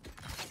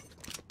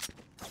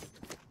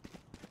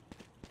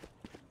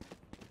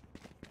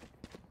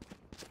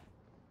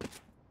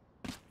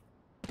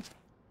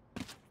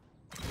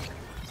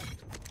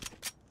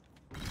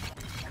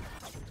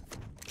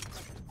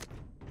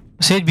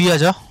 Says भी आ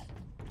जा.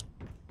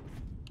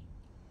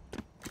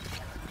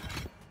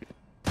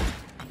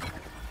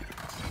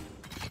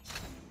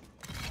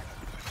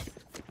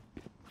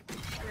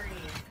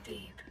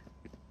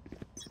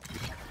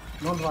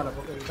 Don't wall up,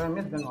 okay. If I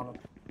miss, then wall up.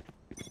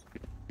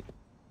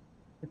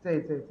 It's a.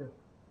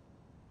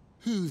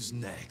 Who's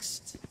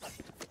next?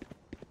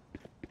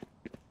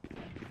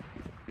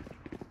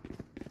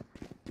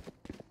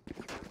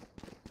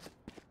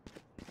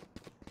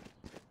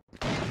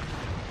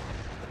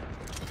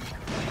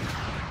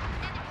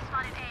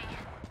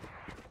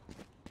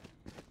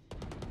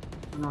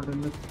 Not in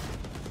this.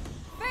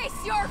 Face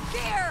your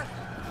fear!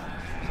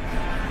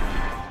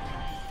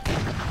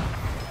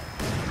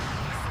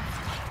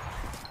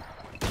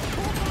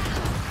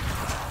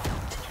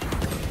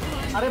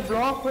 अरे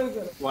block हो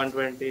गया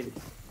 120.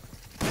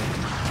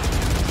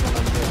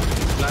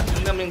 Flash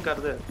incoming कर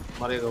दे,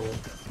 मरेगा वो.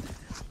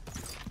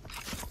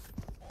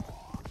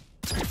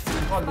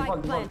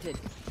 Spike planted.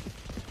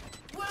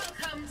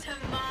 Welcome to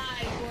my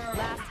world.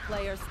 Last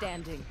player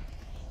standing.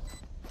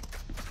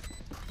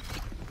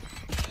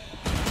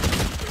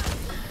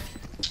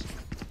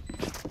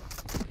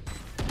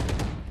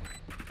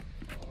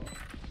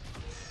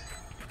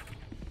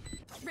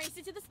 Race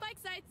it to the spike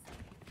sites.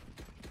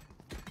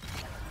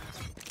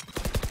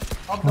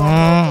 Up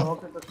down.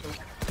 Okay, that's good.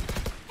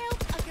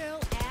 Help a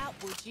girl out,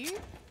 would you?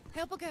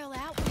 Help a girl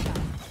out, would you?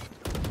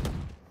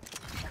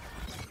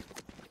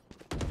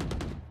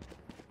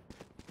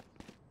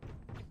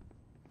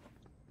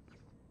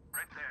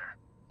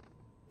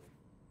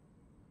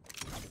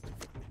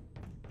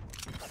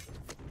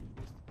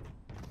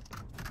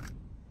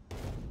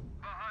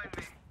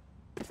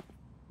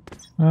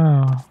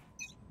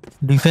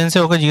 ডিফেন্সে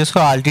ওকে জিজ্ঞেস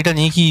করো আলটিটা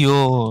নিয়ে কি ও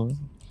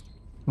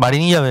বাড়ি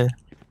নিয়ে যাবে।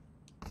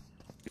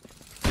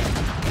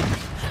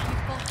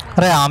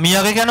 আরে আমি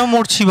আগে কেন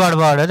মরছি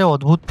বারবার, আরে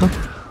অদ্ভুত তো।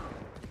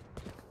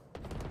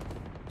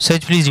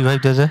 সেজ please revive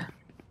they they.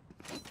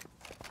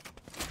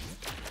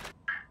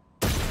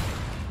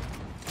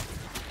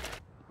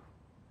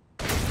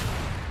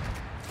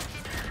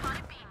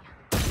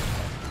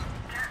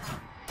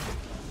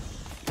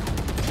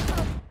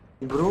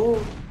 Bro,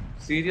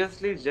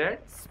 seriously, Jet?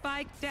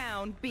 Spike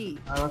down B.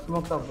 I was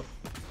smoked up.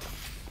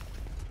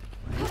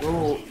 Bro,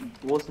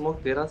 वो smoke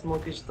तेरा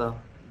smoke ही था।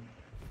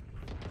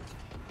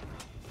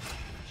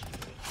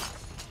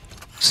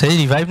 सही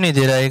रिवाइव नहीं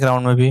दे रहा है एक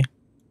राउंड में भी।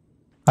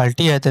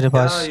 अल्टी है तेरे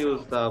पास। क्या यूज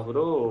था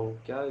ब्रो,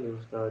 क्या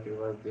यूज था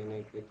रिवाइव देने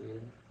के लिए?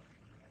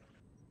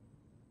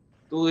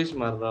 तू इस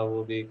मर रहा वो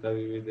भी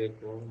कभी भी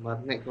देखो,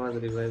 मरने के बाद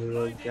रिवाइव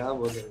क्या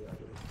बोलेगा?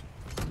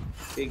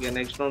 ठीक है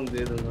नेक्स्ट राउंड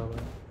दे दूंगा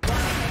मैं।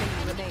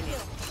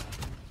 Remaining.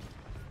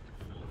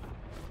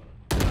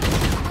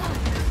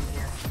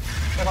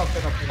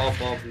 Off.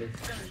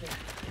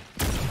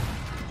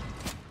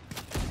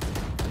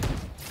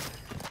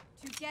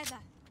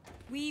 Together,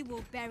 we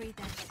will bury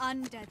them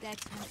under their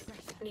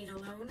transgression. Need a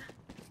loan?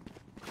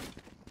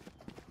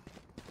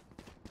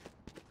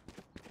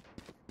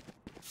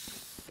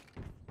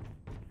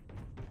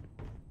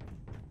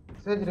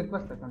 Sage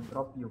request I can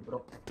drop you, bro.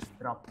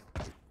 Drop.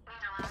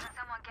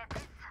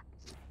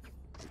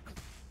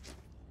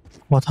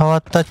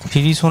 কথাবার্তা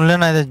ফ্রি শুনলে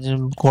না এদের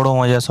কোড়ো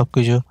মজা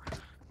সবকিছু।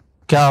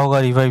 क्या होगा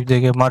रिवाइव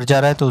देके मर जा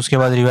रहा है तो उसके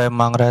बाद रिवाइव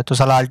मांग रहा है, तो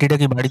साला अल्टीटा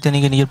की बाड़ीते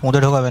नहीं के নিজের পোঁদে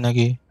ঢোকাবে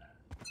নাকি?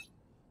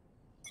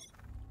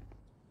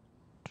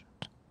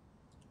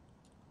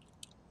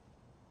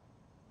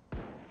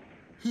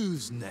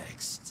 Who's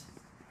next?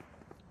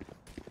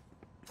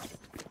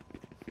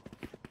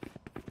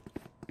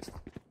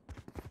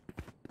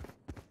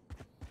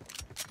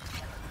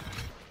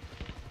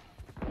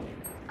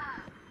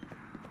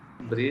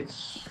 Breach.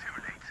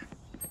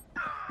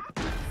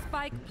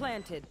 Spike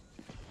planted.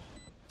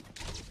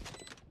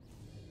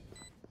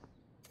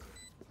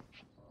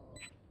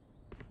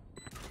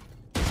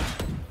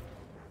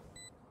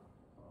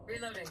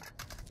 Reloading.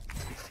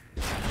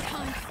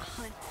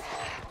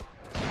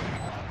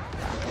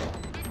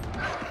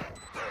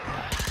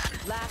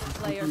 Last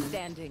player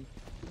standing.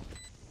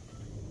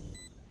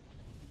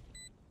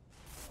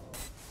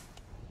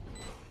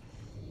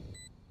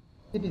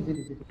 City.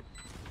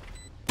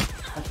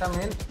 अच्छा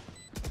मेन।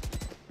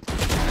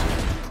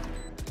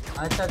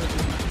 अच्छा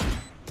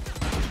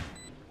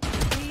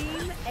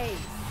Team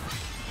Ace.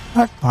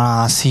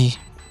 आसी।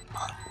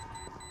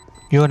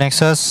 Yo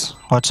Nexus,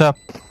 what's up?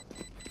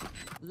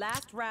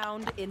 Last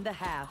round in the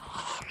half.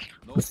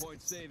 No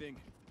point saving.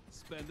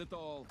 Spend it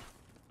all.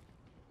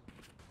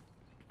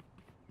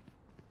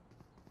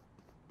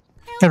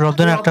 Drop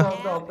দেন একটা।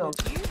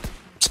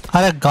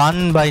 আরে গান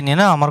বাই নে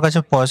না, আমার কাছে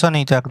পয়সা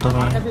নেই তো একদম।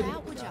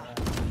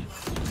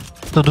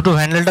 তো দুটো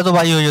হ্যান্ডেলটা তো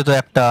বাই হয়ে যেত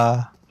একটা।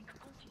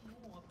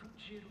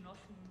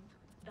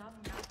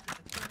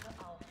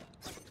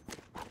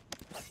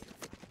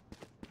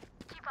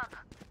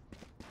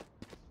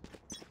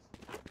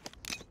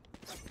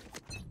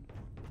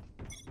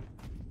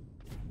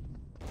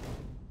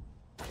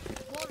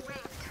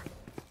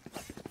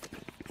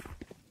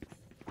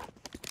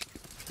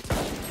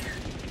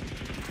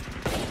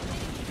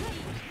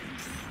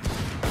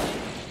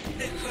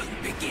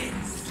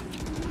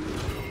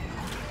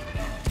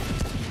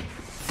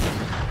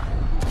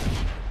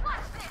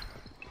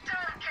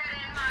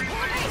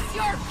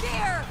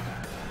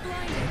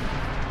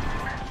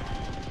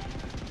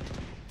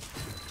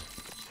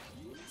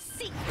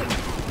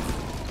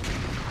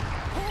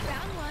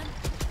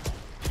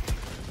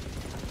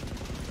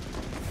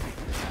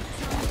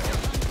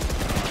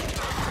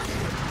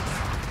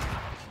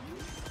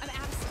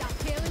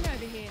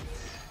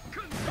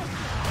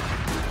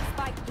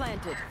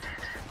 Planted.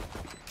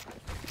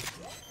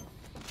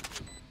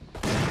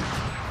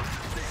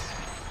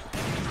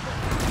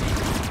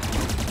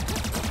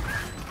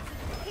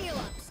 Heal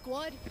up,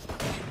 squad.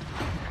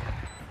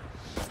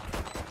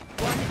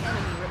 One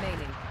enemy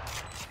remaining.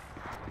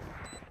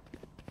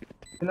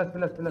 Pillar.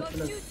 Your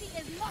duty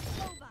is not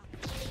over.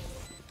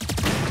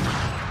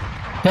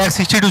 यार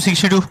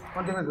 62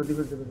 On defense.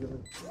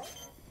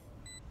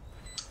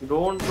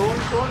 Don't.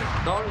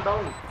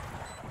 Down.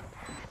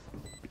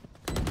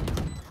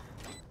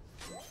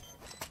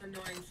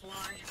 annoying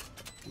fly.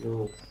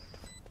 You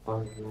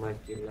found my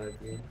kill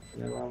again.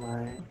 Never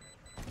mind.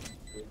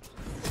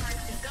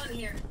 It's done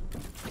here.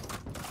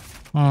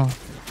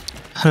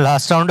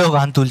 Last round है वो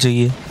गान तुल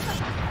चाहिए.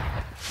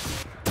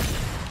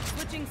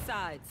 Switching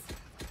sides.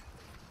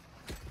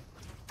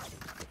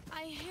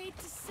 I hate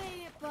to say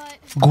it, but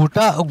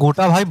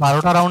গোটা ভাই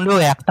 12টা রাউন্ডেও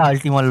একটা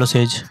আল্টি মারলো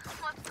সেজ.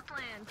 what's the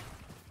plan?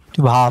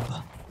 তুই ভাব.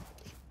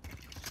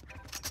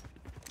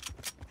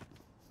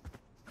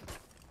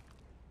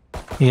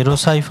 এরো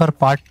সাইফার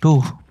পার্ট 2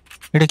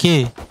 এটা কি?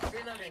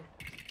 Reloading.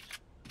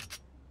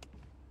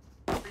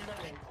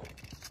 Reloading.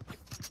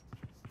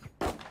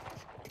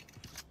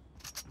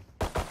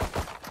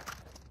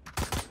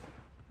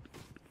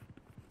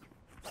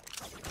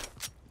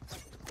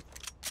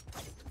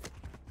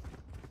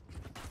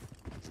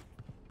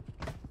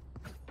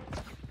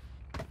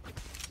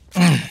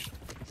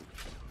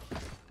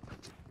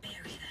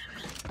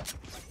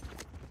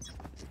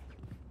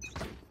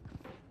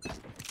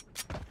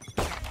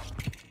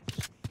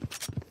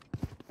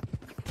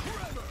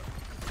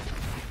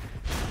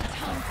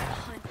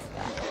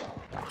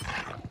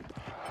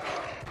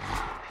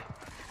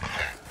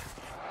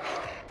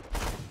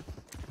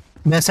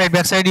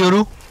 Back side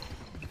Yoru.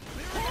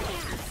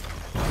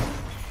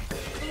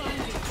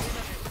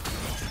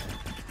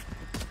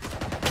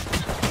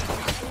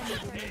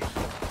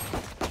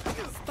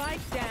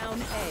 Spike down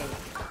A.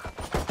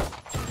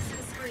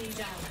 Screen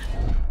down.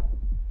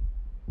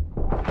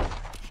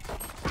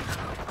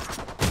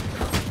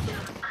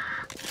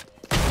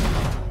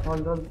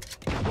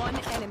 One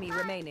enemy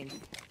remaining.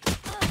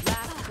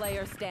 Last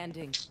player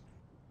standing.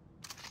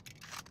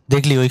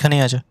 देख लियो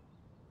ওইখানেই আছে.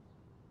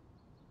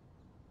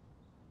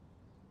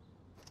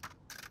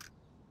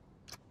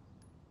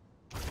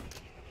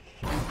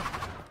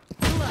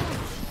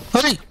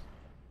 अरे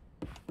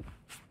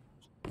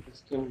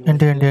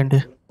anti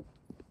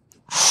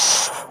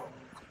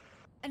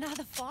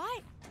Another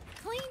fight?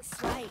 Clean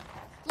slate.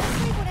 Let's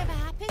leave whatever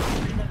happened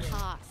in the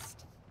past.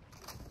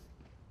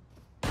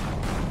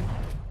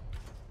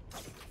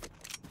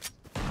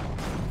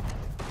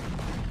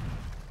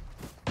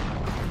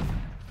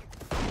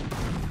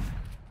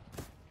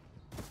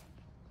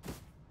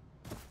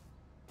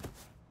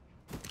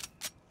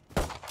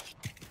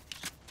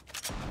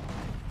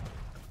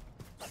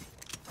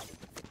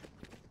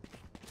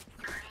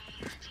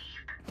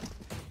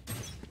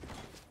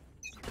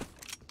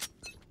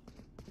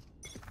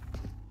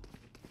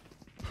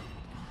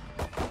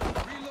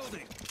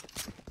 Reloading.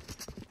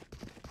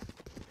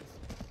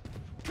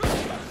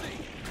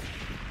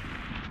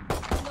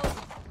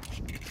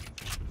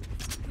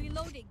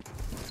 Reloading.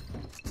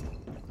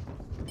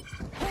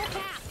 Hawk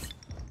out.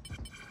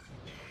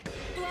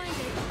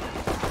 Blinded.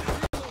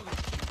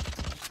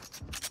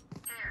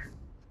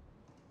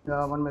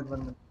 Yeah, one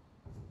minute.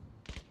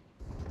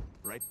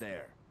 Right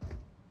there.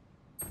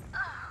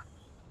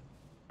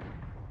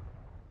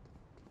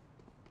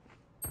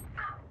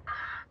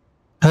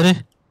 अरे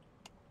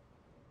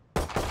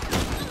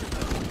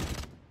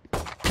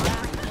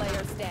Last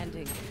player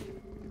standing.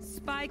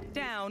 Spike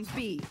down B.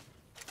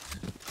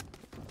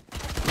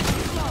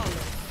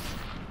 Flawless.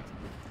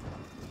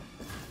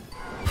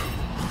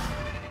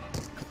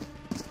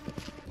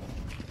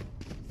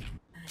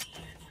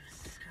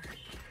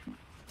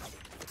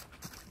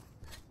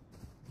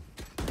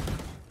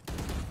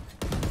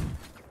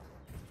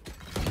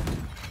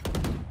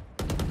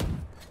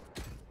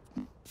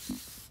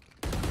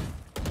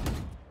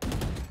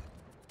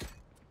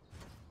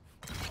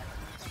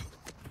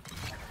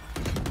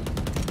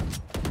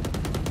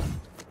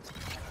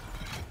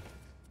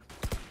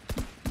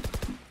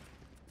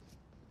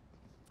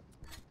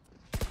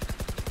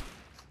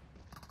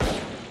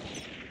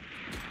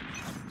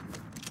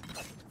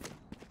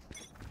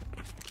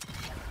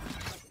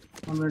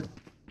 One minute.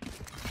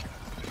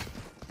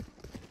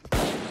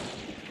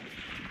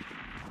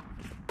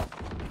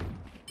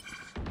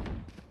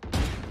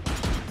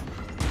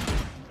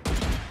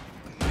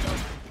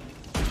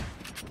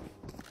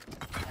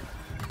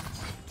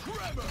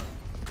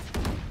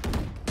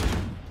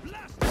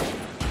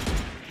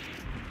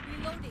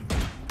 Reloading.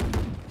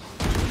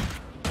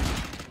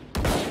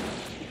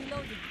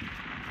 Reloading.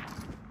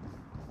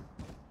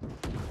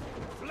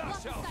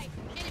 Flash out. Sight.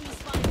 Enemy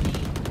spotted B.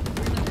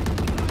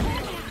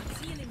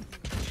 Ceiling.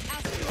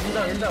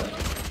 End up.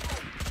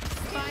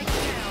 Spike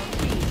down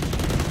B.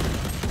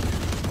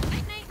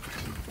 Night night.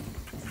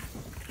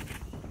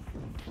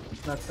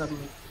 That's up.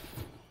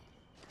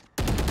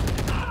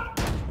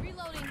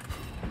 Reloading.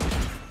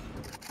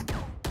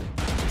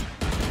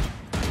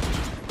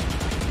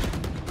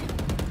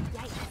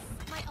 Yikes.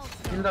 My ult's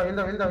End up.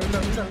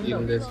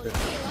 Even this Reload.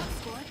 Heal up,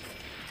 squad.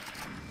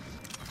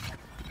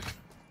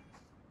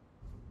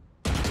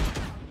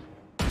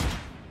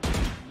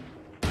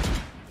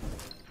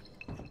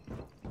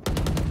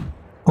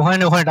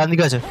 ওখানে ডান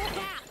দিকে আছে. Hawk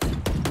out.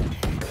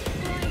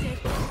 Blinded.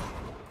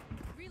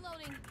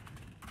 Reloading.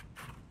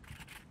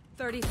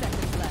 30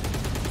 seconds left.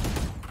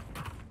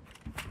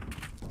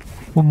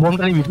 ও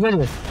বমটা নিবি ঠিক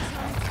আছে.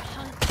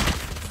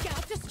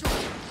 Scout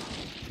destroyed.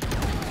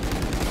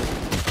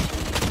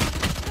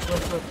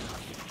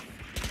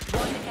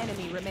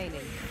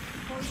 remaining.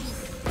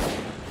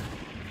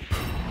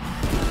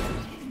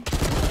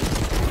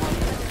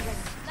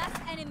 Last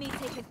enemy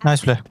taken.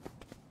 Nice play.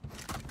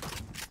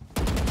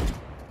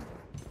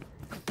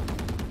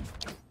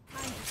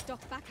 Time to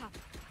stock back up.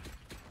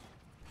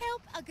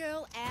 Help a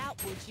girl out,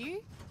 would you?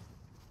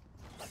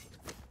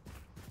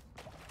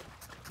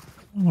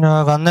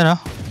 Gun देना.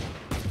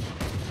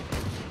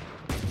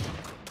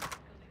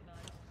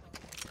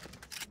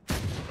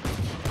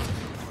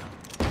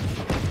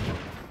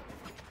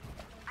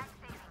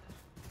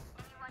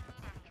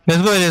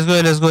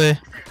 Let's go.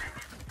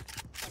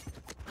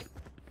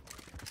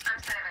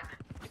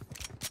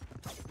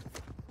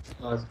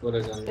 आज पूरे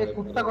gun एक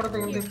कुत्ता करते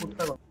हैं ये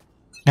कुत्ता को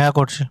क्या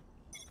करছে?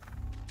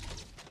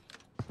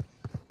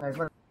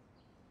 स्नाइपर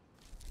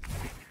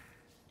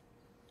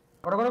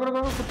करो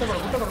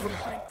कुत्ता करो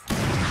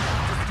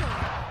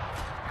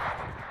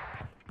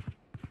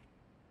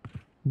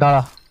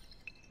डाला.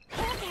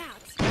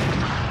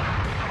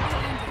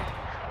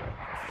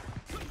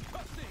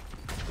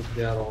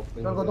 they are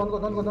opening. Don't go.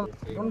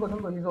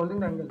 He's holding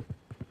the angle.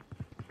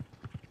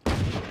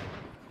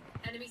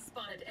 Enemy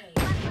spotted A.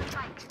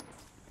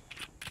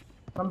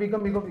 Come B.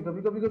 Come.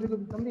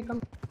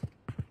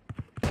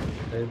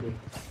 Try to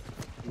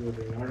you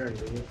reward and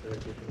you try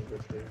to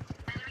get there.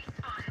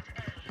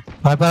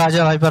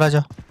 Wiper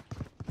आजा.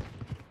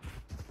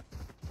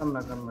 Come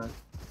back.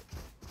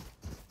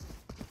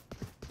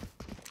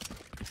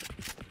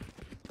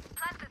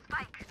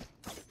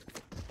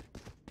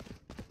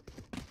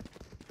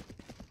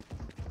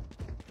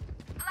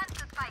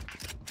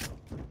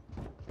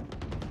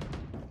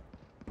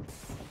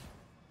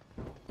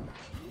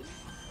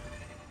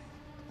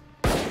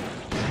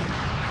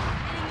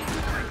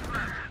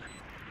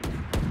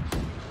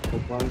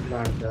 One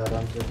plant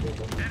around the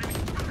table.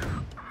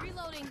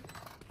 Reloading.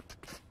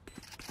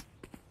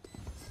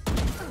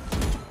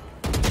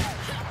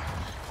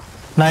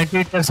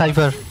 $98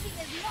 cipher.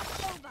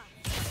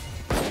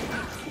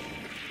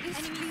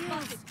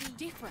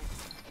 Different.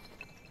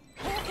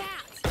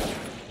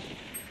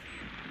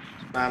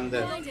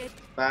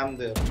 Spam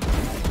there.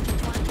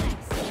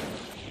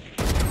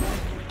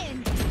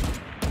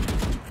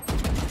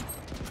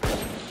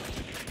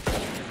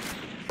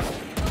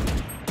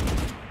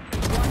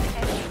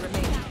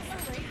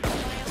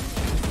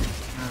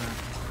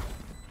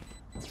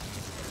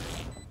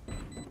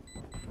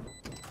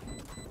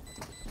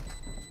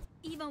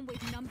 Even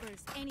with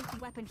numbers, any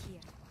weapon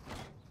here.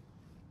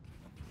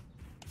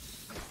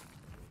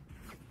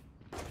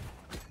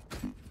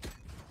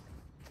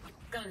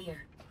 Gun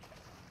here.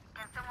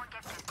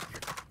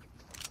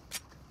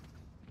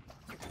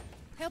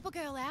 Help a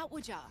girl out,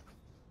 would ya?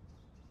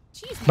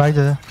 Jeez. भाई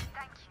दे.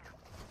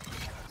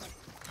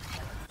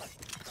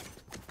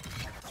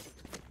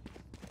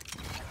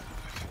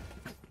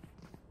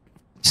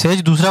 Says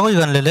दूसरा कोई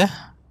gun ले ले.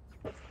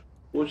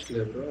 Push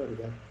le bro.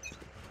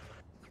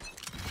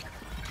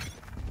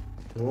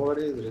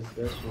 Nobody is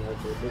respecting my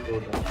total.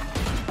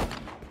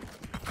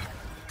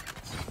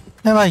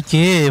 ভাই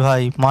কে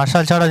ভাই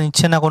martial ছাড়া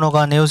নিচ্ছে না কোনো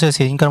গান এও সে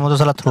সিনকার মতো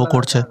শালা থ্রো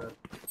করছে.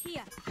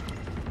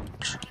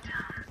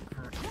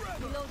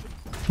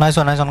 Nice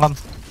one come.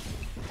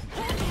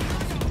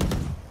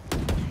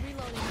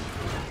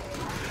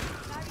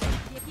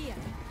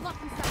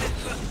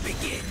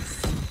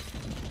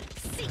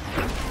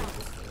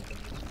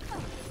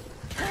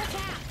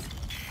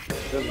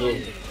 Just go.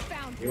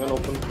 Even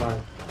open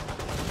plant.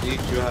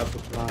 Each you have to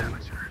plant.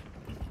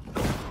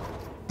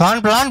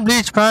 Plant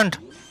breach plant.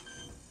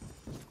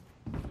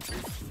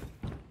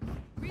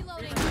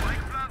 Reloading.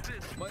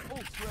 My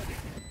ult's ready.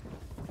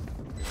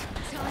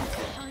 Time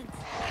to hunt.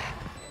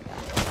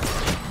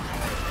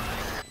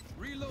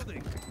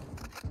 Reloading.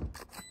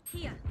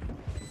 Here.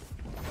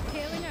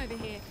 Healing over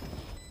here.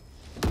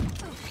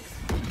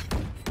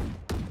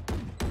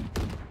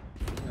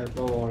 I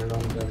go all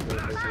down there.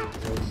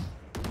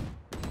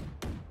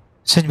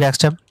 Says back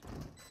step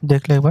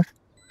देख ले एक बार.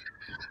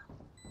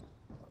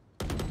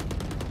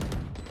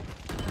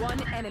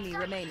 One enemy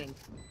remaining.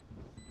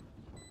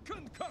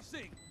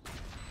 Concussing.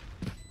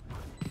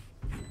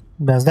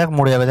 ব্যাস দেখ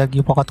মরে যাবে দেখ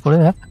গিয়ে পকাত করে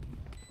দেখ.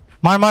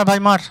 মার ভাই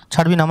মার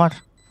ছাড়বি না মার.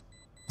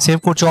 সেভ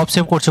করছে অফ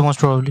সেভ করছে মোস্ট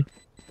প্রবাবলি.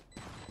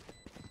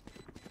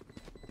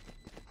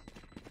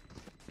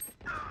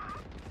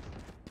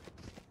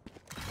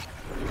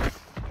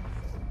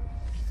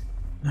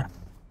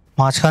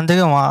 মাঝখান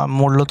থেকে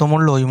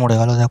মরলো ওই মরে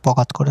গেল দেখ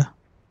পকাত করে.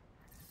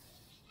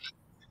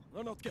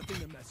 They're not getting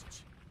the message.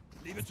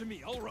 Leave it to me.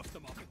 I'll rough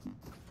them up.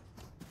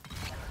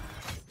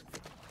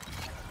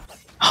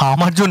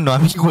 আমার জন্য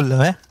আমি কি করলাম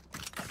হ্যাঁ?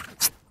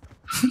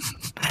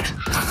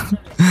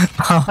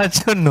 আমার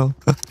জন্য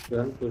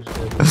Gun push.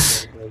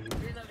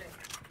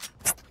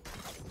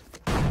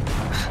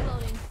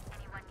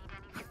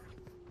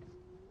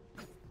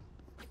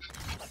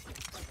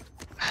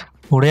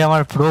 ওরে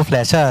আমার প্রো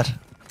ফ্ল্যাশার.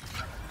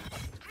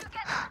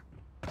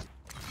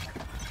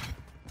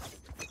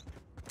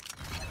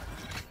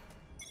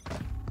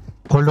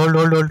 होल्ड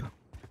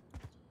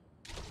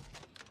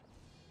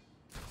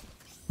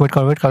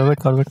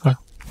वेट कर.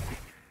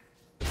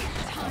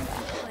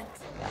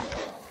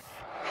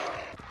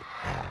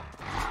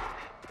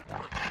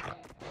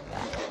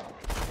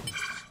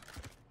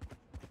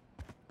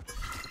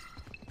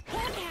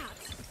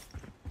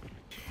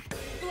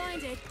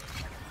 blinded.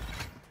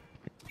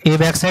 A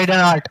backside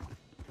and art.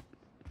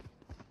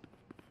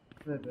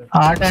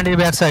 Art and A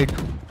backside.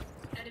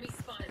 Enemy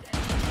spotted.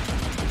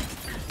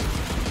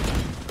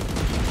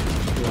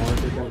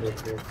 Launch it and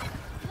rotate.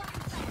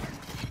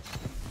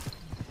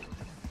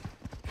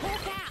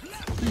 Hawk out.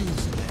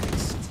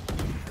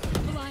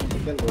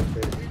 You can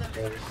rotate.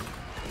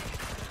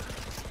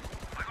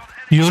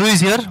 Yuru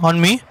is here on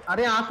me.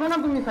 अरे आसो ना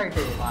तुम्ही side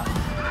पे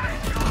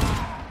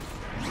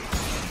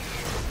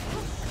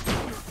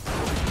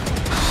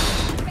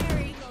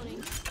Very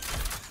loading.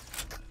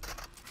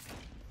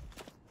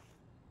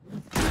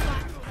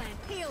 Viper plan.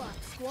 Heal up,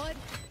 squad.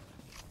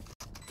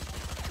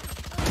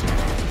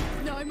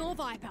 No more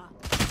Viper.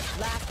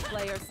 Last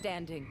player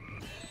standing.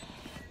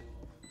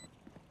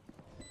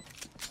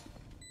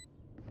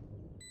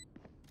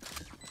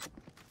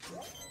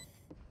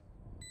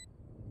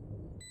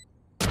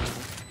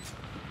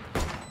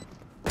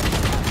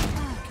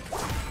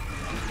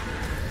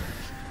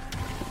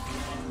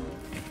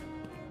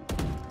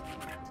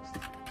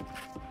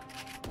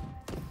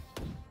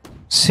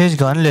 Says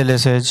gun ले ले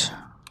says,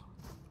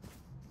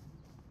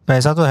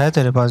 पैसा तो है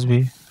तेरे पास भी,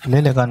 ले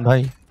ले गन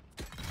भाई।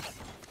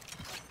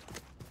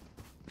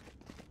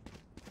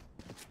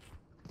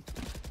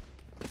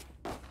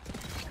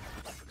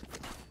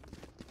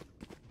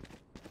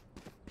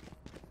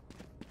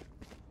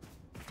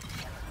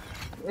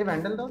 ये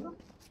वैंडल दो तो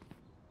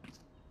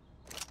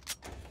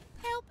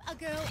Help a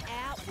girl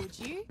out, would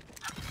you?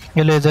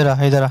 ये ले इधर आ,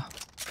 इधर आ।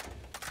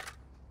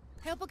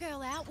 Help a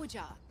girl out, would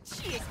ya?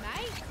 Cheers,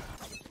 mate.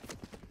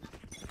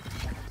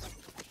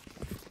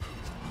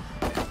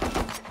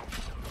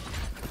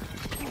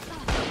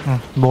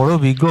 বড়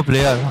বিগ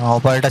প্লেয়ার,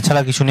 অপারেটর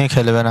ছাড়া কিছু নিয়ে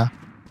খেলবে না।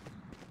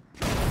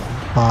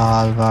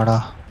 পাল বাড়া,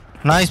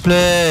 nice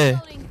play.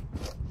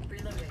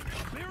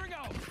 Clearing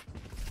out.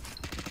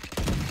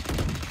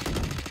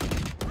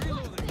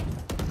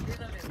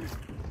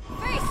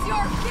 Face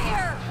your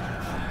fear.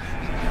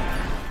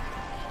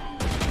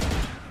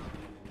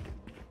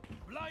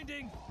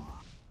 Blinding.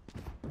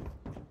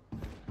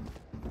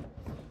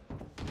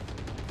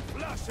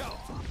 Flash out.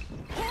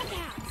 Hawk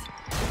out.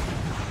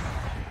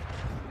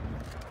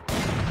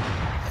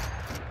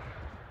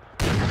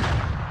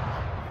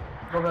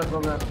 go back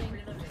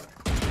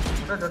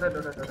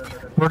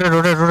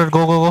rotate rotate,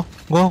 go.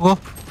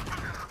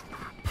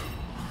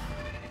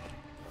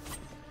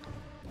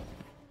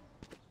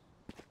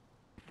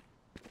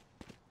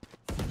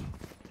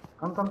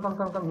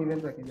 come heal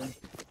and back again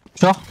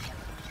चो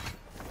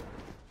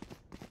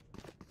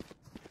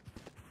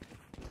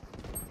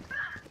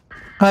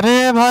अरे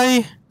भाई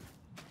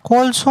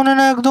कॉल सुने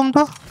ना एकदम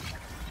तो।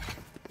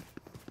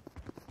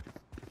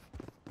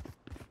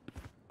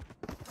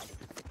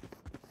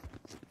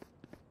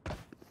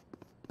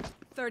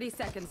 30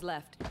 seconds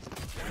left.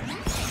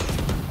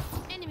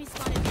 Enemy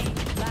spotted A.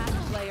 Last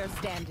player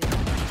standing.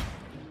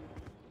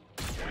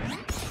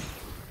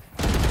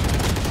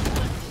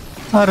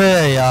 अरे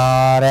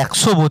यार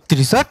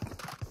 132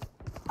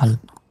 हल।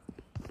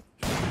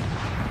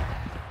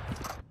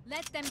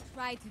 Let them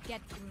try to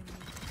get through me.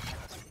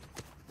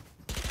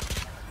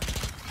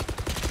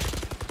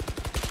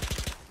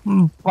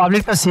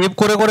 পাবলিকটা save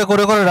করে করে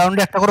করে করে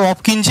রাউন্ডে একটা করে অফ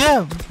কিনছে,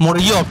 মরে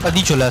গিয়ে অফটা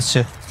দিয়ে চলে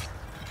আসছে।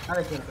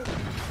 আরে খেল তো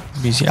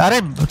বেশি আরে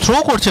থ্রো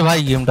করছে ভাই,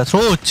 গেমটা থ্রো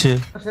হচ্ছে।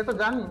 সে তো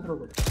জানি থ্রো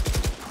করে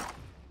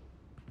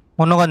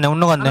অন্য গান নে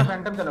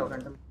ফ্যান্টম চালাও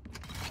ফ্যান্টম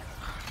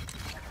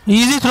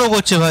ইজি থ্রো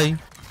করছে ভাই।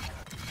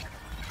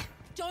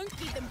 Don't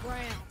give them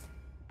ground.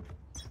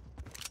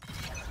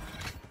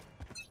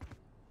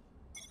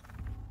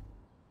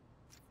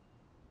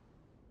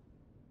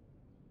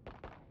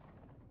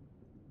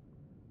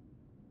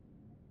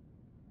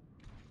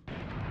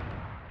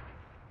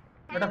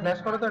 এটা ফ্ল্যাশ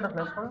করো তো, এটা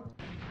ফ্ল্যাশ করো।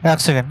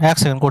 এক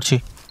সেকেন্ড করছি।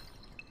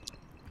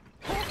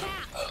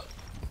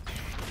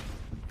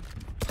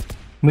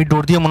 মিড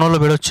ডোর দিয়ে মনে হলো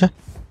বেরোচ্ছে।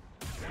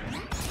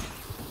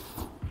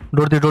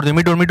 ডোর দিয়ে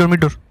মিড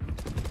ডোর।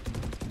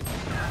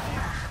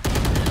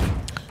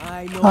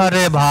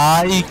 আরে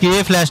ভাই কে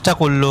ফ্ল্যাশটা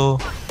করলো?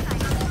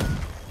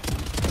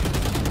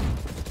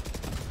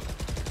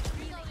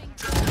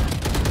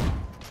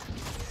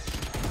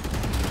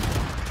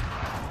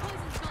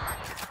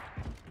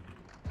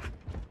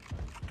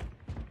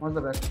 What's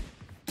the best?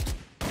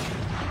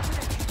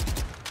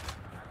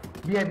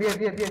 Be.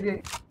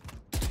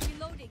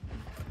 Reloading.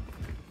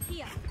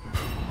 Here.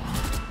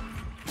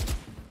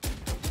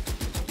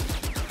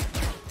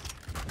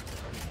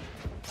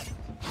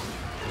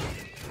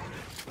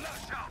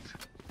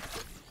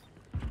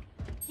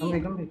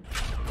 Come be.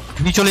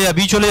 B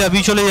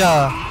চলে যা।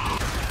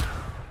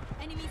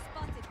 Enemy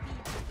spotted B.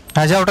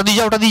 হ্যাঁ যা, ওটা দিয়ে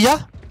যা।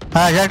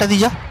 হ্যাঁ যা, এটা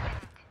দিয়ে যা।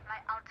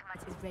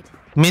 Is ready.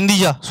 মেন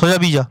দিয়ে যা, সোজা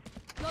বি যা।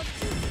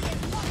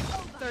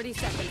 30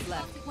 seconds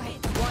left.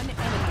 One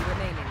enemy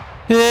remaining.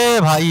 এ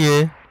ভাই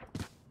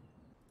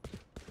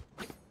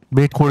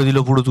বেট করে দিল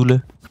পুরো তুলে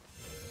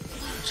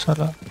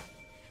साला।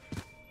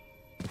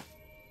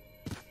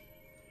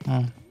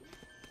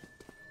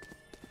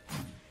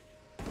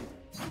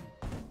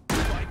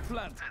 Spike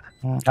planted.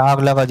 आग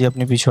लगा दी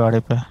अपने पिछवाड़े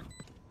पे।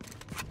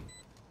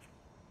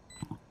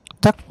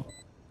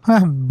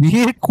 হ্যাঁ,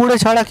 বেট করে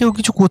ছাড়া কেউ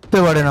কিছু করতে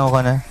পারে না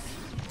ওখানে।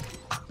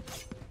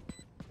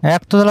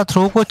 এক তো তারা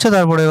থ্রো করছে,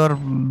 তারপরে এবার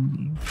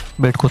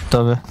বেট করতে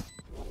হবে।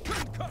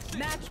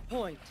 Match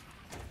point.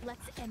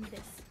 Let's end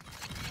this.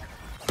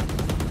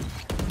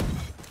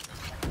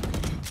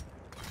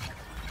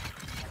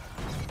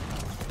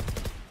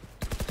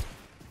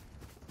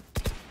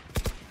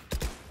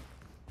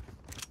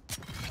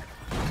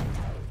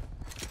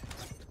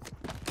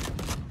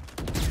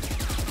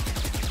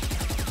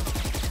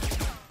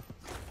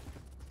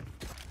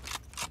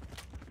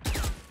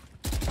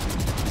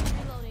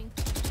 Reloading.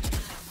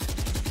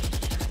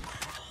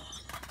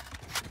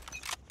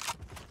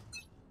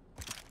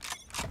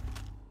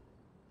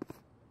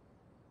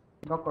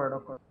 Dock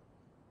कर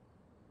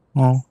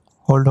হুম,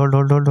 hold hold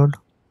hold hold hold.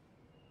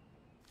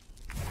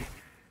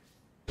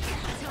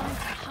 Time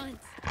to hunt.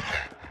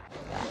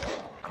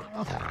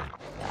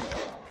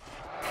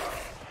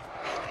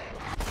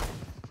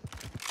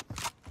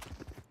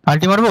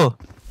 আল্টি মারবো?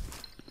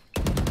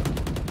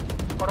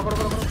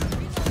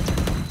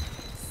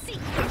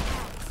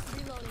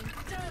 Reloading.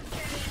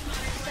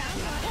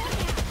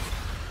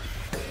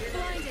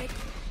 Blinded.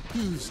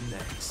 Who's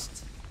next?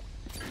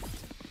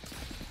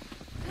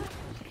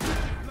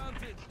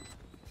 Mounted.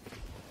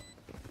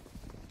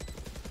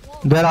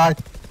 There are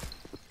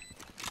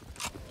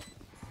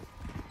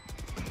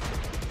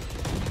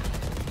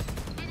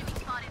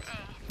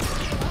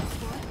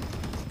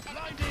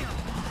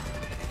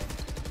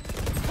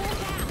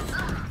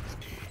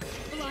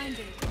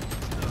Blinded.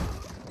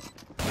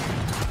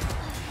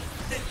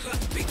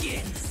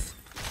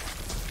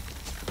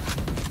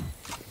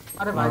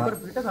 अरे वाइपर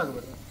पीटे था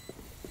बेटा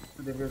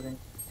देखिए देख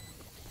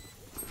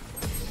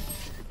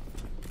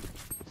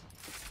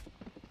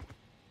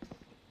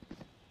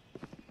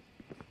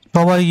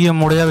সবাই গিয়ে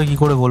মরে যাবে কি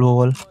করে বলবো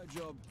বল?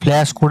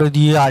 ফ্ল্যাশ করে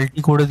দিয়ে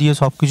আল্টি করে দিয়ে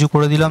সবকিছু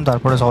করে দিলাম,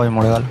 তারপরে সবাই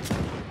মরে গেল।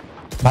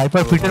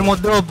 ভাইপার পিটের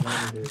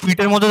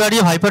মধ্যে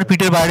দাঁড়িয়ে ভাইপার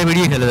পিটের বাইরে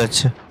বেরিয়ে খেলে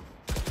যাচ্ছে।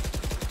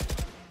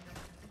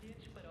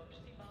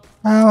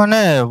 হ্যাঁ, মানে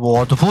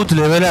অদ্ভুত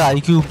লেভেলের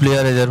আইকিউ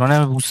প্লেয়ার এদের, মানে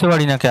আমি বুঝতে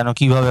পারি না কেন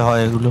কিভাবে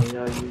হয় এগুলো।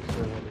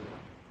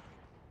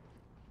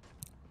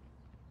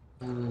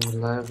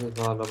 Life is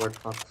all about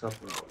fucks up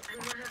now.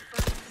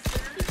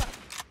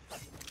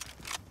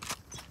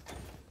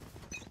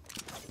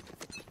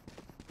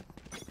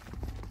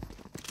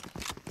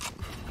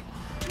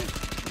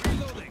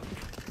 Reloading.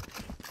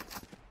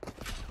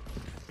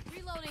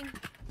 Reloading.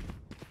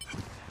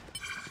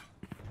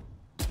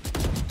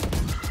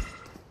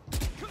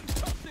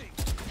 Concussing.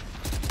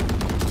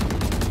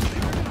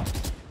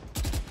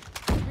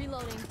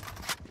 Reloading.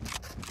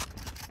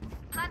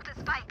 Plant the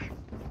spike.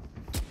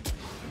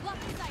 Block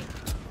the sight.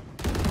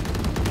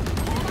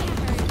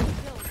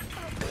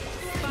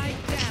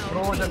 Spike down.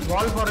 Bro just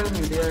wall for him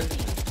idiot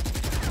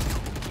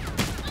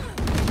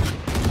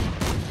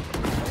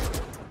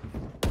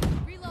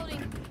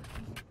Reloading.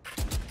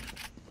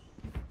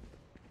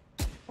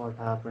 What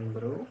happened,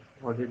 bro?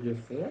 What did you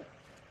say?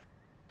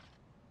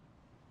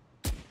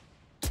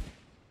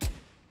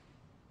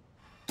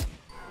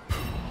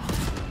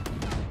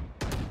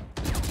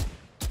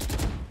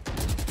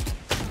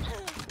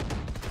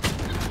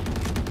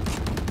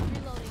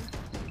 Reloading.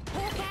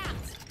 Hawk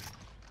out.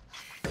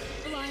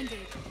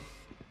 Blinded.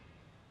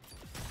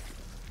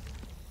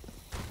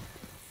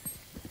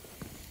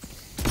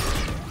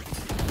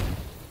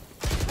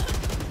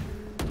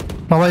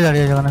 সবাই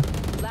দাঁড়িয়ে আছে এখানে।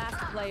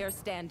 Last player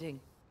standing.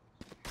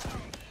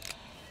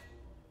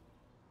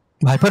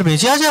 Viper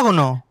বেঁচে আছে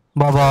এখনো?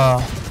 বাবা,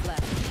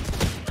 Left.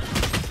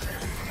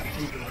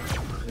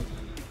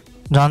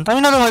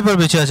 জানতামই না তো ভাইপার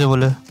বেঁচে আছে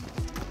বলে।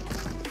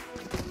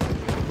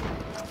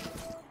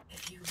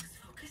 If you lose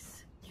focus,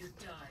 you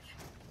die.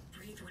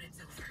 Breathe when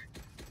it's over.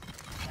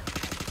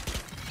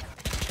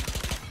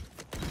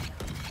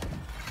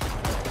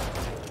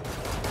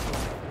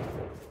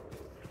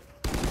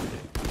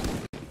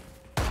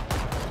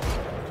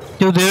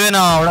 কেউ দেবে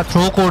না, ওরা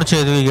থ্রো করছে।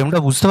 তুই গেমটা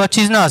বুঝতে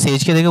পারছিস না?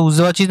 সেজকে দেখে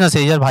বুঝতে পারছিস না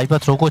সেজ আর ভাইপার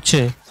থ্রো করছে?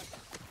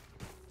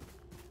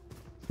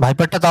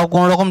 ভাইপারটা তাও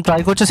কোনো রকম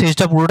ট্রাই করছে,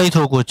 সেজটা পুরোটাই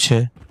থ্রো করছে।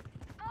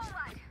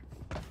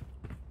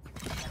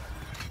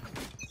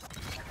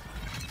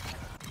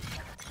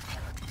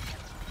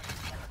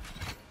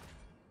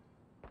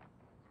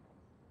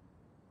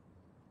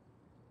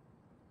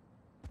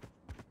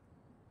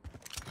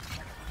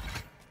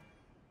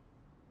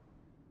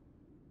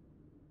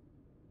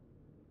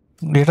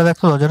 এটা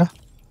দেখতো দরজাটা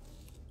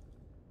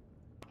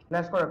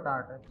फ्लैश को रखता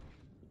आर्ट है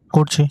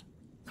করছি।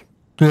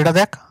 তুই এটা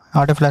দেখ,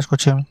 আর্টে ফ্ল্যাশ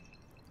করছি আমি।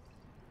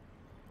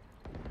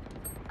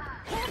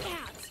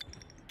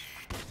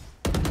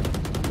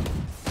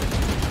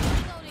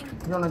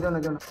 Reloading. जो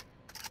ना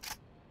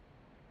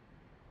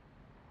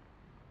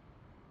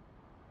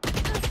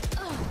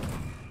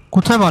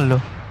কোথায় মারলো?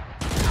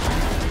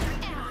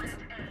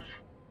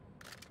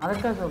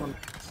 আরেকটা আছে ওখানে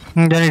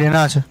জানি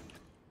রেনা আছে।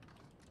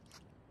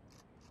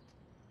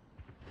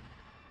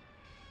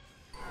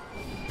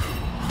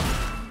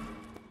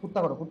 कुत्ता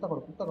करो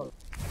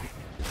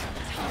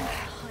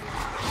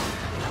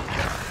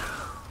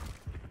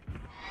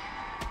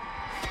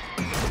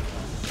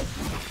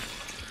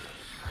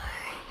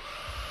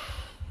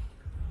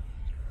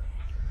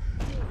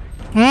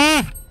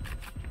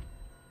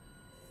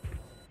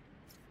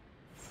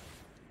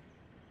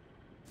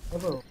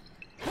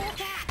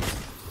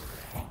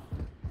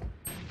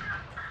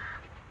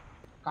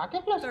काके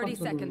फ्लैश 30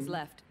 करतो seconds तुम्ही?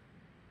 left.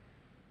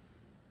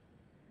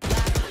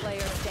 Last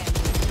player standing.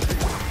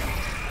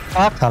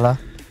 আর শালা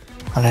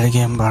আলার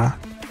গেম বাড়া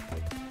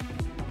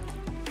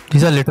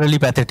দিস আর লিটারালি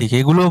প্যাথেটিক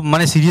এগুলো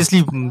মানে সিরিয়াসলি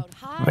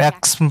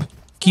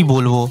কি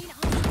বলবো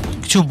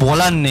কিছু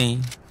বলার নেই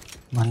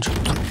মানুষ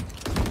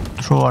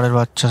থ্রোয়ারের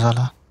বাচ্চা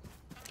শালা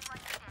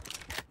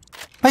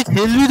ভাই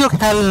খেলবি তো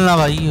খেল না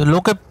ভাই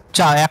লোকে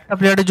একটা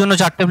প্লেয়ারের জন্য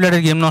 4টে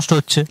প্লেয়ারের গেম নষ্ট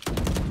হচ্ছে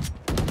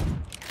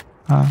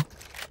হ্যাঁ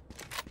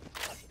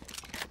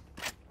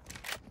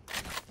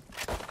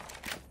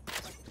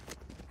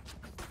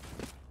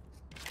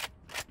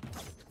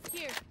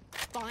Here,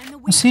 find the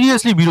weak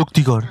seriously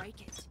বিরক্তিকর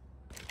break it.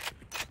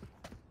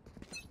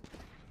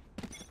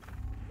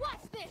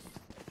 What's this?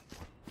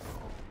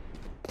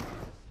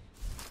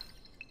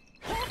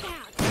 Hawk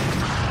out.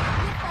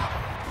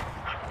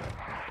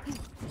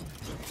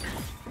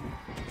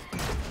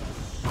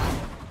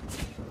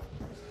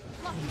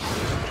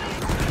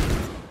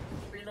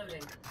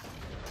 Reloading.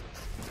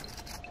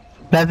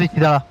 Plus দিচ্ছি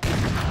দাঁড়া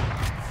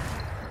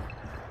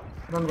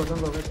Don't go,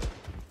 wait.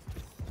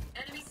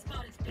 Enemy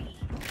spotted B.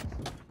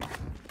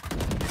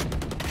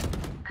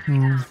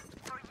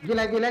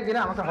 गिला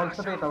আমাকে হল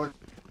শটে কভার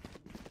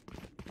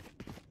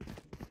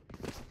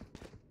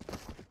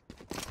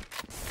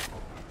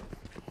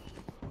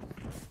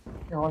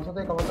ये हॉल शॉट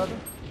कवर कर दो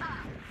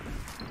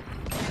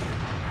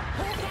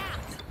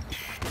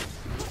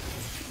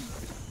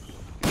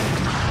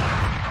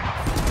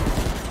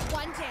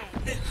One day.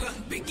 The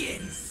hunt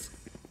begins.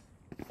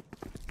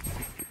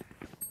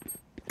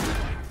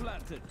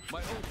 Planted.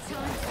 My ult.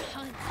 Time to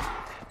hunt.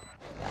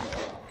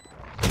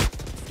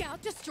 Scout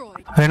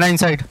destroyed. রেনা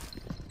inside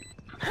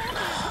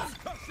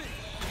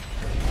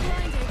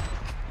Blinded.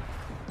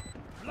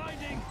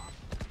 Blinding.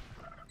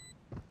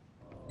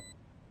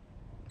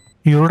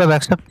 ইউরোটা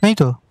ব্যাকস্ট্যাপ নেই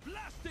তো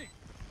Blasting.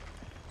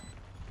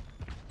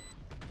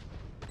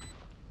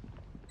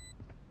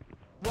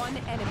 One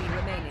enemy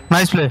remaining.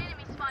 Nice play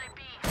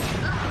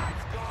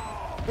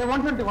ये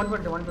 120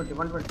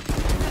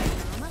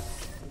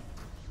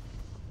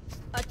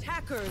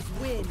 Attackers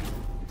win.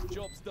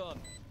 Job's done.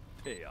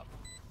 Pay up.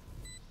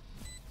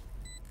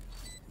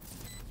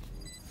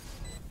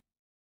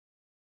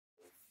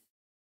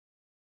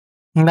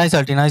 Nice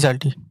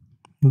আল্টি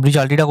bridge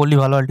আল্টিটা করলি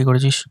ভালো আল্টি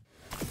করেছিস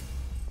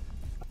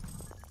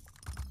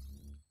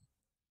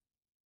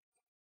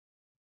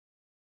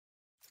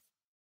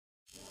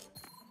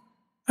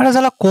আরে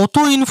শালা কত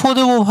ইনফো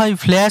দেবো ভাই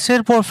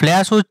ফ্ল্যাশের পর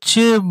ফ্ল্যাশ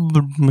হচ্ছে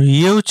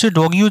ইয়ে হচ্ছে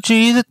ডগি হচ্ছে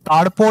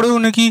তারপরেও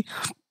নাকি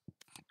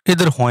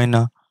এদের হয়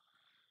না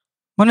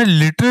মানে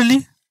লিটারালি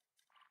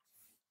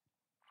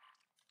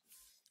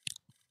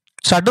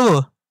স্টার্ট দেবো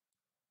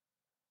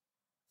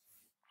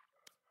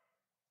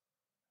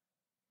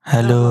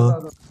हेलो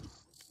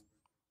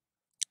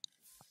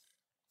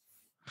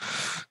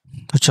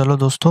तो चलो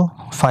दोस्तों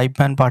 5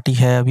 मैन पार्टी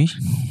है अभी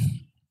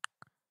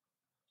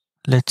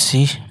लेट्स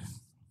सी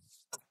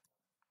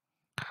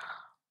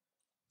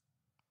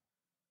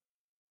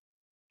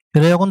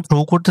এরা যখন থ্রো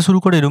করতে শুরু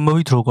করে এরকম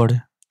ভাবেই থ্রো করে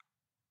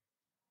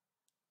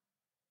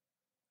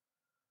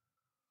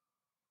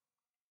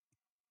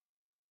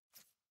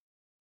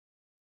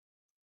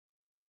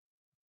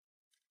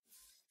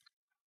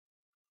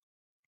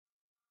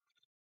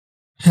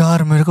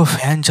यार मेरे को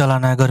फैन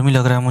चलाना है गर्मी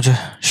लग रहा है मुझे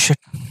शिट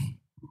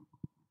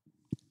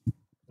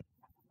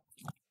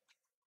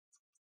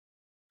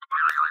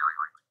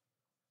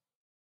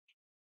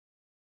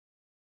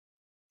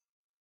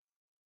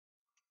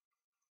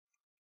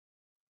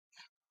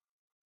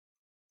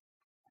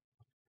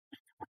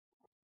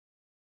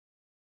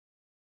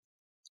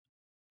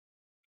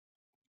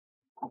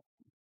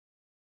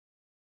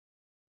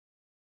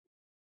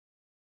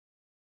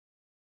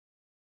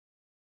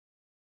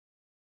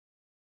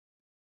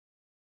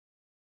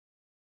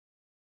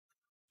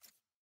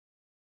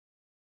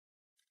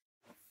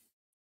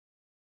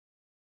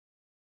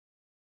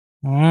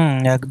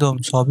একদম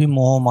সবই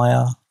মোহ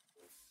মায়া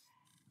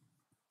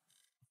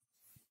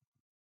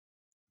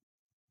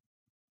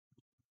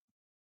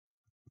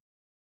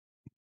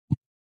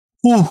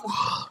উহ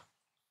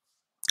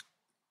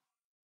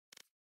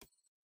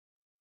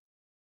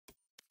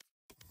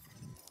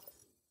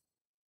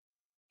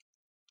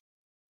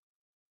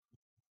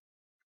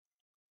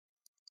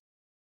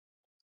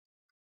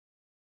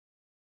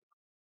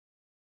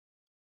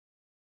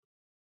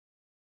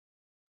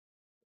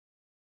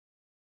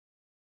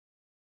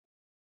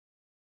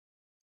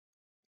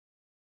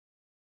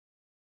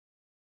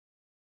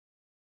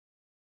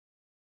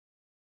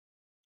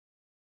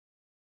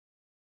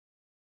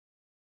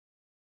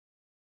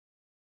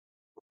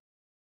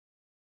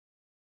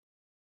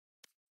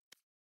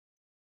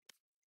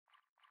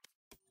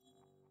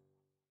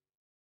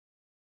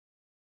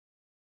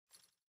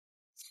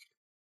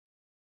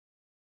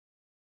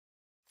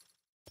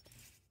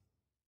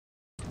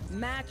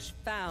Match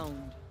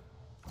found.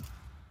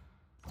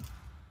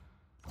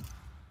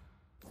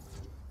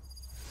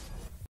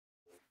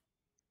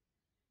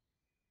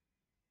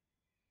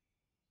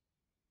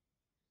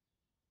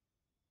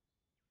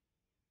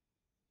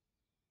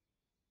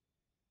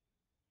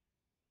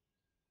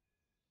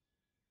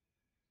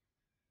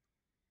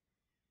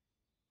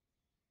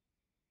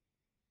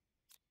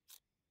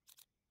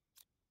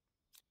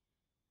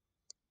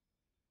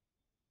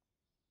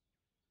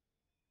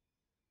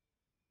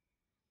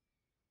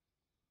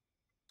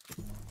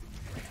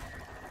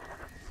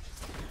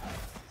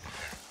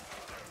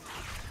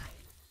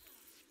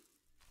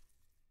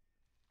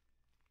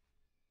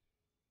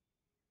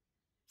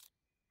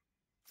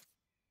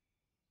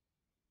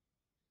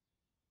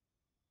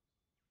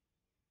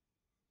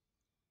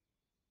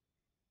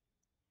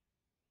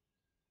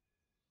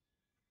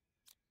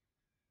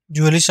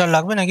 জুয়েলি স্টার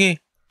লাগবে নাকি?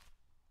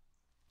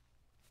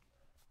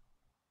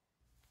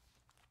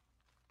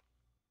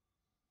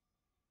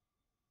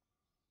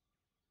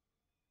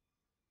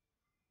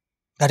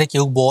 আরে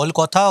কেউ বল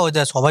কথা, ওই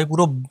দেখ সবাই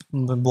পুরো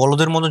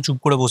বলদের মতো চুপ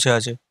করে বসে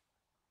আছে।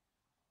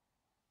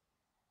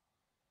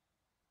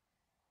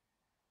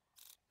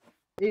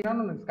 এই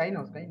no, sky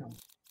now sky now.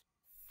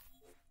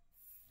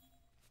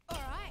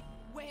 All right,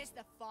 where's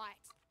the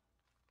fight?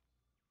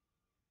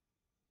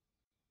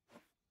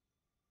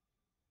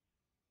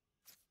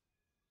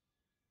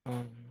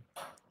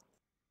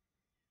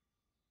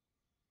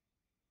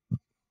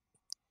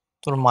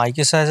 তোর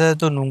মাইকের সাথে সাথে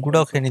তো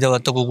নুঙ্কুটাও খেয়ে নিতে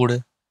পারতো কুকুরে,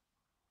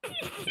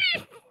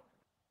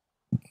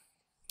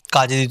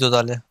 কাজে দিত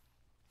তাহলে।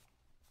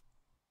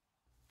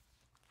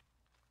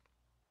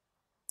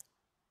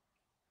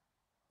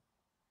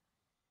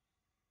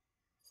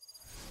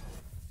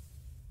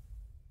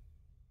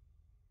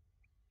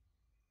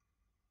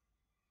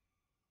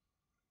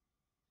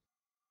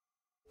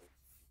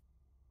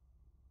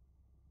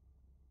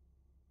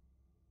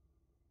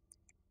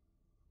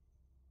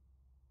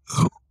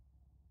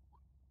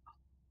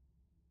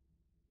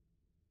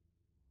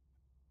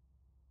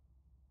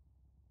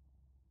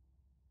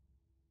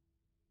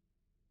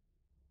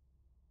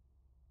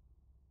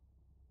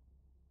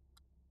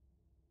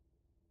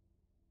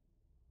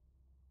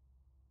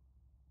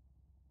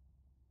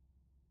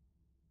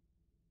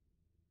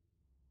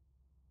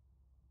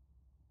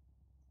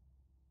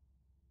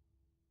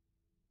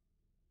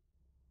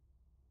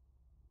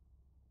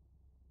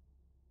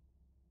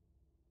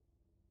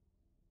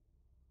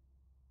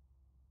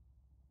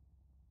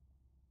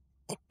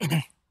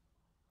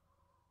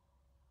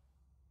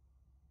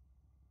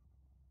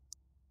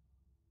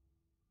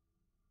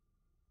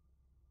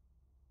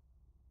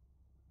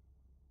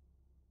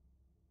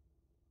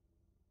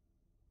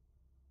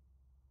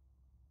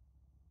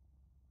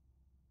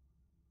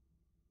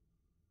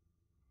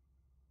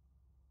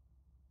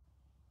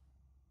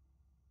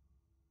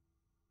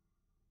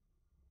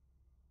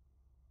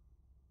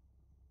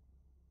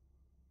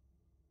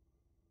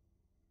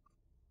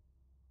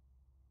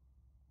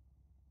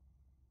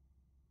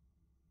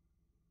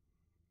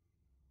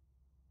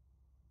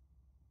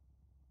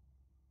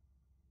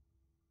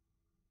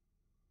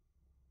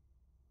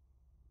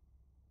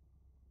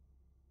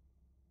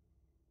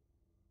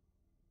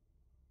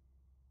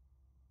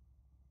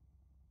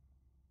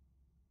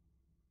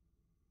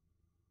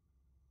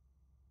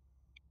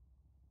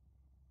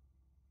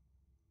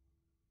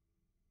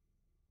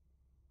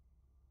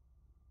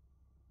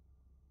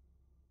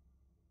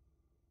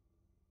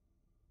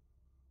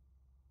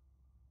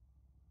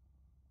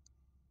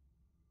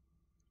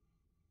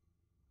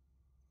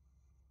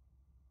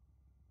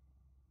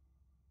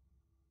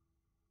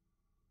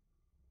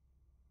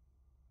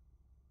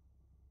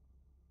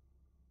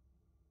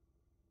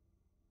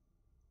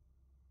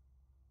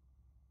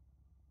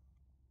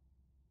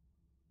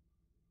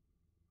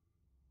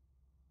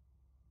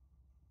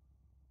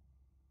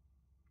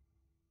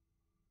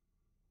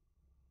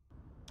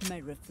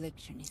 My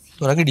reflection is here.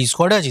 তোরা কি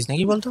ডিসকর্ডে আছিস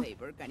নাকি বলতো?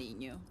 Favor,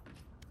 cariño.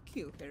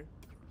 Kill her.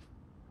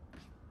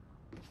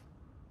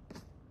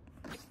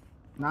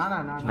 না না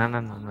না না না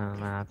না না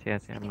না আছি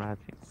আছি আমরা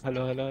আছি।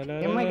 Hello hello hello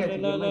game mic আছে,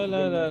 game mic,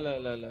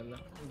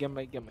 game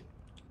mic game mic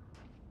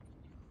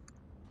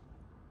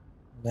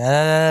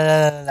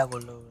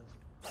বললো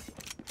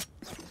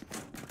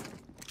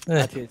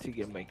আছি আছি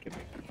game mic game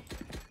mic.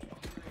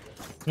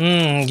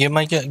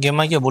 Game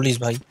माइके बोलिस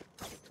भाई,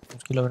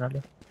 मुश्किल হবে নালে।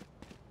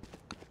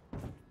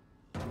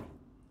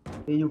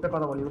 এই ইউটা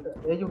কথা বলি,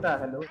 এই ইউটা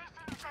হ্যালো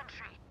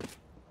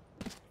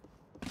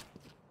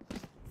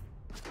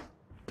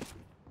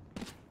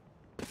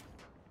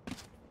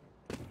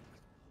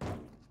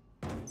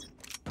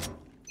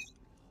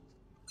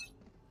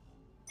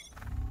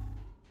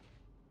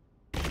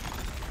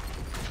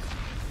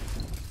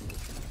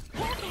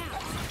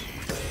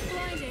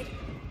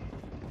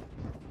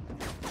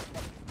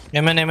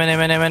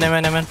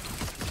এমএন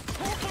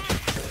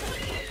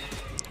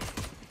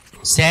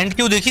স্যান্ড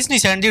কেউ দেখিস নি?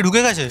 স্যান্ড দিয়ে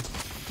ঢুকে গেছে।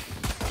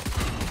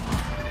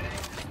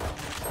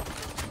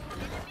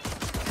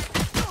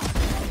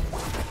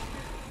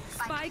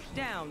 Spike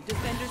down.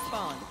 Defender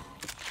spawn.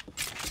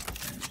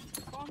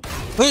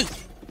 ওই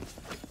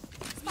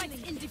Spike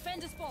in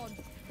defender spawn.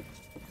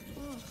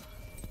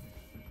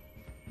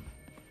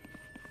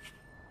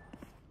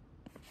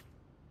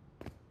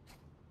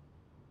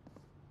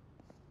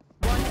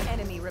 One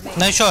enemy remaining.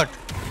 Nice shot.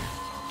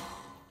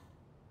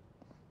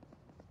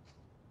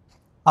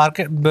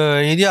 আর্কে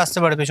এই দিয়ে আসতে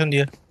পারে পেছন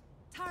দিয়ে।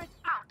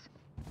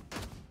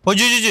 ওই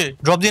জি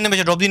ড্রপ দিয়ে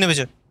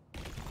নেমেছে।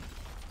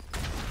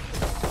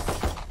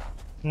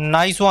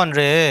 নাইস ওয়ান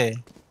রে।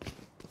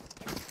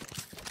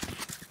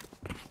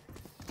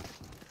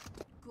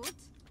 Good.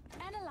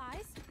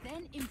 Analyze,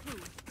 then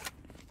improve.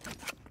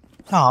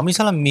 হ্যাঁ আমি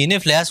শালা মেনে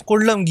ফ্ল্যাশ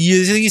করলাম, গিয়ে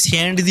এসে কি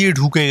স্যান্ড দিয়ে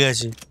ঢুকে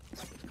গেছে,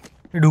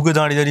 ঢুকে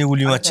দাঁড়িয়ে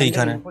গুলি মারছে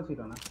এইখানে।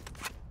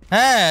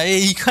 হ্যাঁ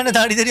এইখানে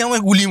দাঁড়িয়ে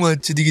আমায় গুলি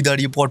মারছে, দেখি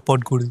দাঁড়িয়ে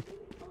পট করে।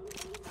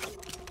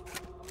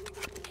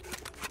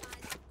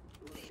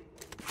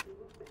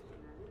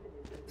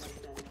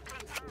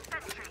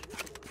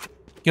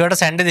 কেউ একটা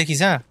স্যান্ডে দেখিস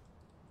হ্যাঁ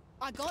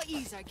I got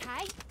yous,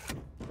 okay?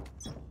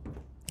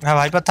 হ্যাঁ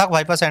ভাইপার থাক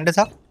ভাইপার স্যান্ডে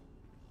থাক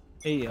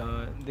এই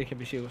দেখে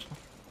বেশি গোস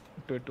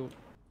একটু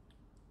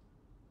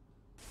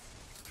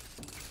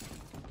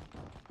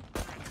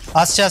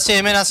আসছে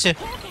এমএন আসছে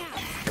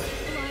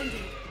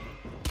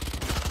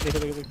দেখে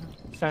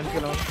স্ট্যান্ড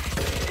কেন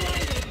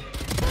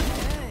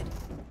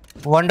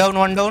one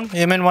down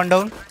MN one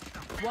down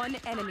One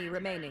enemy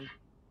remaining.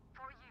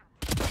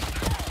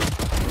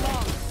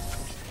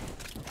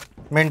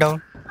 Main down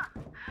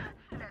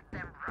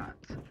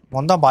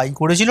মন্দা বাই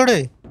করেছিল রে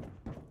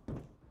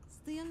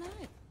Stay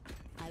alive.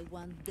 I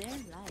want their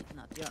life,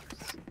 not yours.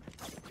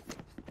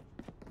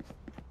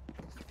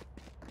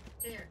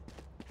 Here.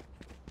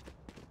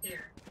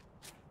 Here.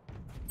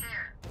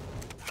 Here.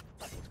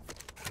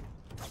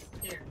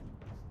 Here.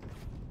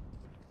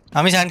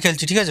 আমি স্যান্ড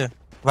খেলছি ঠিক আছে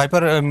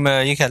ভাইপার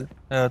ইয়ে খেল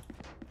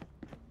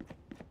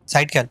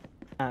সাইড খেল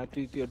হ্যাঁ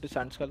তুই একটু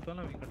স্ট্যান্ড খেলতো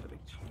না আমি এখানটা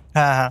দেখছি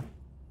হ্যাঁ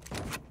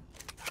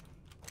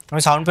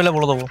আমি সাউন্ড পেলে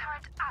বলে দেবো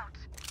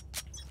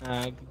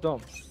একদম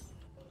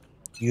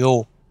ইয়ো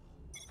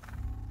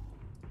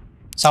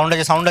সাউন্ড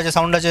আছে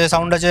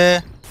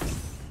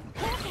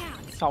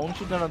সাউন্ড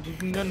শুনতে না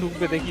 2-3 জন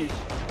ঢুকবে দেখিস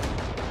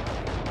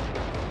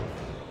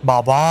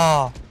বাবা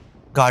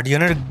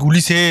গার্ডিয়ানের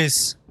গুলি শেষ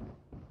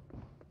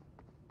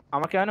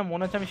আমাকে হয় না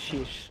মনে হচ্ছে আমি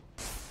শেষ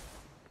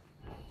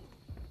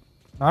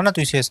না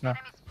তুই শেষ না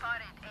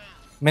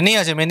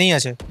মেনেই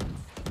আছে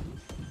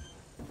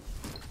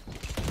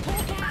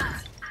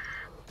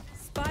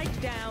Spike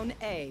down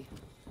A.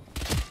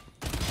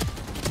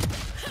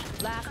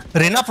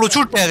 রেনা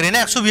প্রচুর tag রেনা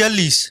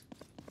 142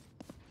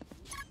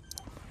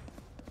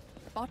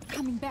 Bot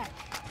coming back.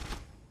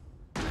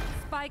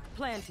 Spike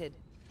planted.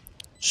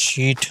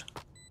 Sheet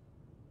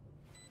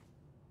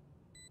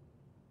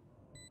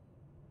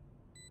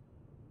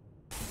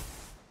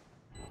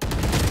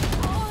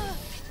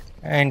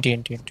anti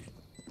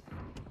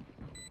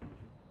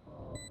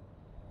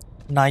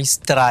nice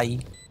try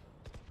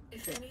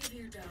If any of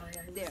you die,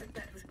 I will There. sit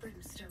back with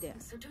brimstone. There.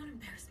 So don't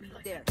embarrass me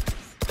like There. that.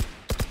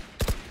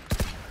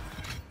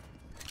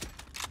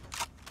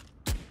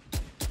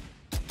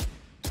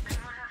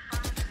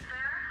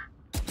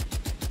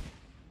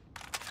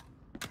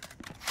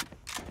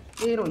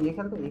 ये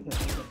खेलते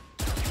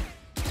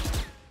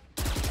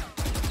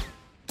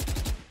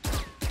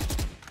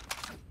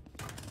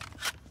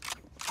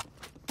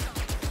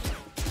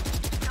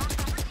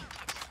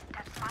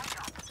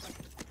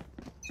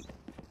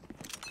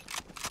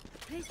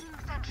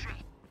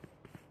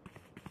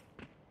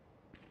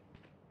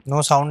No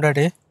sound at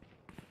A.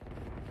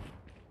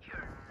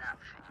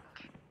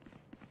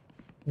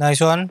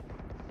 Nice one,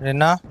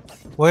 Rena.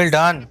 Well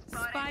done.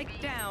 Spike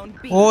down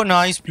B. Oh,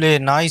 nice play.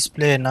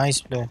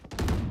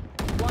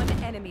 One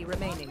enemy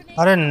remaining.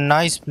 अरे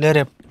nice play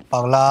रे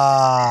पगला.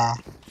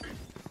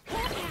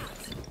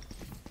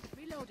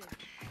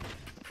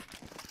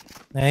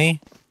 नहीं.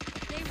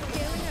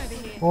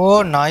 Oh,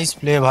 nice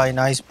play भाई,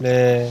 nice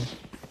play.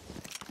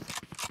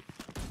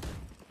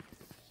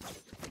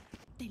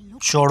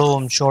 छोड़ो.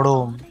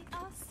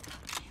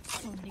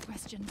 So many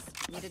questions.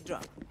 Need a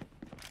drop.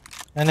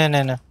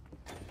 नहीं.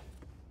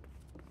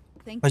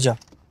 Thank भैया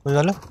कोई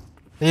गलो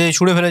ये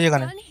छुड़े ফেলে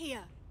যেখানে Gun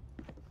here.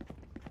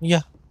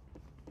 ইয়া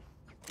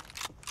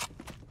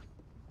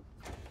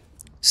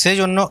সেই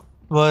জন্য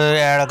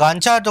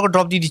গানচা তোকে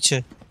ড্রপ দিয়ে দিচ্ছে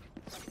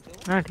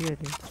হ্যাঁ ঠিক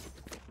আছে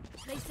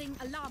Placing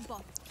alarm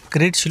bot.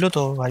 ক্রেডিট ছিল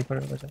তো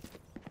ভাইপারের কাছে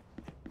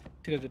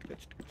ঠিক আছে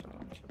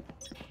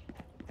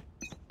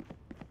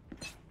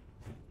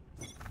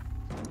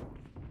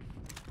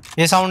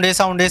a sound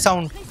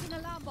Placing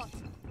alarm bot.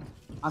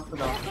 आस्ते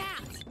दाओ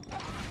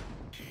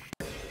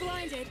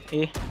Blinded.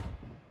 এ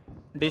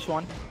ডিশ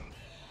 1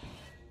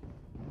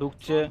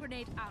 ঢুকছে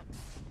Grenade out.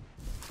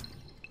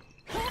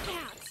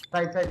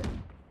 Side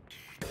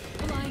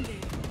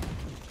Blinded.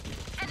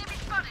 Enemy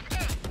spotted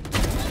A.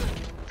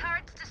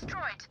 Turrets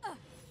destroyed.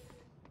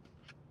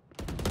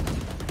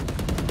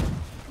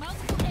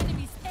 Multiple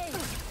enemies A.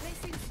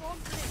 Placing swarm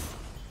grenade.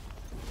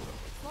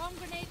 Swarm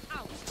grenade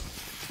out.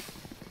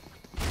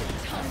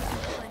 Tons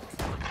of hunt.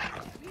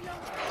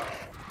 Reload.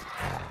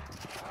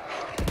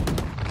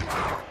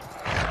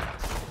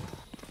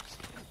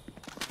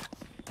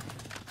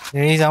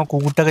 এই যে আমার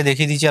কুকুরটাকে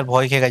দেখিয়ে দিয়েছি আর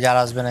ভয় খেয়ে গেছে আর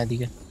আসবে না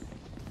এদিকে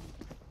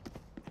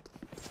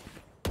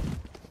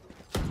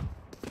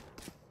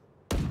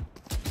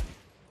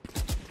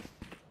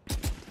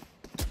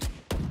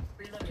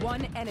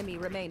One enemy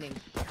remaining.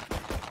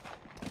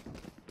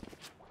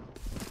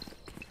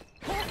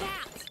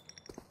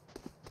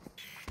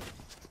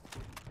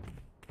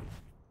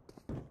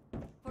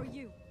 For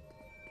you.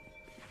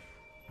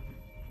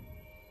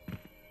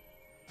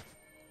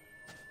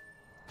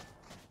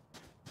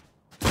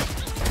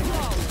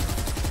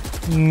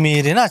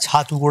 মেরে না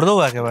ছাতু করে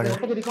দেবো একেবারে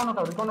रिकॉन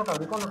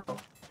उठाओ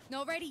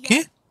Not ready কি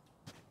yet.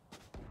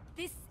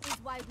 This is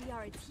why we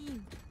are a team.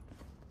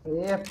 ए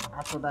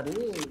आसोदा रे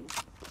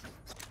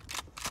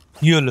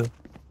কি হলো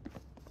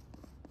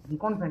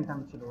रिकॉन फैंटम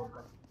ছিল ওর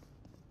কাছে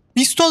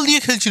পিস্তল দিয়ে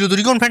খেলছিল তো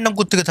রিকন ফ্যান্টম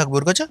করতে থাকবে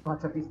ওর কাছে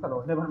আচ্ছা পিস্তল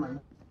নেভার মাইন্ড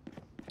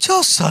जा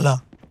साला।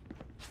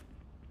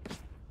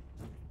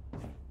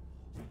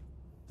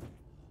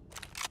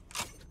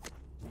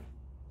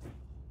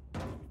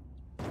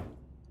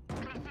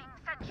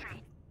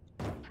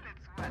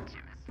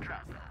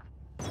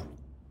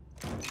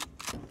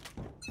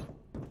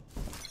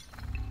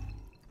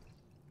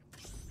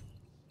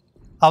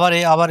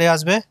 আবার এ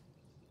আসবে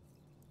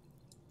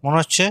মনে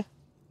হচ্ছে।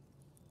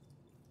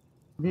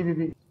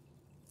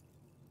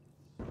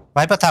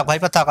 ভাইপার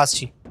থাক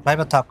আসছি।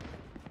 ভাইপার থাক।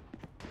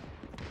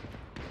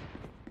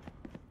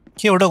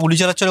 কে ওটা গুলি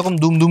চালাচ্ছে এরকম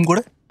দুম দুম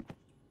করে?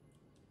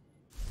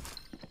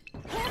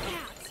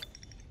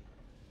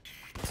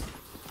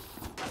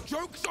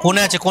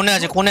 কোনে আছে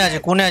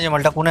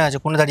মালটা,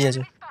 কোনে দাঁড়িয়ে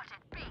আছে।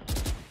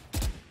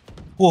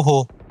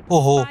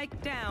 ওহো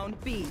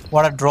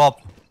what a drop.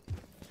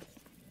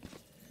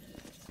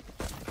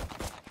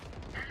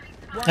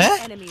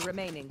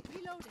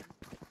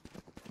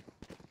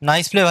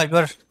 Nice play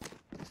Viper.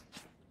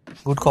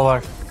 Good cover.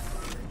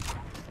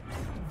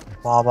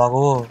 বাবা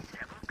গো।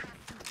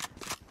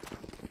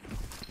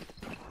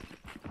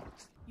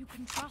 You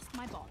can trust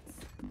my bots.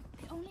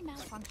 They only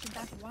malfunctioned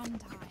that one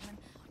time, and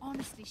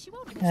honestly, she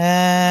won't.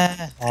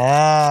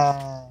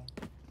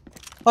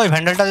 ওই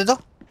ভ্যান্ডেলটা দে তো।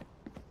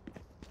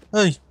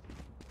 ওই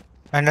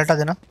ভ্যান্ডেলটা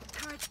দে না।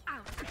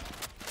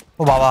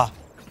 ও বাবা,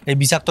 এই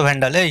বিষাক্ত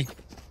ভ্যান্ডেল। এই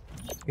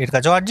এর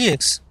কাছেও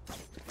RGX।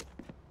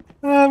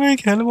 আমি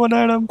খেলবো না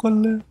এরম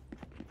করলে।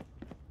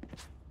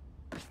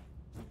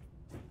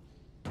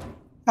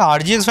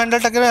 RGX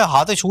ভ্যান্ডেলটাকে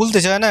হাতে ছুলতে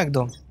চায় না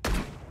একদম।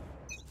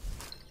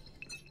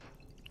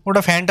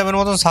 ওটা ফ্যান্টমের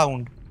মতন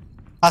সাউন্ড।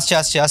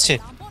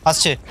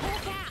 আসছে।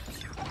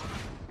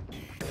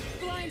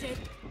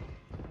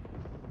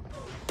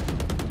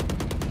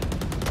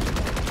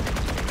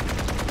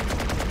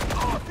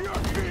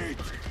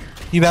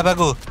 কি ব্যাপার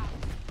গো?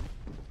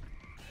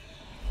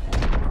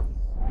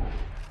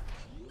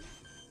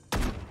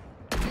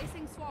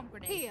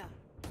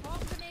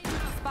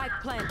 Spike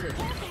planted.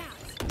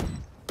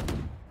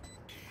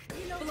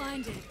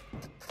 Blinded.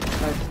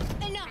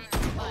 Enough.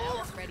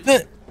 Almost ready.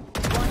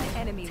 One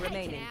enemy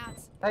remaining.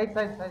 Side.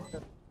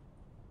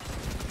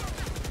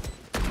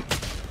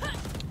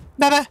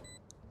 बाबा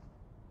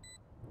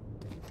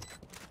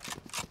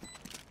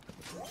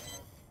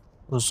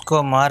उसको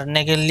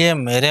मारने के लिए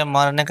मेरे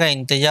मारने का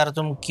इंतजार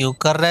तुम क्यों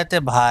कर रहे थे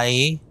भाई?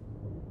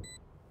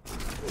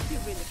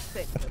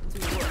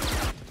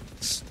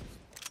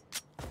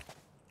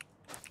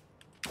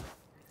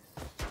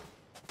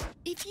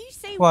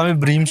 ও আমি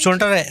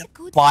ব্রিমস্টোনটার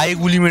পায়ে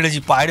গুলি মেরেছি,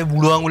 পায়ের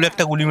বুড়ো আঙুলে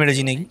একটা গুলি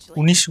মেরেছি নাকি।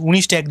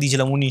 19 ট্যাগ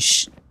দিয়েছিলাম। 19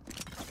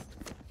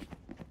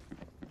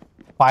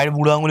 পায়ের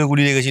বুড়ো আঙুলে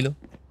গুলি লেগেছিল,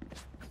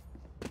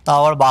 তা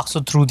আবার বাক্স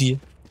থ্রু দিয়ে।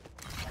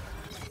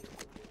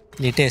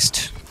 Latest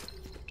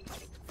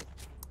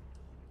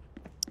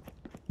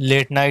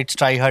late night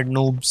try hard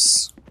নুবস।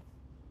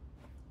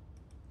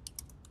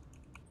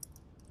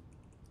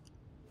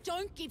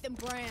 Don't give them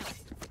ground.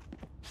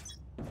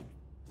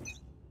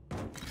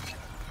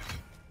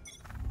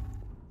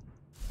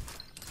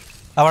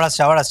 আবার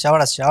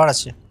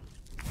আসছে।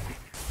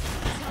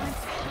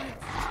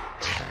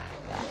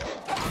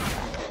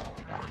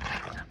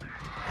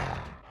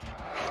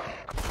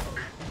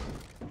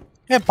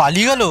 এ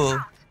পালিয়ে গেল।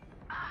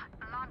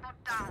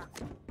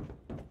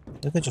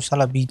 দেখেছো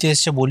শালা বিতে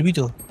এসছে, বলবি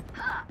তো।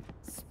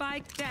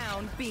 Spike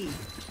down B.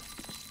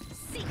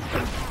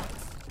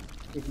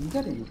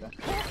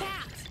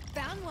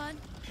 Found one.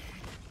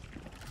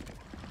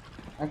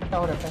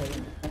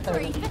 একটা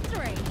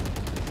Victory.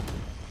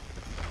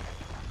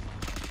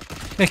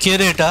 এ কে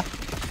রে এটা?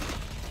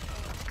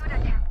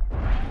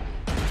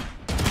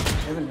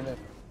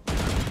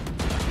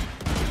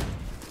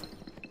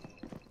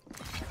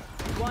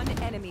 One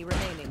enemy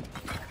remaining.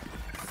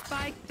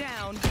 Spike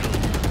down B.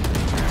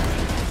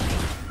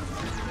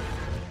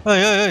 ওই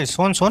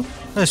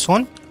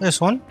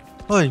শোন।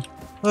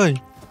 ওই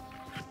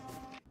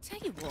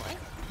Tell you what,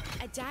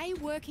 a day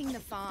working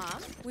the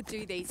farm would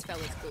do these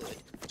fellas good.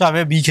 তো আমি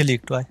বি খেলি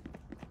একটু। আয়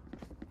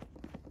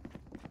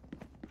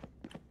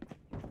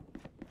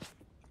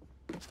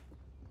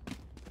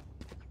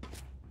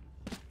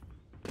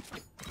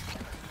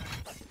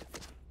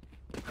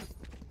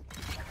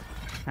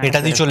এটা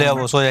দিয়ে চলে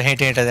যাবো সোজা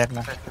হেঁটে দেখ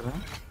না।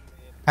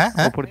 হ্যাঁ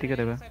উপর দিকে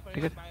দেবে,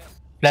 ঠিক আছে?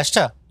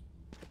 ফ্ল্যাশটা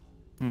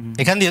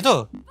এখান দিয়ে তো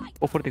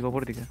উপর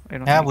দিকে।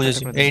 হ্যাঁ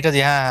বুঝেছি, এইটা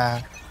দিয়ে। হ্যাঁ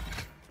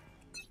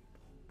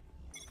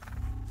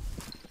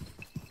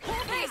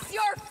Face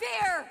your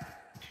fear.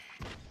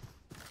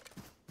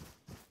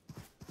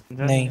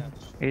 নেই।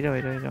 এই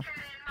যাও।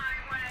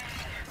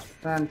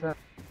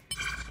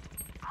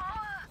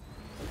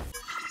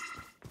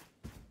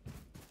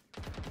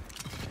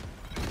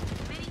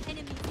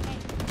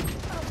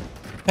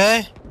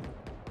 হ্যাঁ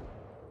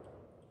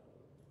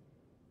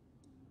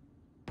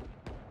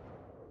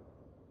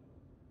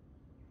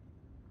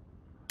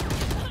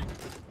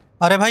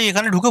আরে ভাই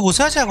এখানে ঢুকে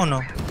বসে আছে এখনো।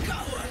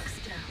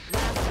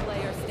 Last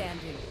player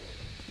standing.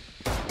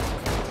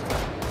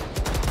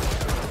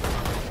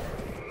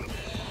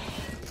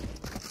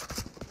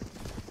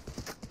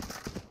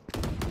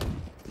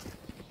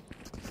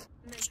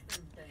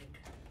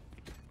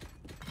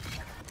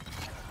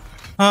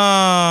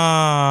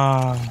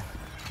 हाँ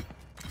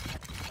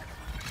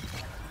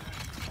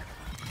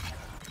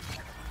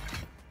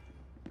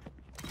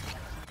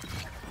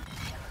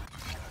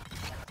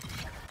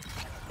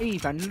Hey,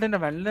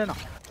 vandana.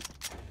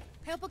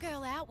 Help a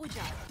girl out, would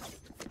ya?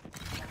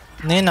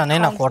 नहीं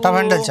ना कोटा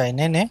वैंडल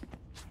चाहिए नहीं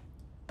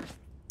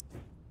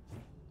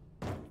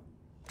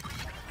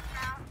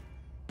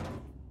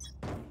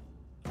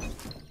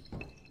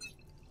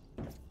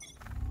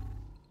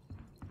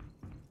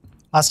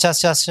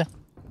आस्ते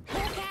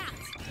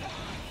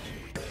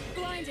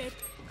Blinded.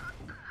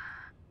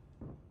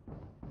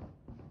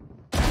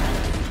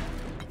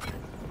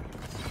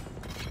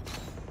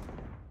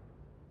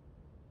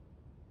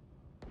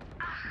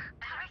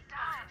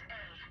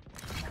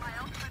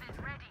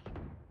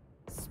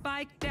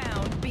 Spike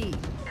down B.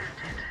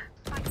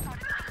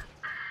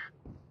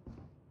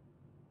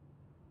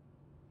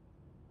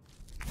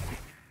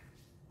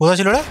 उधर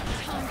चलो रे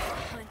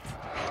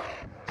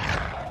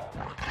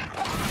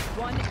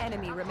One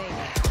enemy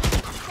remaining.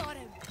 Got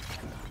him.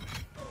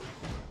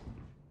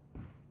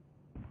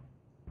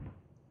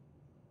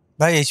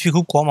 भाई एचपी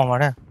खूब कम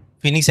हमारा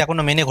ফিনিক্স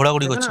এখনো মেনে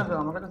ঘোরাঘুরি করছে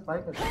আমার কাছে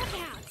স্পাইক আছে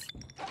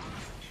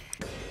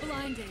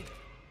Blinded.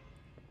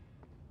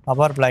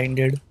 আবার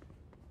ব্লাইন্ডেড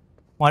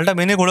মালটা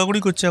মেনে ঘোরাঘুরি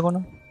করছে এখনো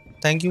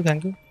থ্যাংক ইউ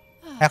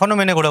এখনো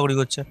মেনে ঘোরাঘুরি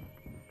করছে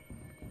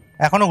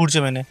এখনো ঘুরছে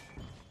মেনে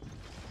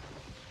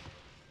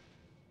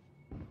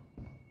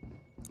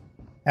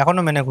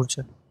এখনো মেনে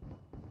ঘুরছে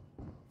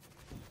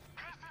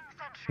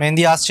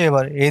মেহেন্দি আসছে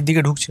এবার এর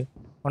দিকে ঢুকছে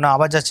ওনা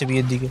আবার যাচ্ছে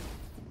বিয়ের দিকে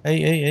এই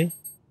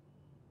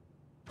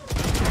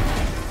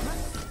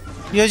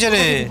কি হয়েছে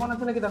রে রিকন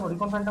আছে নাকি দেখো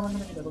রিকন ফ্যান্টম আছে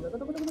নাকি দেখো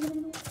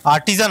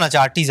আর্টিজান আছে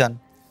Artisan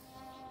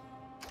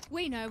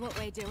We know what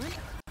we're doing.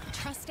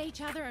 Trust each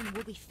other and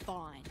we'll be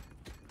fine.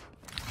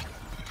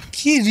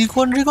 কি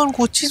রিকন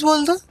করছিস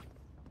বলতো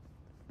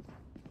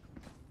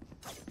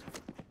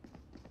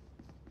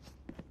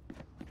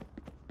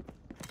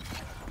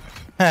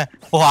হ্যাঁ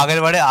ও আগের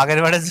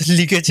বারে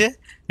লিখেছে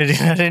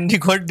রেনা রেন্ডি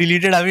কোড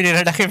ডিলিটেড আমি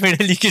রেনাটাকে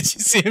মেরে লিখেছি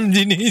সেম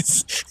জিনিস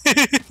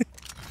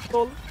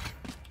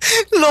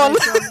লল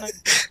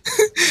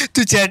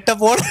তুই চ্যাটটা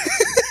পড়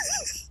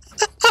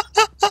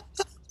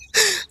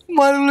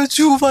মারলো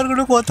চুপ আর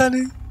কোনো কথা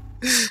নেই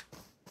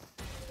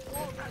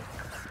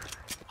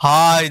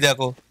হাই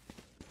দেখো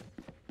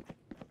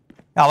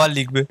আবার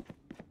লিখবে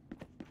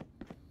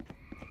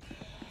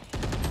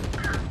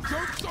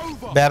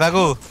বাবা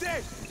গো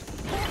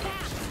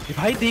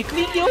भाई देख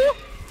ली क्यों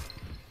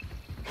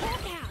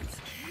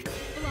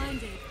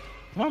Blinded.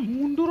 मैं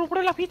मुंडूर ऊपर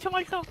लाफिए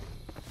मारता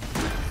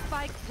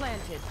Spike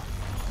planted.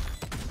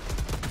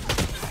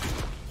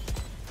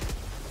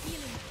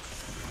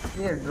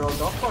 ये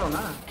ड्रॉप करो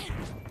ना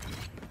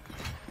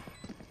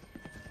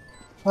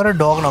अरे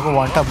डॉग ना को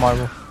वन टैप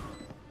मारो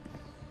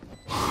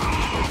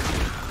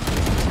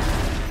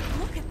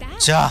Look at that.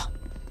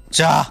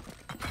 जा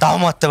ताव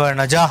मत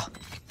वरना जा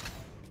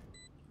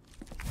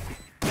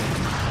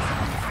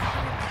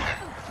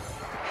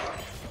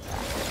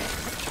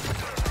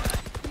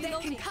They're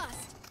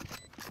concussed.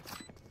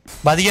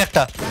 বাদি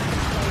একটা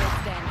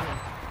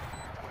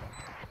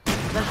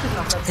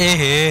এ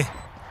হে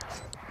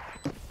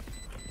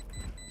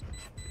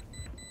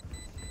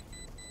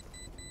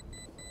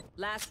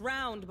Last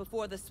round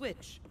before the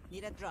switch.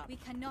 Need a drop. We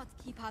cannot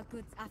keep our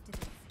goods after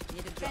this.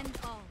 Need a drop. Spend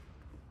all.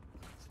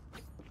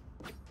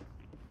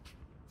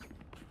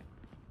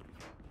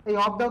 এই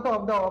অফ দাও তো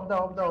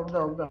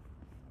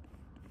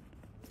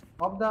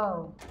অফ দাও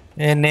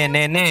এ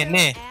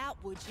নে Out,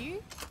 would you?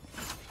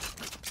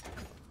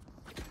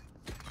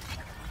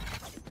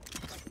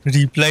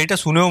 রিপ্লাইটা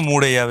শুনেও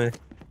মরে যাবে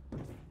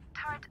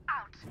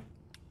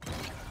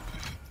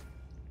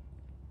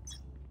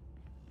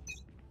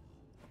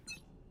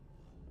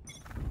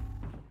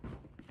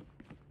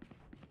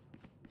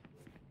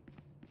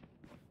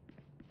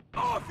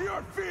Off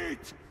your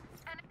feet!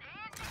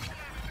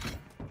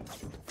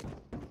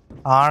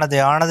 आने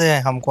दे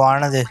हमको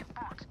आने दे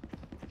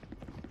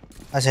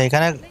अच्छा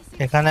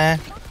এখানে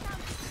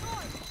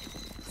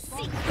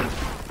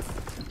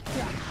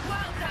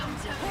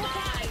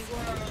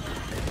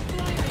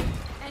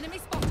Enemy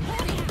spot.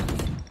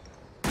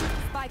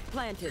 Spike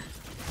planted.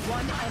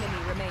 One enemy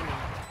remaining.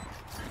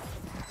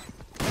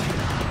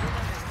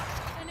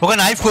 ওকে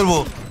নাইফ করব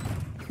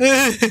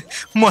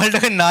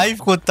মালটাকে নাইফ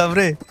করতাম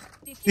রে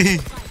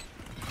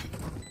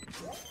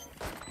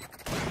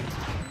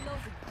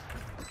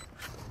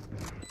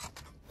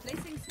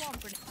Placing swarm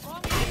grenade.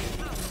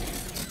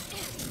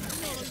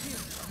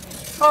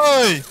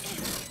 ওই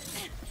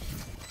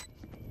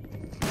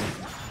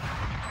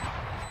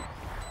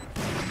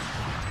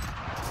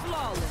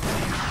Flawless.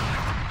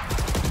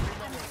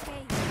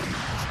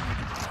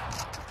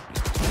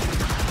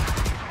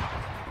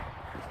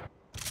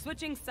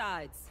 Switching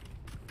sides.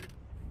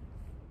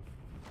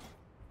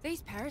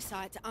 These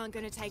parasites aren't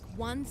going to take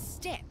one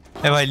step.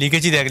 এ ভাই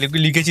লিখেছি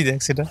দেখ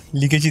সেটা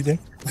লিখেছি দেখ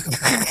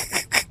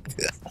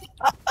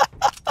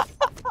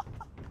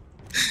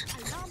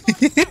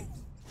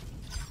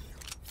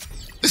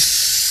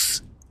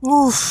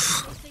উফ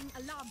Placing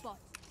alarm bot.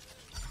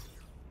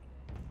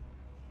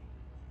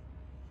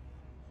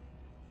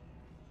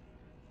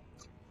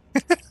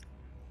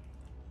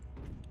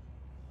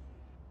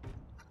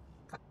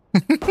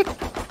 ये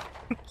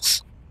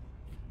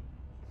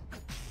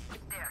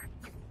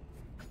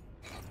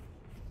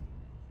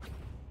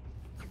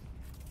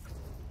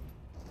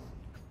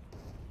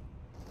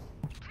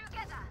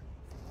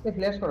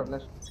फ्लैश करो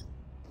फ्लैश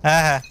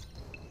है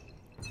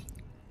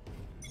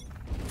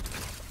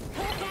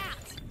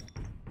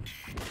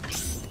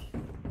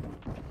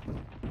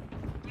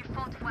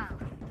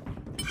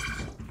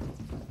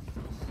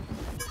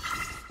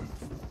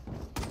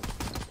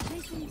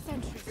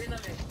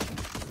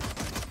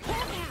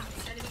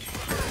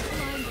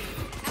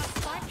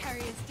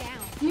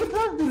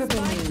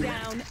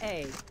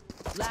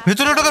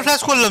ভিতরে ঢোকে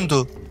ফ্ল্যাশ করলাম তো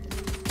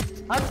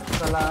আচ্ছা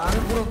শালা আমি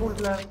পুরো ফুল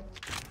ফ্ল্যাশ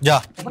যা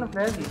ওখানে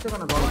ফ্ল্যাশ দিতে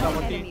কেন দরকার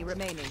মতি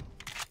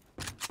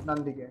ডান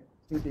দিকে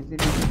সিটি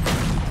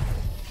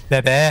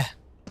বেবে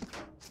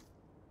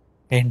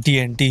এনটি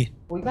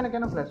ওইখানে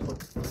কেন ফ্ল্যাশ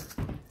করছিস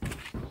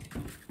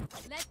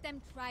Let them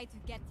try to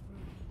get through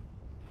me.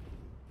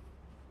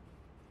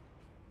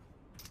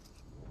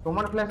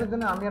 তোমার ফ্ল্যাশের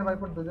জন্য আমি আর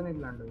ভাইপার দুজনেই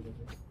প্ল্যান্ড হয়ে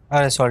গেছে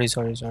আরে সরি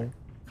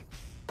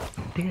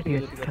ঠিক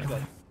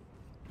আছে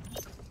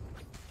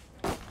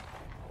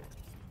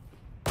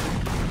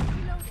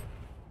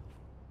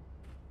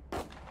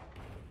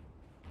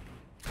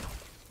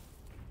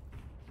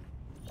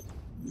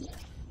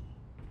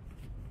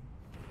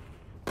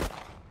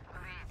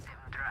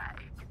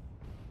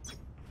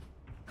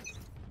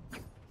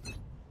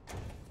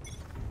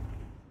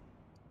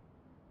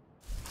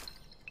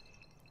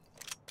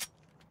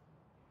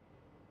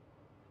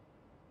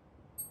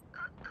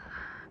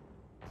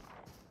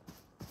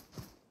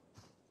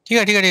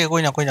ठीक है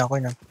कोई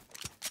ना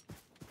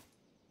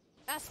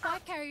Our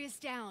spike carrier is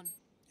down.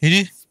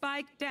 हिरी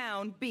Spike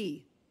down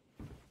B.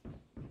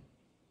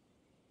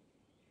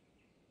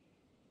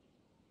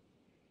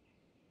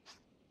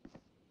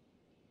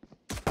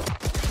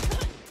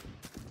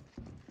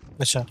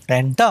 अच्छा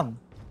फैंटम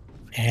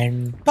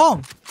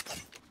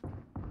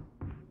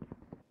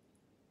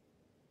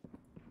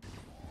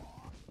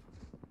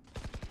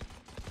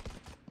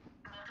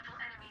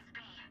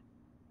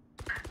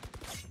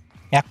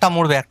একটা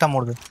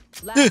মরবে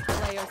Last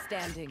player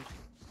standing.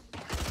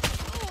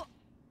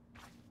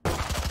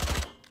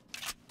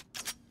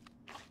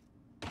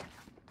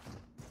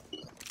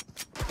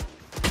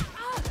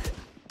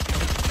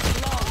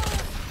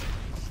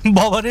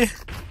 বাবারে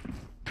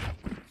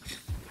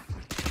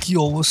কি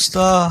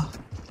অবস্থা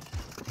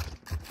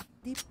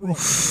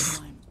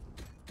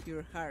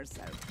Your hearts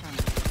are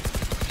coming.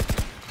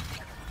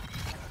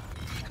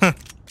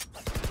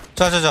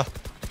 चल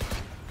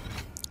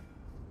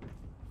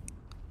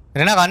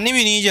रेना गान नहीं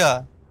भी नहीं जा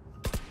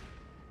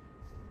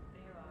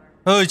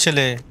ওই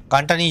ছেলে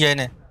গানটা নিয়ে যায়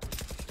না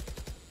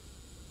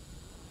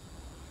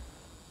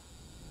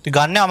তুই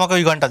গান নে আমাকে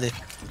ওই গানটা দে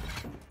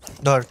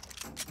ধর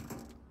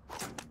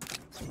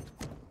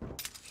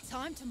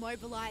Time to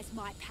mobilize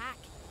my pack.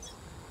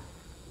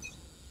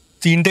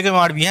 তিনটেকে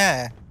মারবি হ্যাঁ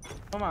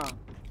মামা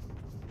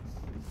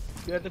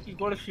তুই তো কি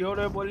করে শিওর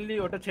হয়ে বললি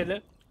ওটা ছেলে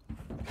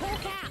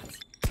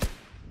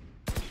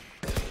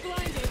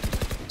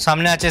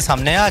সামনে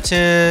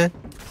আছে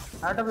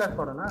আরেকটা ফ্ল্যাশ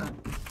করো না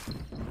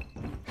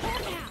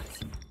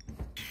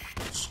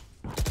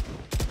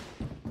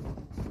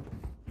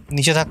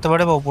নিচে থাকতে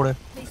পারে বা উপরে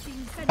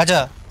আচ্ছা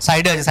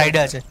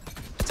সাইডে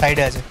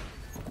আছে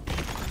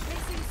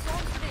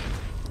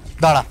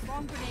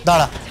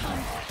দাঁড়া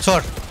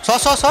সর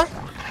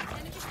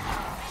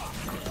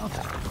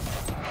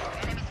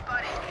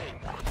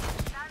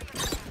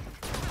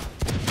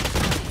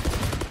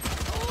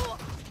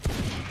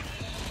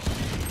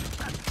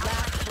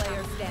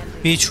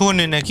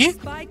পিছনে নাকি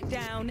Spike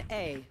down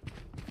A.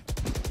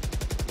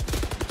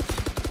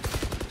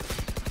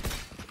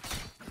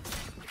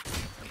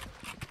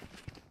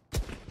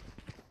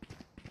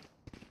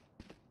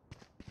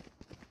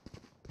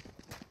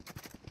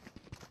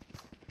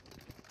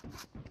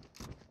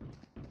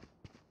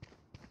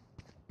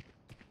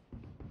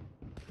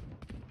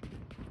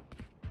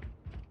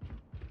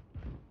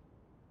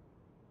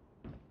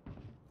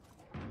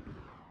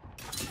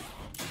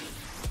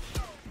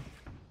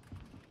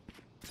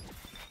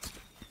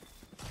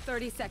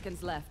 Thirty seconds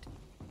left.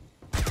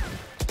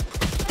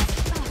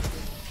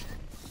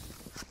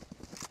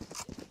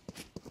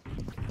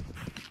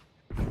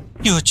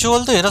 কি হচ্ছে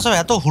বলতো এরা সব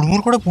এত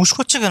হুড়মুড় করে পুশ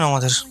করছে কেন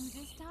আমাদের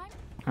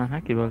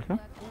হ্যাঁ কি বলছো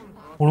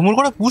হুড়মুড়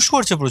করে পুশ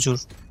করছে প্রচুর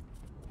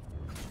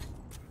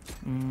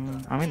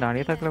আমি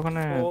দাঁড়িয়ে থাকলে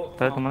ওখানে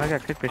তাহলে তোমাদেরকে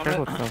একটা প্রেসার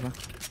করতে হবে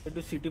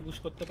একটু সিটি পুশ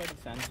করতে পারি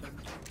স্যামসাং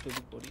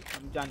যদি করি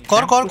আমি জানি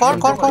কর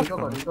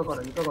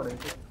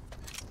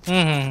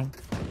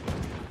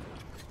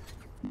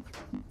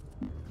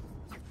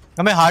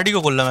আমি হার্ডই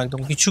করলাম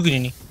একদম কিছু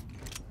কিনিনি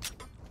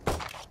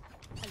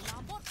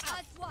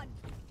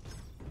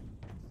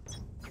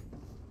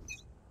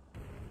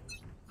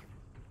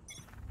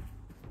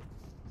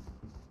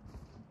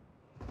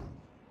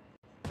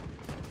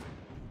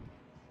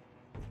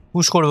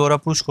ওরা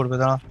পুশ করবে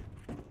দাঁড়া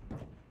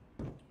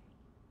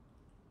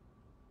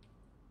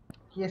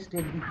কি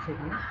স্টেপ দিচ্ছে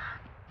কি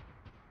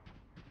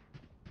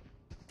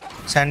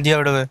স্যান্ড দিয়ে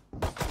উঠবে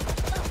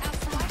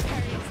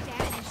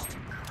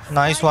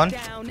Nice one.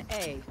 Down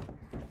A.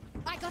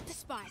 I got the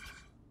spike.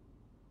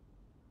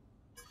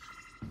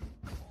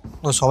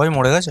 ও সবাই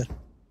মরে গেছে।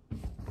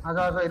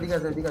 আচ্ছা আচ্ছা এদিকে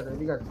আছে এদিকে আছে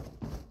এদিকে আছে।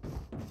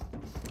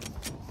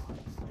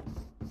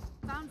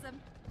 Found them.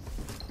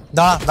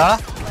 দাঁড়া দাঁড়া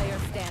Player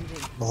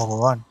standing.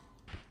 ভগবান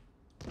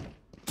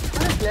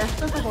আরে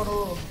ফ্ল্যাশটা তো করো।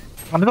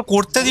 আমি তো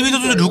করতে দিবি তো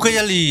তুই ঢুকে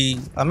গেলি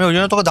আমি ওই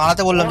জন্য তোকে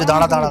দাঁড়াতে বললাম যে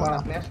দাঁড়া দাঁড়া দাঁড়া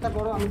ফ্ল্যাশটা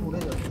করো আমি ঘুরে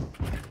যাব।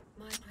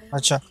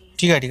 আচ্ছা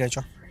ঠিক আছে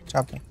চল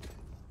চাপ নেই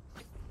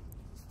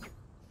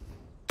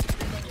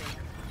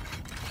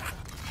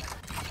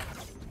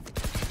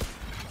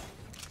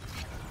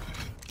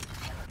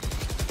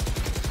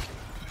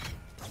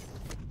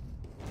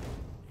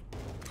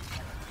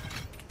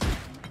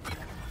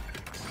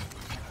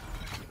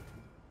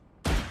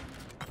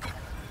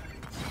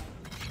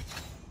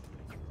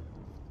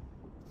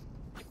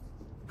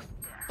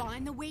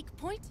Find the weak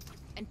point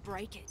and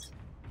break it.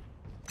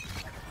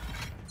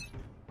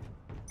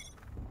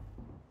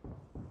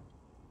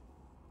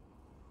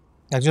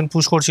 একজন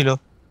পুশ করছিল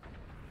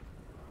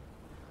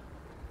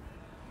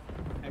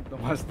একদম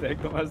আস্তে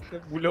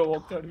ভুলেও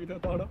ওয়াক ছাড়বি না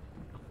দাঁড়া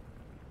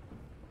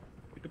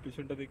একটু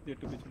পিছনটা দেখছি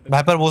একটু পিছনটা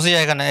ভাইপার বসে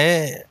যায় এখানে এ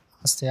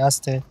আস্তে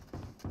আস্তে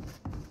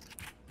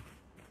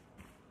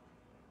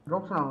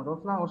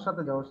রোকনা ওর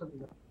সাথে যাও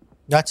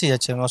যাচ্ছি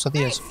আমি ওর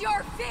সাথেই আছি Face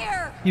your fear.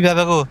 কি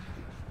ব্যাপার গো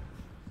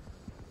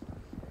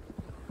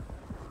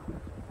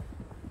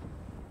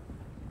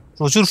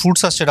প্রচুর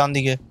ফুটস আসছে ডান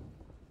দিকে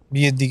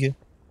বিয়ের দিকে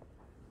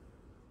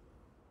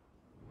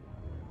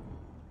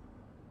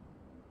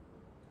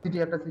সিটি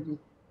একটা সিটি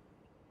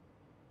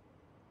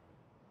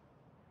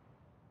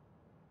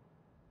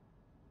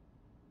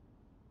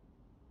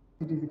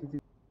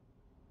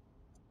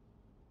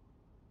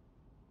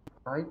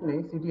রাইট নেই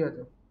সিটি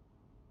আছে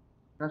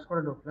ফ্ল্যাশ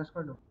করে দাও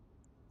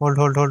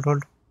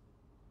হোল্ড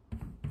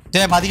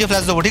যাই বাদিকে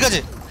ফ্ল্যাশ দেবো ঠিক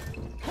আছে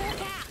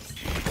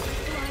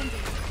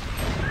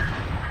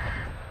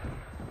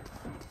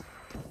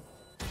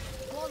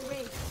Wall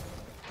raised.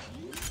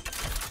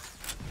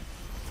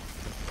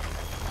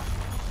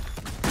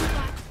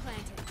 Spike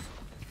planted.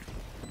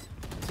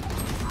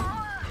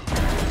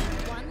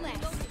 One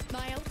left.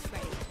 My ult's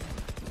ready.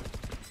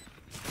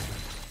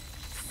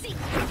 Seek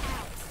it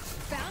out.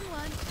 Found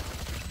one.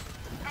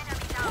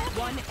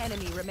 One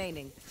enemy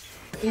remaining.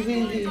 Easy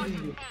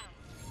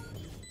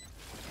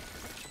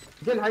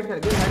Gayle hide कर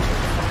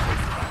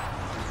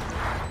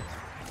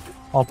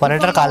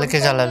ऑपरेटर काल के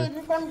चला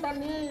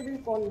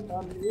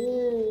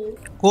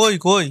कोई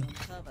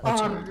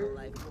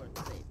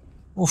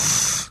উফ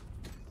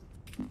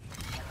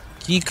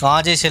কি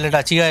কাজে ছেলেটা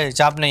ঠিক আছে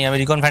চাপ নেই আমি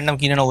রিকন ফ্যান্ডম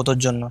কিনে নেবো তোর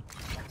জন্য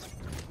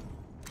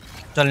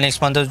চল নেক্সট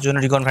মান্থের জন্য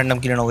রিকন ফ্যান্ডম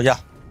কিনে নেবো যা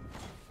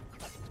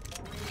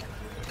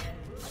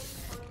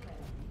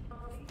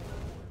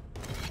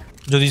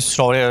যদি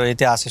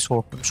এতে আসে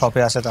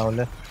শপে আসে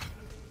তাহলে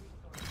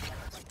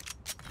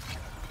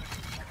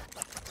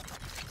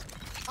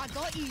I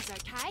got you,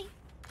 okay?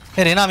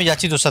 এ রেনা আমি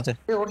যাচ্ছি তোর সাথে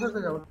এ ওর সাথে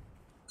যাও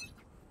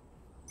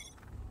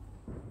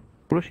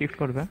পুরো শিফট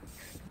করবে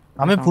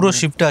আমি পুরো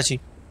শিফটে আছি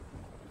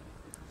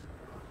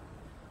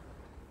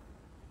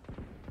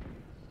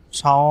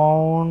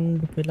সাউন্ড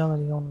পেলাম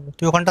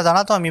তুই ওখানটা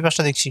দাঁড়া তো আমি এই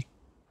পাশটা দেখছি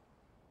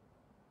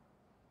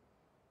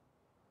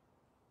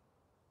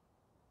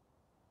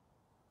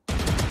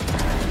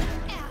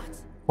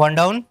ওয়ান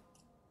ডাউন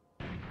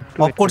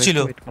অফ করছিল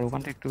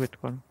ওখানটা একটু ওয়েট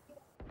কর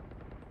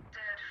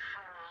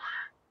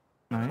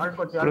আর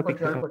করছি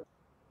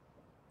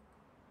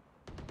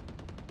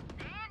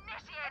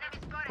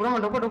পুরো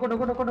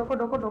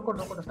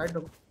ঢোকো সাইড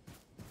ঢোকো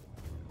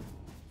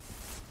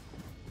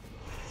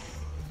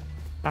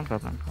প্ল্যান কর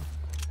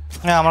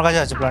হ্যাঁ আমার কাছে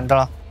আছে প্ল্যান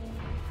দাঁড়া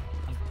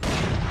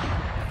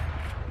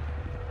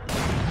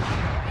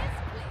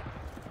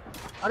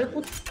আরে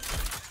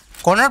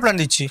কর্নার প্ল্যান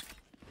দিচ্ছি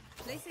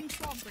Placing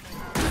swamp grenade.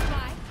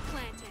 Spike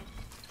planted.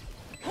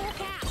 Hawk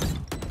out.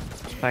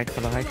 Height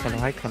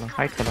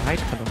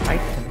খেলো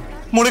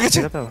মরে গেছে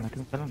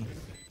তুমি খেলো না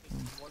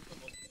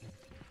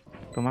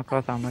তোমার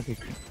ক্রস আমরা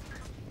দেখছি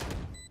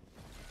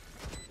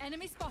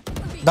Enemy spotted.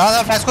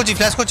 দাঁড়া ফ্ল্যাশ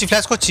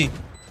করছি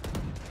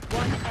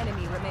One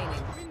enemy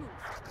remaining.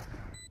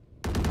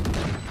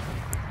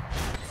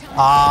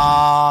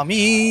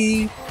 আমি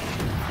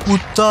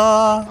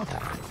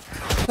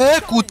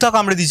কুত্তা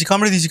কামড়ে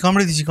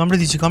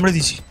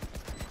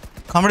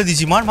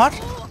দিয়েছি মার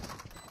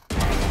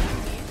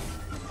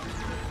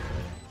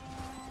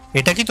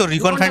এটা কি তোর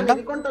রিকন ফ্যান্টম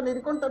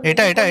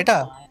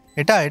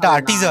এটা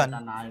Artisan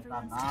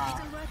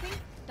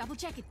Double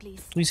check it,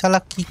 please. তুই শালা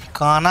কি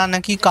কানা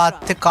নাকি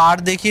কার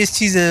দেখে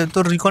এসেছিস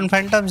তোর রিকন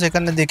ফ্যান্টম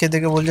সেখানে দেখে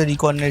বলছে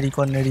রিকন নে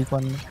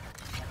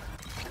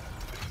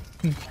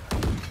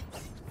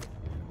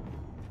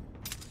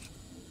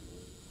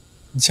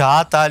যা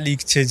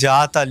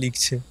তা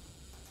লিখছে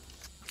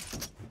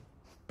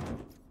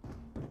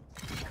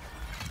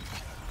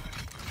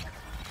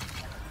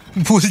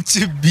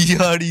বলছে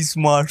বিহারি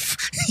স্মার্ট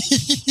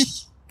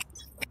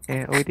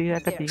ওইদিকে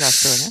একটা পিক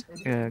আসতে হবে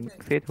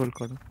ফেথ হোল্ড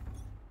করো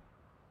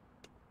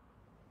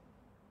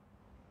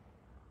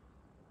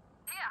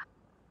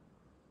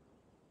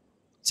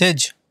সেজ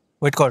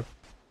ওয়েট কর,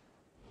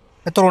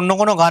 তোর অন্য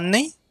কোনো গান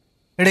নেই?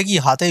 এটা কি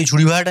হাতে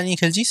ঝুড়ি ভাড়াটা নিয়ে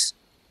খেলছিস?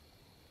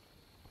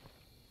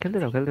 খেলতে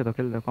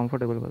দাও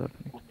কমফোর্টেবল কথা।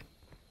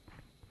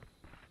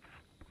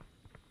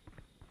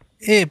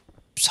 এ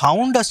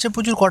সাউন্ড আসছে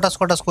প্রচুর কটাস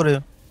কটাস করে,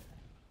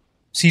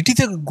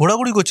 সিটিতে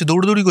ঘোরাঘুরি করছে,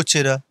 দৌড়দৌড়ি করছে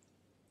এরা।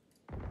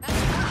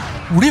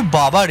 উরে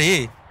বাবা রে,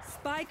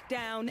 Spike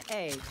down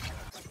A.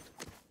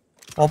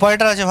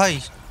 অপারেটর আছে ভাই।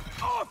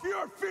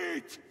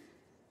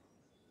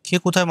 কে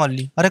কোথায়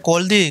মারলি? আরে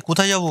কল দে,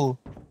 কোথায় যাবো?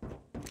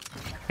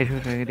 এসো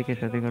এদিকে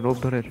এসো, এদিকে রোপ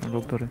ধরে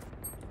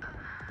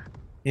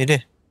এ রে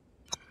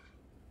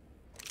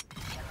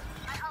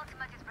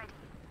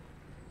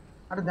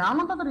আরে যাও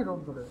না তাড়াতাড়ি রোপ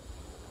ধরে।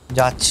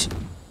 যাচ্ছি।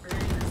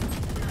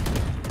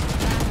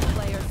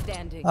 Player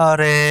standing.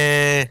 আরে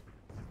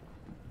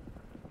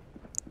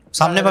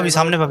সামনে পাবি।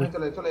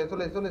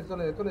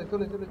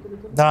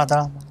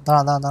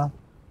 দাঁড়া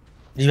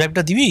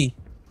রিভাইভটা দিবি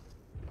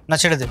না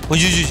ছেড়ে দে? ওই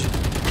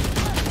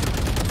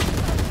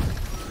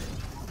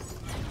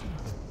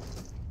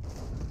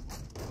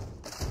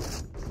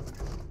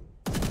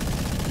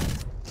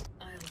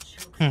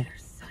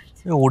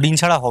ওডিন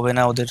ছাড়া হবে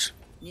না ওদের।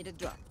 Need a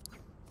drop.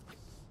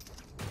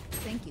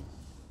 Thank you.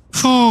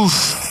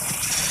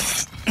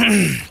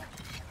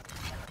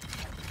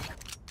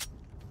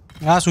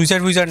 না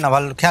সুইসাইড না,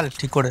 ভালো খেয়াল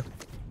ঠিক করে।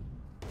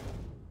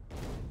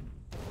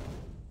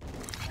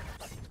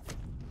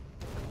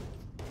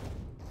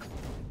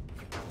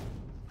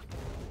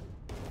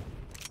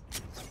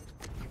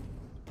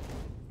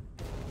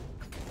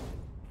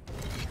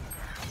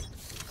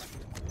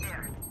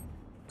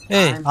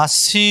 এ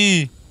আসছি।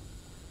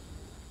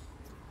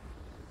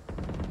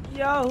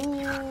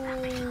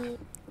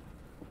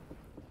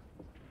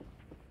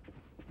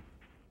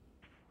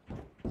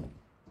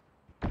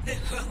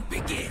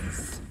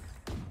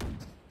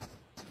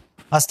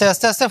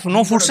 আস্তে নো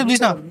ফুটস্টেপ দিস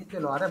না।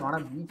 আরে মারা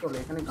বি চলে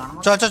এখানে গান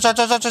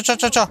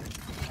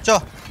চ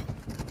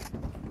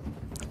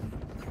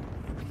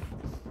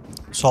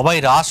সবাই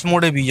রাশ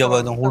মোডে বি যাবো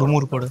একদম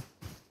হুড়মুড় করে।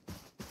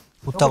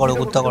 কুত্তা করো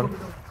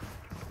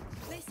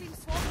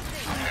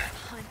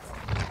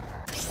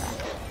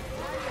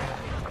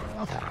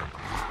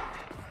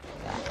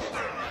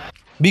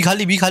বি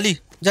খালি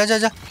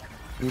যা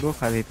পুরো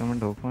খালি, তুমি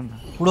ঢোকো না,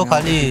 পুরো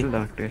খালি।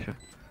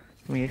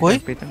 कोई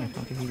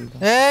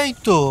এই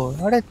তো,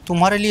 अरे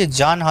तुम्हारे लिए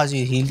जान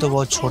हाजिर। हील तो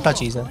बहुत छोटा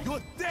चीज है।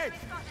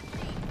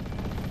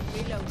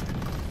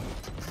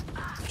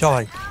 चलो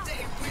भाई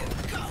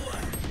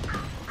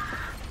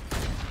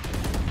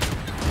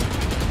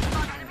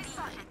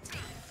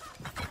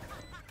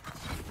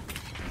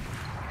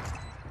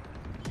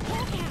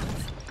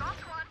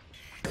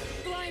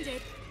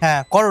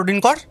হ্যাঁ কর, ওডিন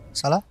কর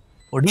শালা,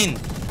 ওডিন।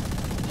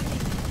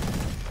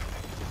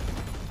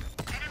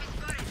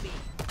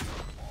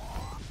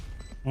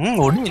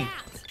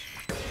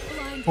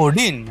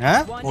 ওডিন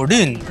হ্যাঁ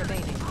ওডিন।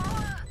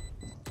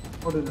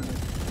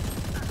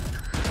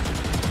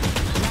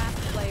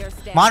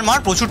 মার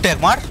প্রচুর ট্যাগ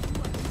মার।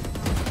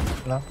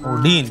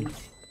 Odin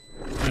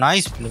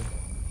nice play.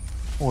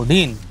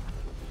 ওডিন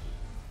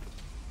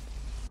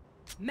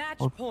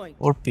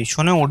ওর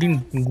পেছনে ওডিন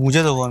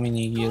গুঁজে দেবো আমি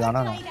নিয়ে গিয়ে।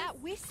 দাঁড়া না,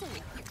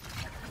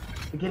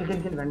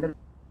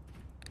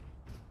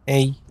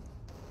 এই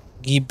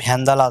গি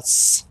ভ্যান্ডালাস।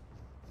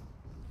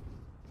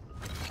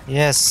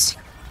 ইয়েস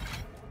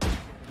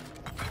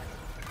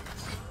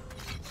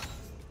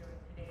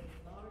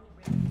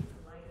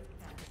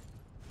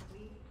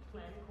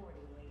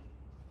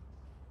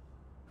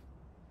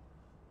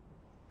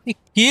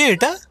কে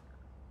এটা?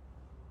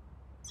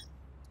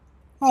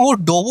 ও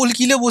ডবল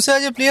কিলে বসে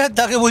আছে প্লেয়ার,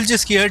 তাকে বলছে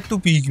scared to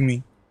pick me.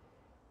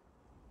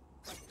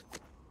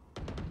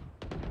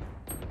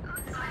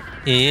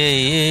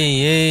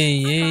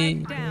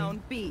 Down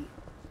B.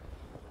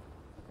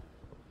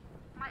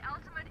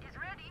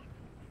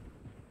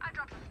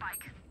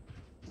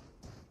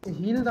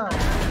 Hill দাও।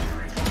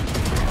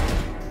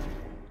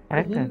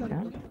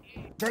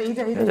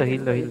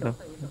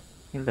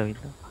 হিল দাও।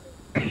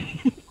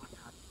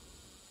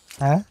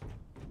 হ্যাঁ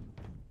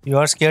you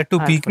are scared to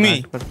pick me?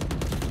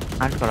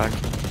 আট কর।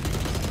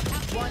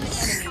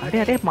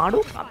 আরে মারো,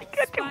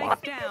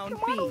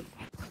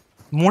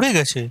 মরে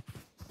গেছে।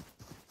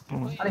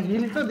 আরে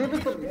হিল তো দেবে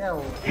তো।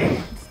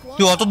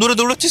 তুই অত দূরে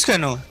দৌড়াচ্ছিস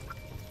কেন?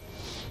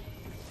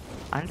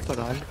 আট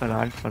করো।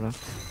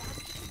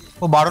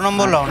 ও 12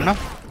 নম্বর রাউন্ড না?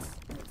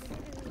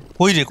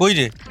 কই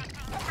রে?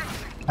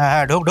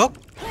 হ্যাঁ ঢোক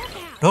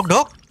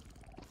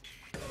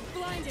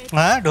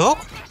হ্যাঁ ঢোক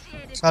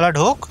শালা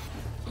ঢোক।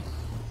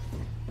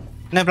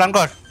 নে প্ল্যান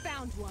কর।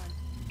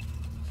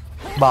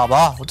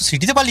 বাবা ও তো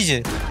সিটিতে পালিয়েছে।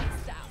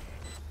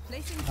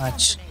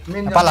 আচ্ছা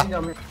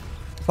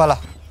পালা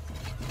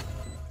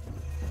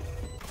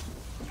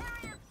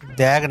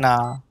দেখ না,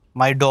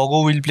 মাই doggo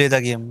will play the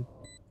game.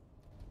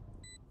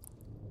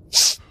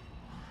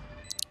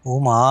 ও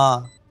মা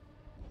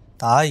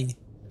তাই?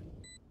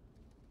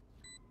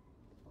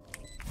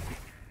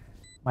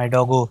 মাই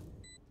ডগো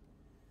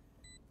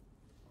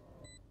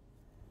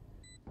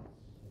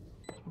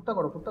কুত্তা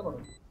করো।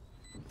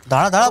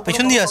 দাঁড়া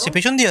পেছন দিয়ে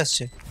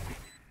আসছে।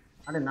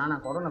 আরে না না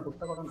করো না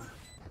কুত্তা করো না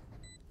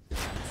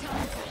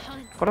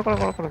করো করো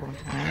করো করো করো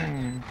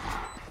হ্যাঁ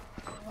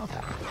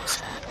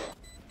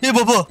এ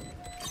বাবা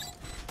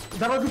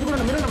দাঁড়াও কিছু করে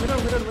না মেরো না মেরো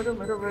মেরো মেরো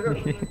মেরো মেরো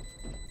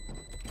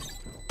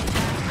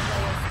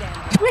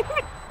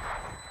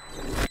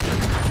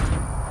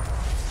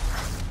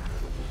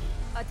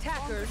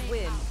Attackers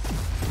win.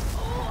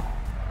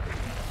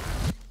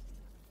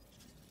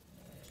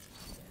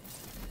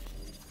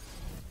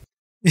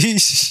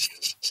 ইস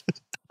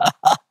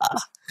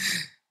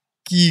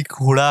কি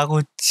খোরাক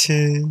হচ্ছে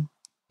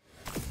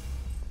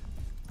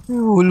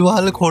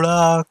ভুলভাল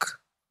খোরাক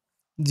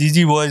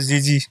জিজি বয়স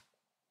জিজি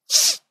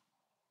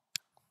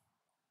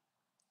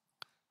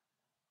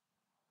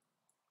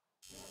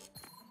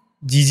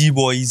জিজি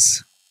বয়েজ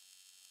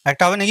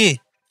একটা হবে নাকি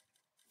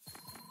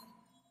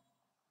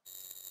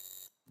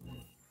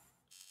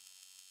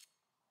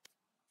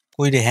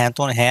কই রে হ্যাঁ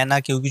তো হ্যাঁ না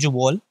কেউ কিছু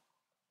বল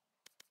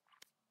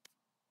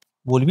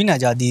বলবি না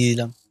যা দিয়ে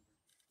দিলাম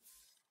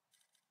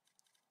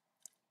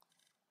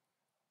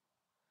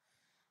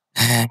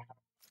হ্যাঁ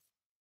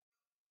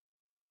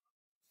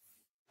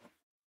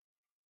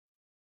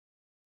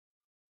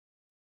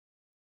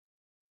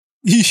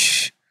ইস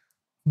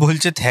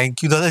বলছে থ্যাংক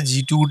ইউ দাদা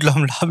জি2 উঠলাম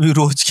লাভ ইউ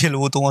রোজ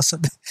খেলবো তোমার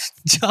সাথে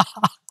যা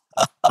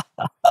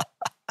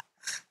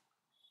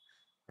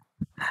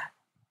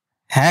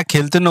হ্যাঁ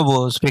খেলতে নেবো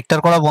স্পেক্টার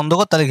করা বন্ধ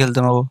কর তাহলে খেলতে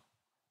নেবো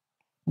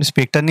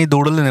স্পেক্টার নিয়ে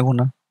দৌড়লে নেবো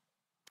না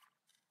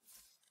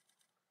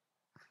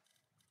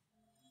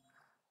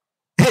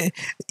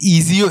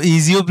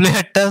ইজিও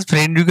প্লেয়ারটা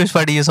ফ্রেন্ড রিকোয়েস্ট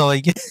পাঠিয়ে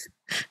সবাইকে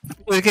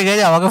ওকে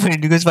গেছে আমাকে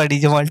ফ্রেন্ড রিকোয়েস্ট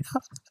পাঠিয়েছে মালটা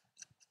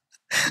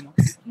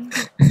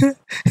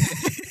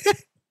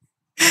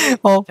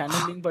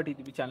চ্যানেল লিংক পাঠিয়ে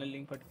দিবি চ্যানেল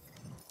লিংক পাঠিয়ে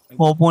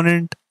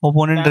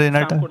অপোনেন্ট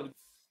রেনাটা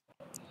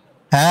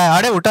হ্যাঁ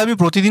আরে ওটা আমি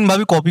প্রতিদিন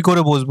ভাবি কপি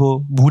করে বসবো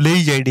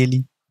ভুলেই যাই ডেলি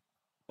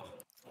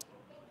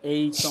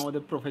এই তো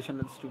আমাদের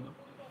প্রফেশনাল স্ট্রিমার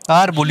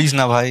আর বলিস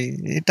না ভাই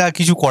এটা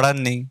কিছু করার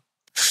নেই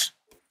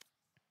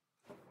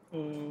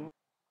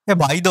এ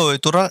ভাই দো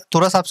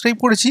তোরা সাবস্ক্রাইব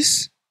করেছিস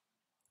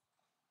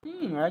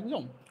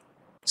একদম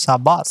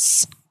সাবাস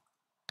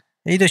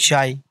এই তো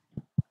চাই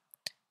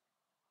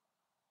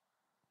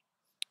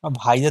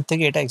ভাইদের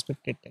থেকে এটা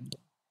এক্সপেক্টেড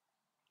একদম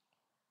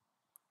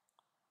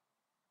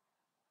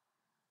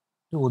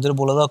ওদের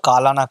বলে দাও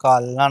কালা না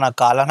কাল না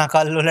কালা না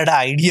কাল বলে একটা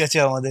আইডি আছে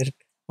আমাদের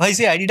ভাই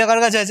সেই আইডিটা কার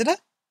কাছে আছে না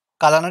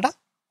কালানাটা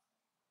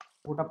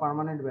ওটা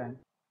পার্মানেন্ট ব্যান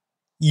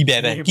ই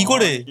ব্যাবে কি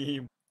করে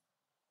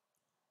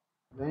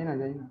জানি না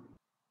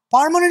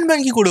পার্মানেন্ট ব্যান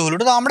কি করে হলো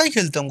ওটা তো আমরাই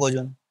খেলতাম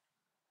কজন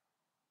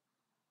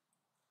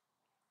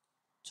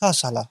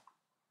শালা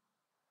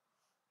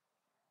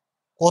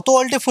কত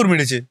অল্টে 4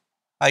 মেরেছে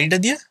আইডিটা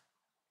দিয়ে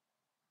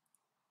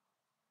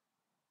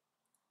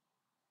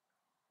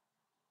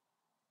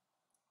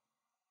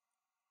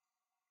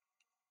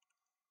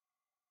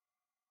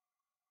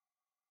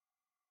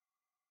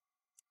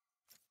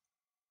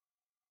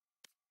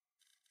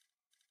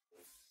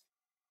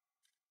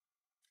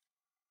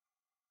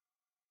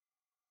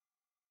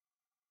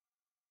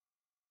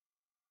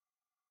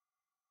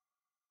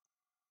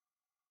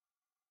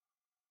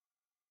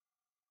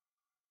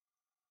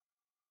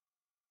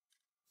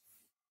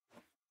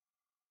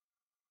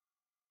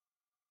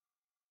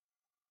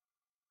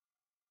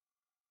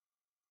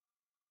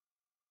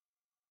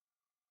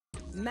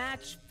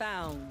Match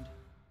found.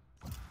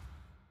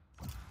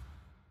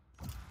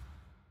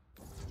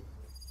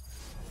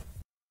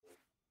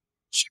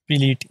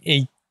 স্পিলিট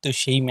এই তো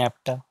সেই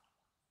ম্যাপটা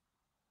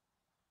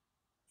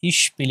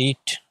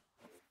স্পিলিট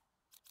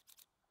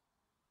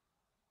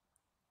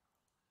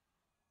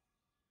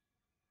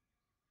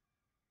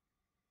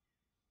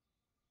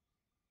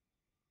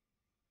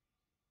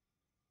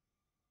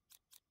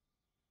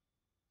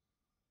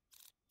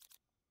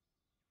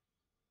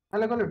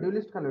খেলো খেলো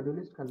ডিউলিস্ট খেলো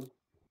ডিউলিস্ট খেলো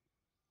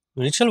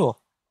রিচ খেলবো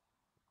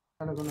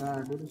খেলো খেলো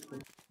হ্যাঁ ডিউলিস্ট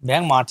খেলো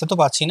ব্যাং মারতে তো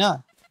পারছি না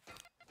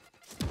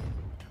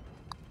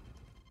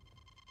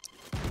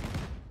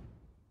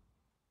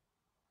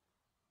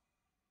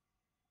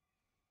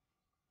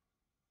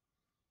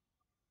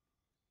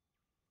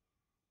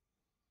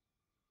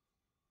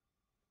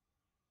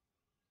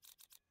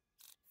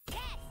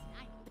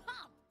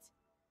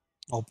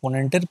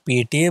অপোনেন্টের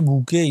পেটে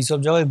বুকে এইসব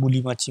জায়গায় গুলি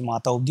মারছি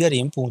মাথা অব্দি আর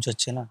এম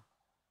পৌঁছাচ্ছে না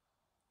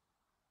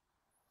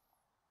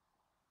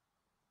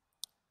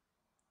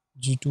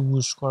জি2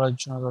 বুশ করার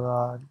জন্য দাদা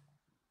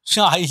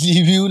I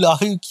live you love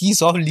you কি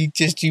সব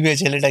লিখছে স্ট্রিমে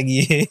ছেলেটা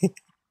গিয়ে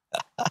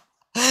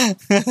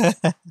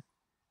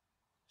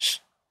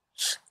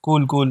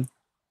কুল কুল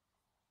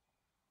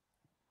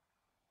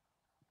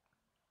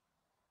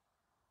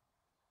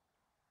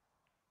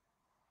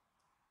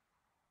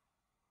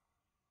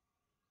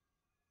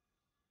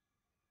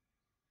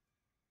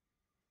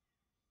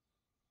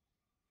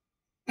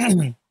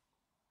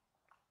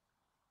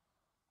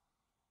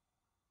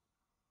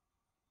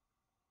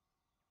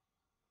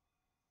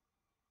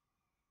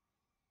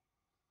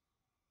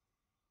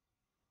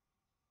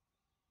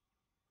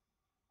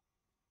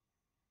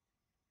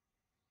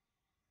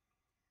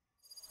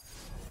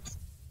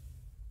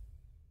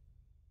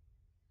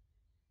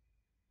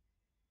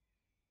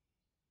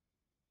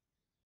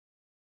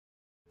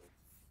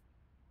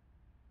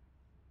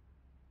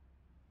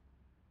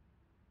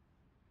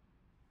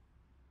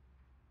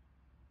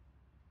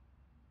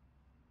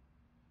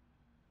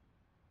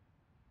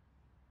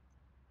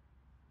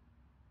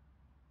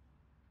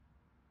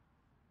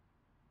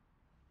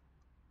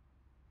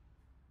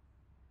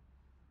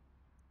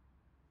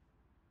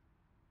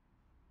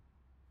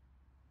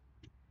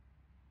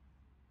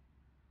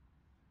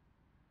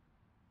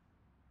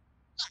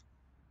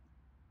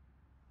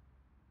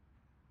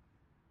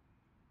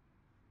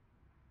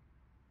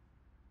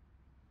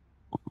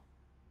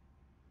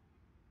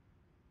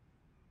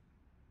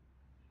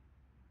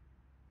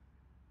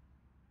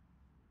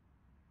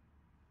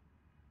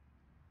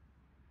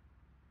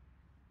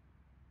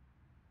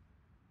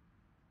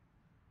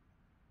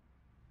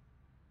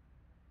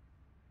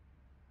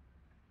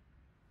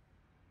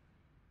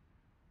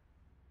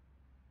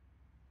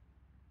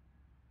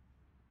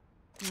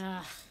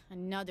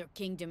Another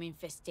kingdom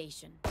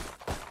infestation. But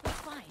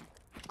fine.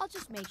 I'll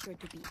just make sure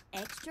to be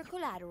extra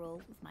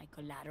collateral with my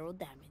collateral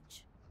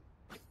damage.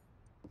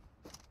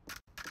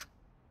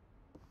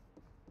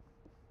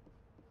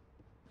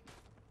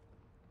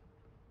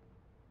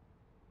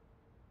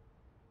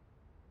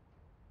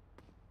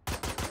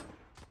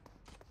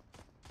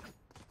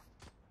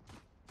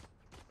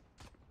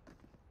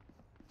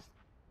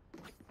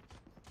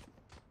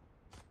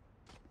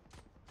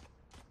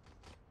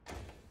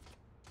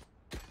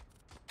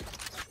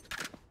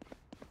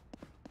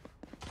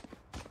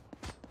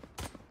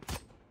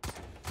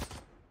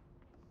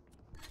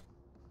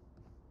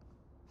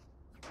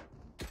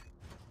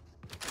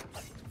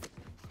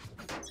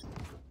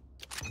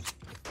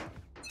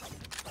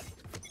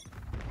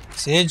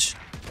 Sage.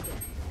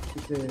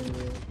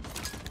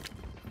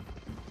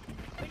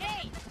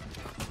 Grenade!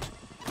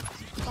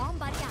 Bomb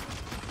buddy out.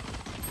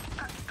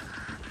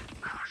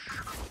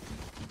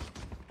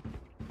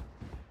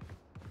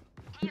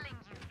 Healing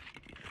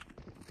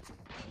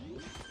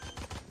you.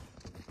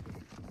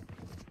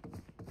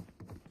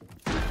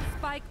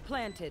 Spike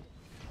planted.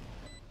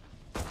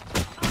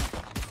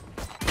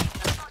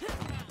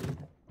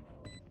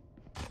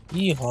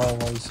 ये हाँ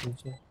भाई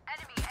Sage.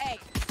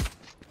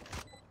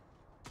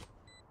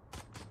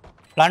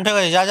 Plant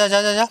है जा जा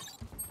जा जा जा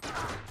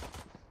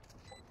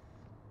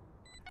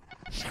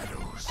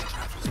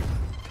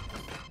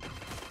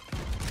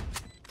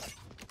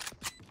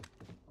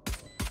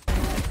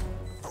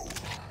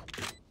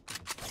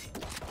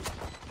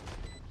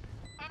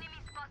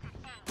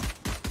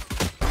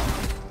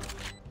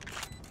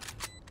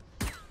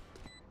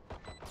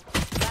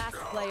Last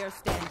player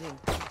standing.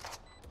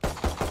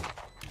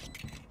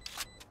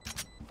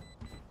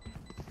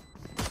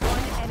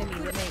 One enemy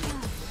remaining.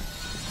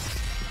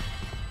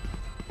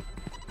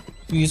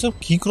 তুই এসব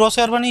কি ক্রস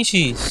এয়ার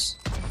বানিয়েছিস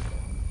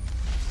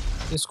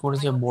টেস্ট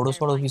করেছে বড়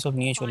সড়ো কি সব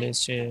নিয়ে চলে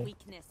এসেছে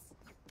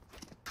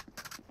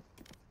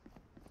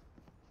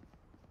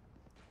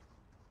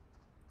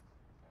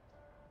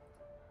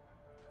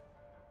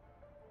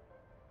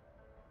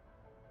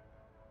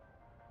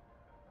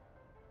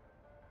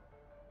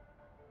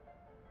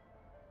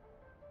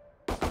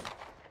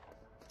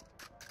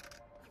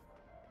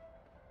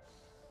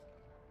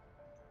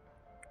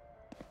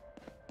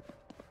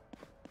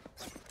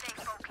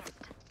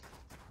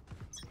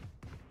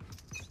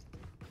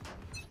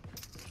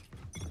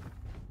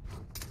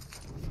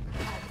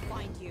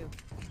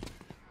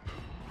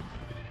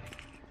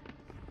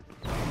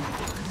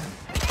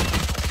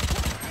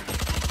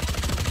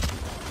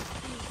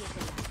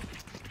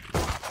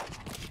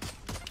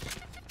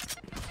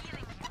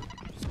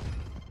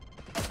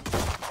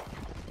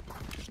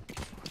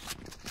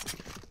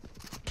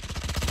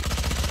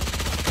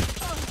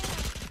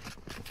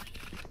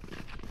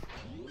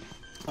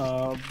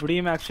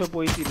ব্রিম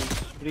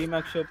 135 ব্রিম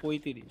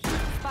 135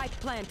 Spike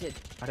planted.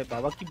 আরে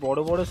বাবা কি বড়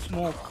বড়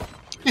স্মোক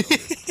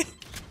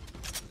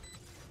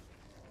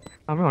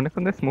আমি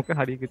অনেকক্ষণ ধরে স্মোকে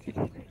হারিয়ে গেছি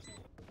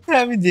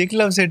আমি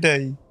দেখলাম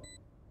সেটাই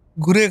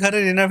ঘুরে ঘাড়ে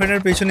রেনার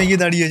ফেনার পেছনে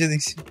গিয়ে দাঁড়িয়ে আছে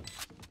দেখছি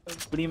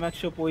ব্রিম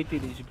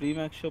 135 ব্রিম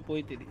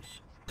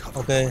 135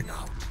 ওকে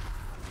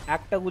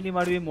একটা গুলি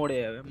মারবি মরে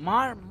যাবে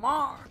মার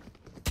মার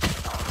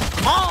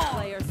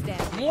Player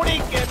standing. মরে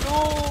কেন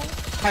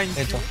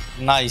এই তো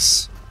নাইস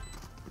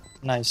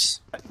নাইস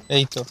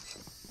এই তো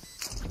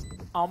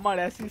আমার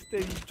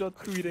অ্যাসিস্টের ইজ্জত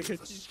তুই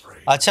রেখেছিস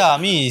আচ্ছা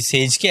আমি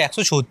সেজকে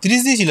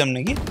 136 দিয়েছিলাম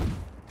নাকি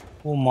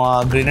ও মা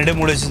গ্রেনেডে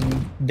মরেছে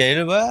ডের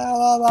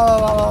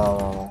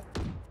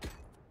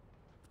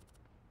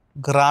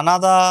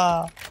গ্রানাদা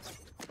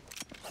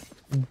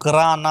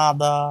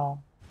গ্রানাদা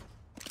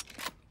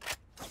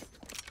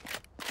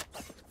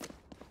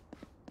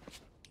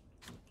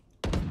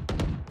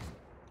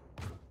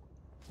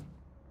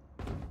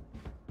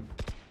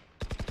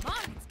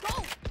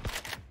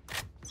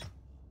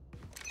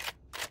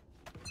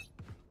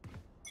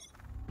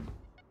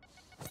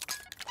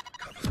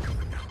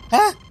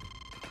হ্যাঁ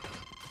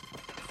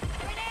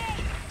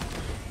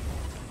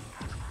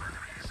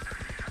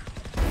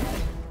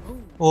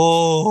ও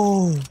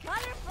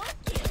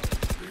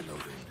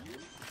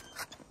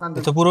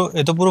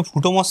এ তো পুরো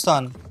ফুটো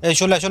মস্তান এই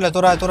চলে চলে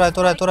তোরা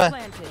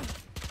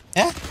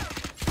হ্যাঁ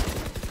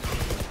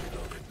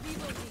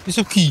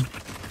এসব কি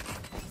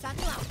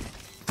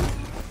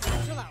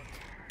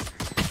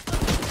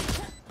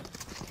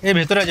এই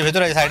ভেতরে আছে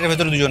সাইডের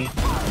ভেতরে দুজন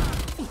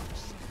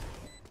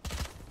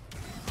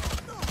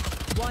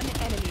One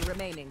enemy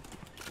remaining.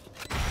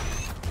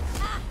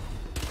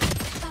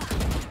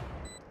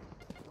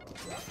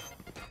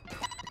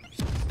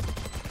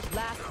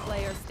 Last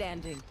player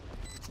standing.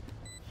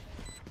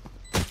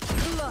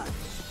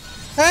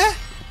 হ্যাঁ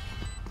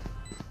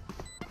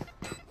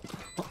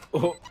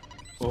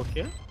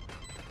ওকে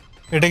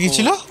এটা কি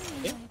ছিল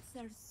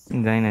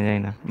যাই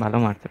না ভালো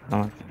মারছে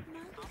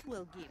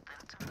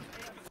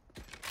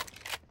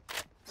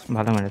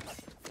ভালো মেরেছে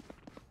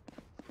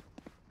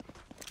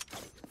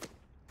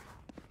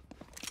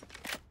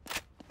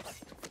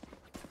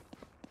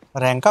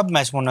র্যাঙ্ক আপ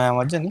ম্যাচ মনে হয়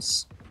আমার জানিস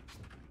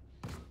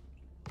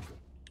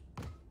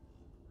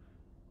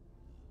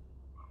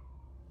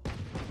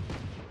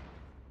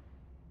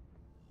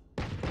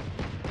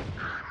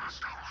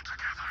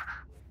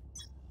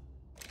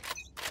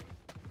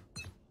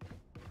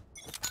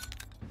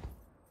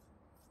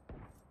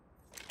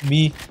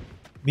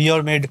বি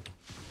और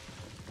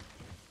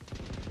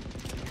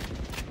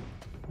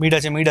মিড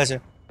আছে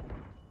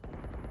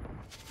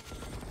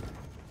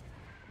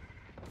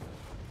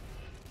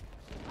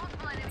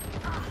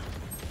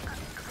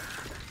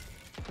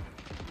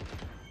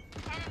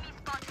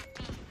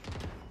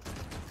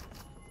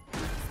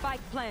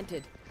Spike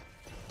planted.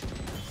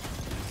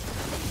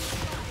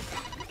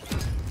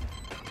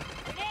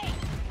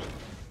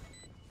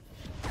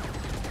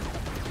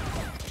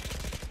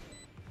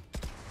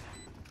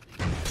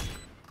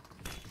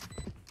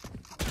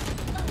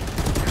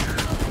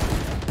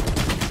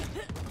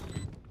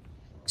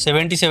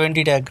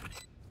 $70 tag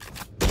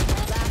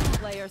Last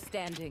player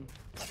standing.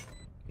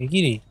 एक ही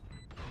रही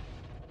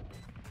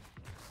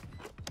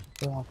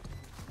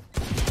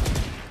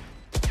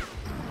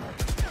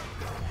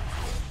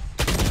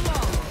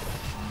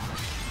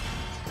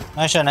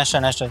नाइस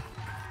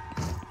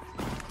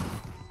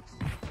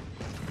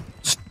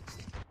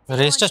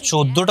রেসটা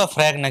 14টা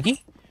ফ্র্যাগ নাকি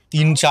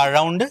 3-4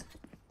 রাউন্ডে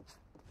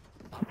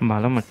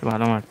ভালো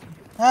মারছে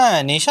হ্যাঁ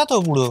নেশা তো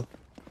পুরো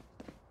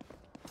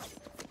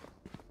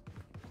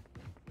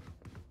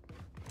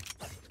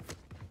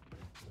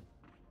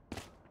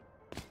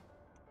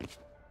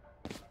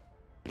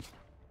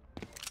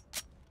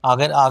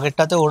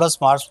আগেরটাতে ওরা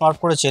স্মার্ট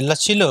করে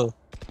চেল্লাচ্ছিল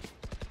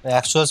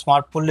 100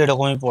 স্মার্ট পড়লে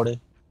এরকমই পড়ে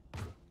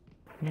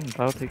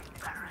তাও ঠিক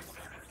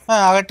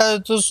হ্যাঁ আগেরটা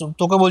তো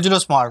তোকে বলছিল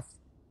স্মার্ট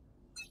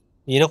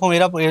এরকম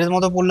এর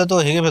মতো পড়লে তো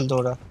হেগে ফেলতো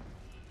ওরা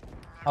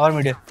আবার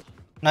মিডে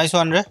নাইস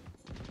ওয়ান রে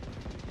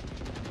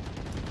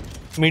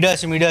মিডে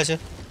আছে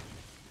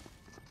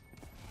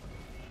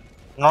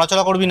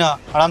নড়াচড়া করবি না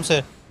আরামসে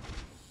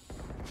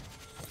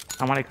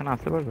আমার এখানে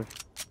আসতে পারবে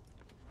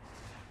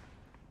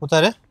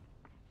কোথায় রে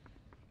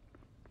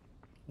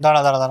দাঁড়া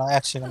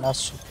 1 সেকেন্ড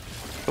আসছি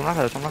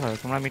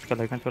তোমরা মিট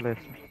করো এখানে চলে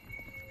এসো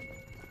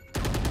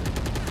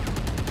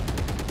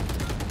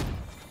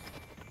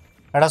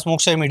এটা স্মোক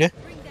চাই মিডে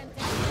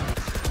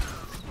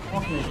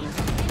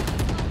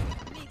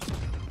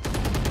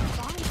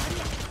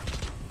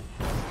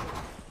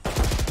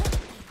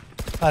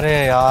আরে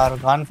यार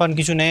গান ফান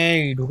কিছু নেই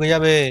ঢুকে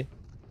যাবে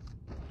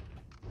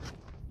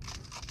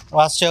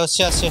আসছে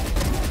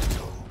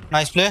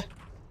nice play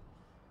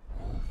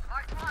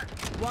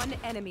One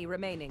enemy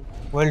remaining.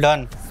 well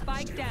done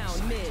Spike down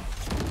mid.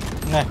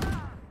 নে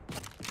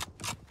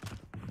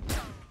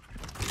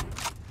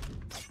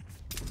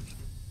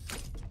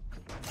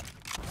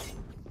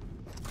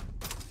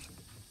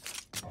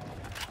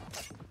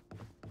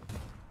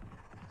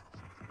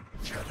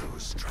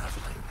Shadows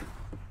traveling.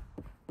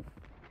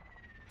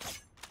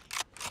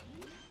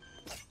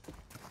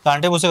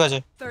 কান্টে বসে গেছে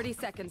 30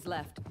 seconds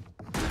left.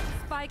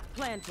 Spike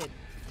planted.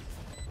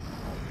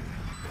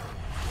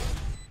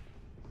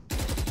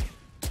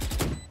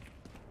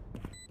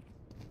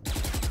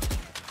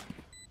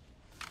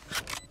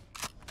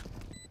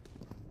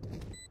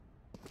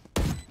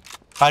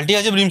 পাল্টি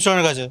আছে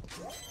ব্রিমস্টোনের কাছে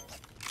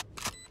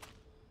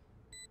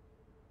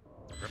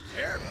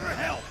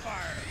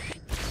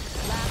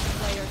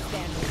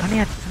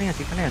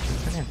এখানে আছে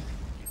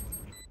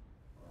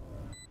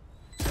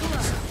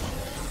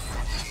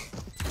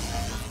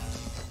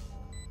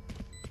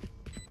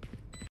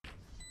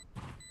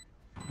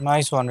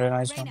নাইস ওয়ান রে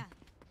nice one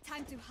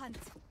Time to hunt.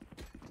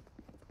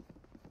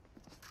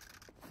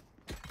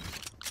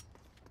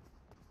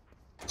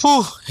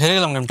 হেরে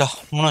গেলাম গেমটা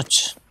মনে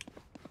হচ্ছে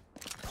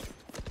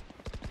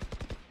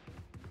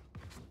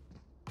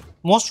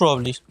মোস্ট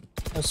প্রবাবলি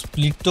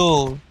স্প্লিট তো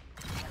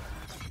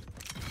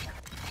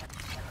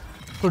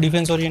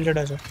ডিফেন্স ওরিয়েন্টেড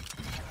আছে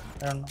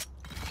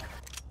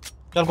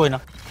চল কই না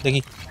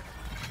দেখি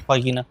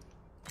হয় কি না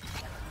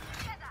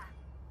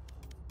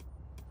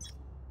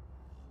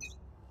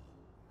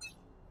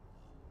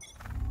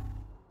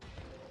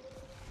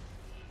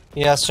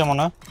এ আসছে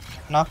মনে হয়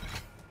না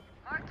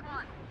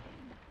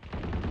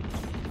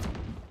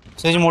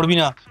সেজ মরবি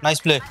না নাইস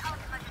প্লে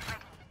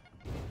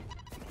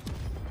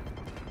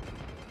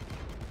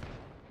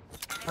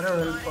আরে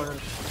হেল্প করো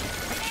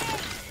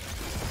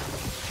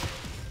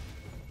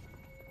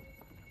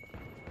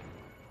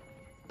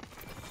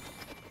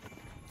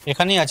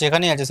এখানেই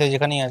আছে সেজ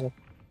এখানেই আছে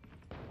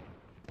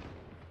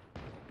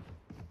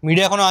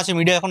মিডিয়া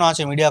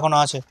এখনো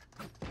আছে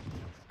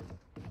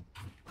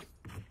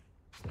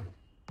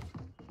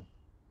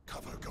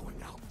Cover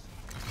going out.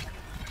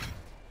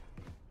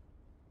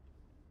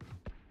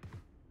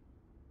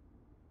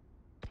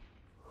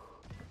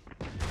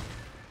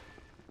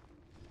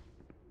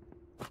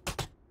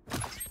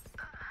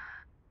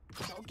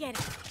 Go get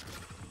it.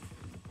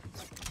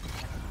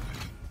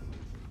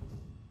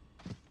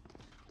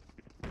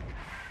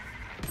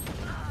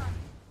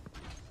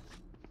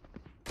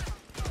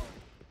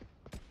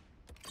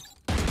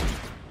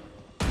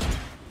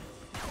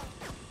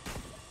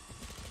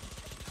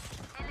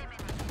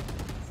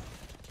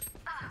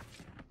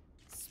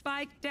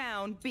 Spike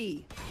down B.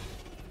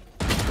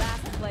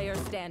 Last player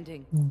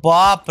standing.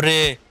 বাপ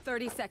রে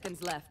 30 seconds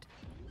left.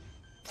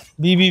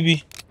 বি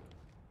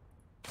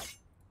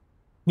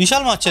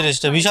বিশাল মারছে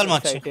রেস্টে বিশাল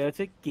মারছে সাইটে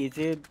আছে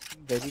কেজে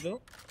বেজিলো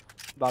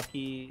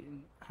বাকি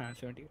হ্যাঁ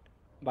 78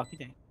 বাকি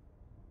যাই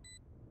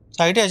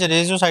সাইডে আছে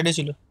রেজও সাইডে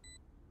ছিল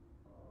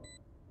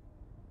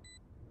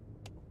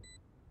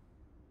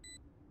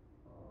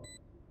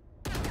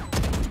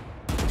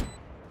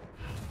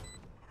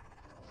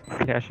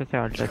ফ্ল্যাশ আছে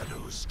ultra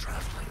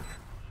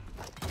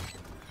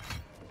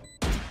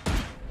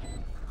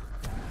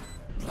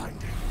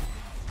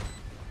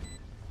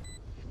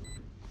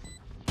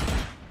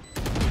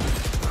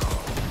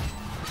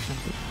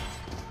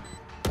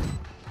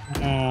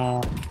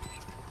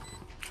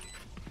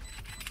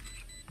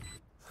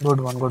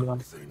Good one, good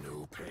one. They know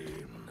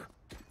pain.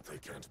 They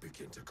can't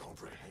begin to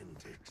comprehend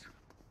it.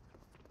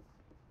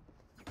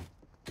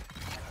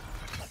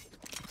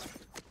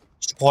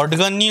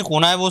 Shotgun নিয়ে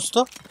কোনায় বসতো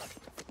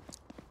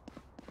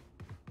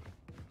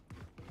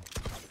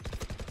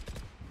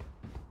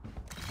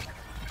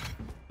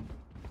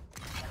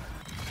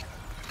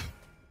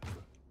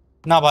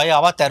না ভাই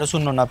আবার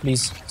 13-0 না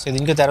প্লিজ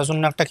সেদিনকে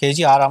 13-0 একটা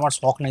খেয়েছি আর আমার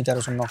শখ নেই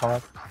 13-0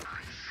 খাওয়ার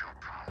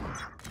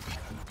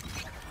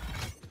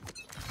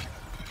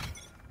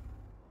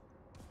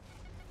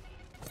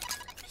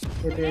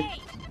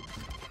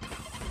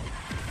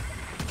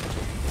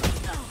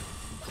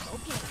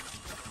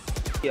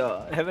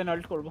হেভেন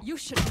আল্ট করব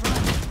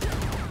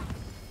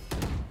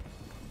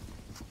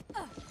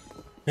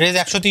raise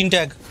 103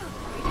 tag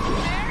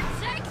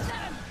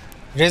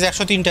raise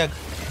 103 tag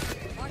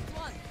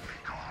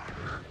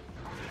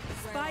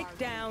Spike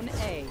down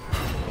A.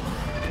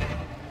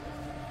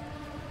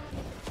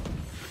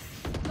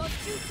 Your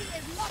duty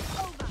is not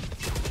over.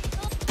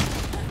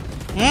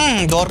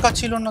 দরকার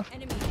ছিল না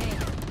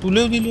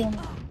তুলেও দিলি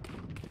আমার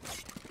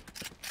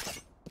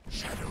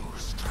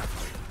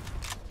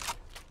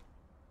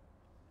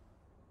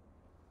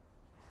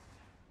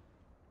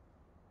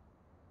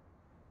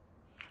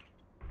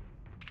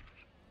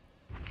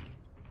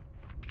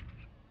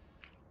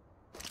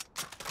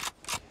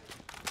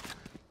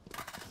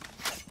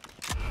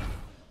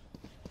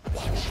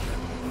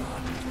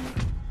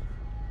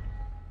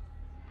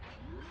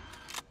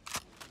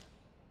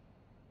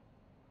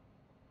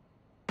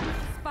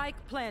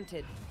Spike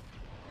planted.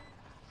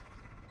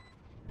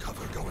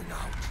 Cover going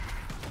out.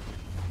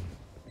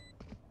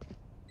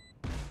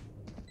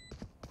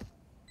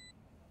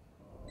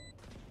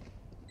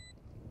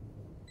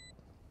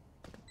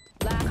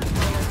 Last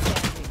player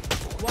standing.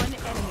 One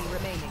enemy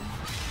remaining.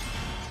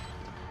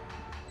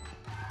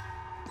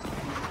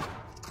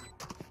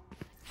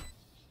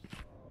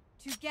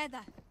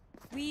 Together,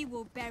 we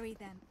will bury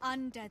them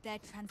under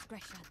their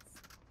transgressions.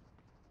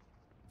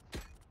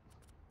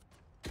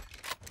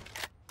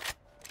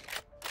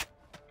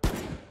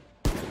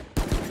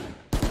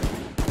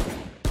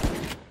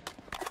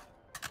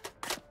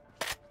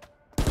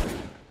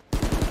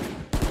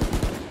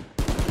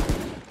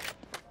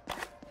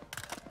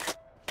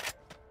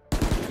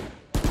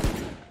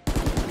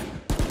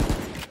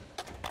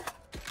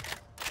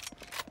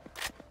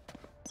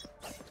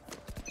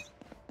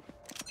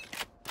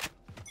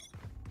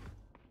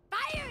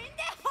 Fire in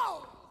the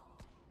hole!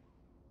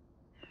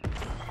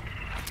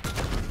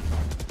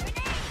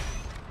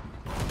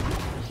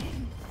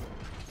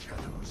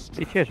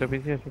 পিছিয়ে এসো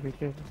পিছিয়ে এসো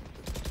পিছিয়ে এসো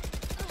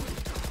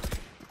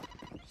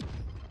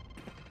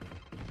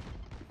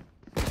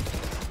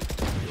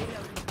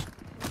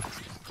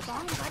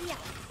Bomb buddy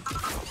out.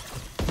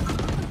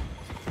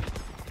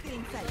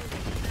 Green side.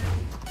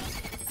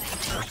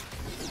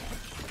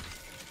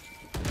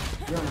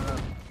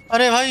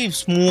 আরে ভাই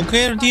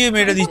স্মোকের দিয়ে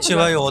মেরে দিচ্ছে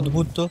ভাই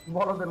অদ্ভুত তো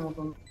বলদের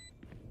মতন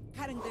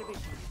Cutting their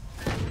vision.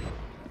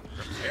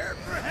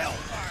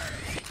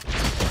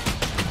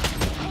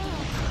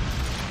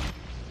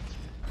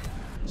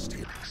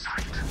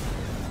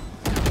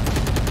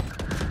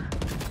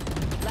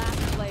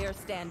 Last player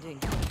standing.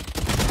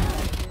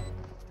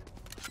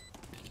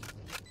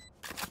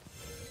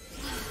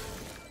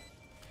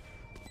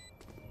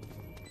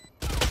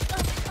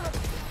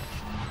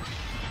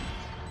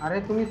 আরে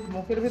তুমি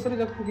স্মোকের ভিতরে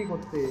যাচ্ছ কি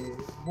করতে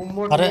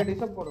বুমবোর্ড আরে নেট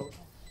এসব করো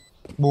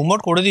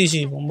বোমবোর্ড করে দিয়েছি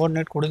বোমবোর্ড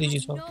নেট করে দিয়েছি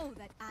সব Know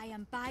that I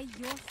am by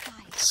your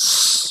side.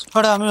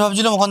 আরে আমি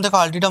ভাবছিলাম ওখান থেকে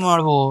আল্টিটা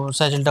মারবো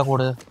স্যাচেলটা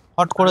করে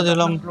হট করে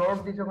দিলাম ব্লড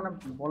দিছো ওখানে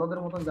বলদের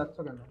মতন যাচ্ছ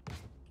কেন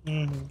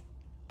হুম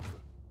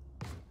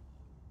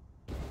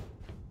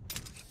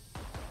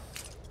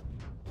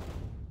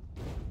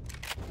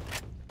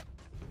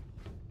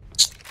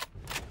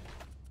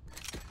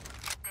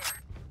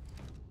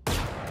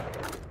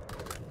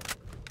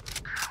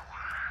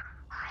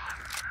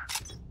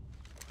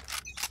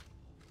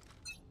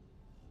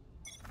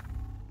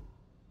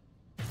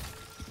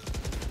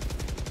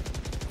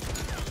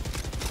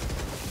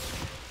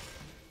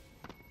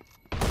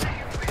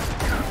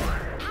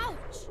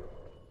Ouch!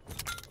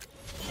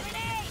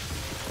 Grenade!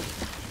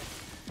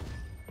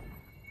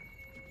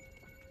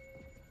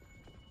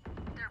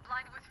 They're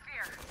blind with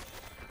fear.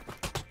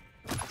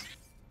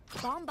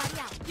 Bomb buddy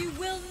out. You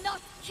will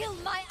not kill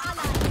my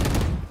ally.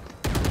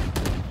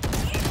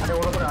 আরে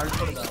ওর উপরে আল্ট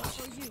করে দাও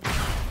For you.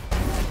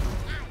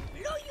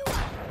 Blow you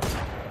up.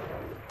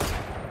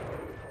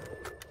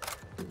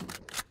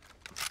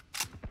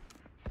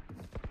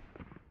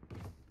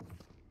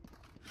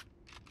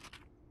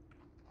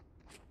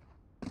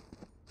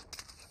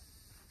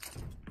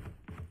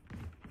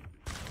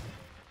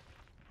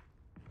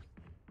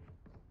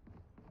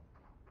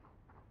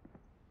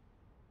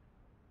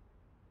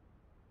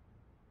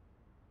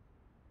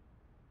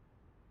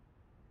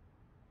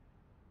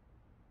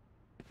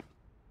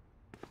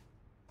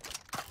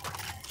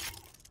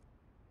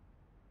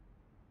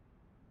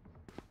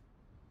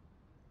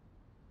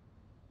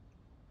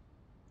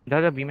 যা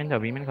যা বিমেন যাও,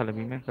 বিমেন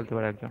খেলতে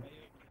পারে একজন,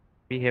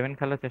 বি হেভেন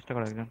খেলার চেষ্টা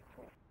করো একজন।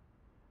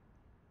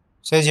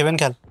 সেই হেভেন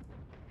খেল।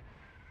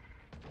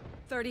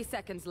 30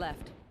 seconds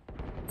left.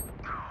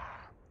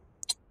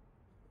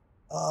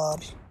 আর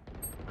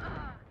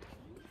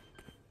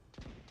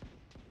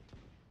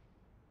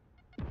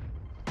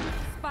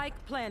Spike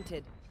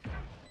planted.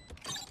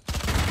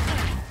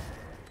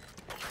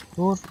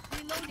 দূর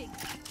Reloading.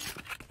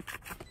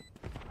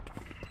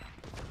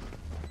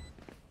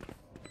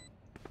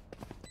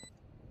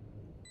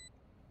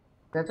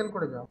 ক্যাচেল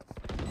করে যাও।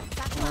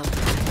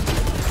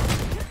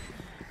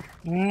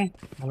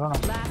 ভালো না।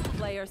 Last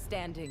player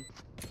standing.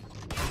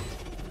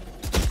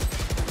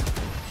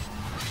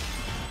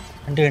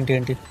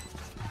 Anti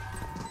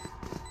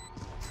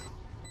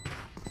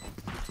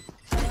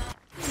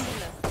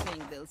Last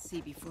thing they'll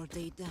see before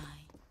they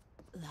die.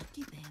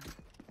 Lucky them.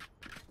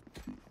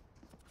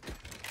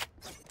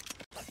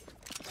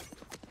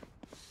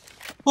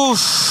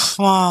 উফ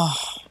মা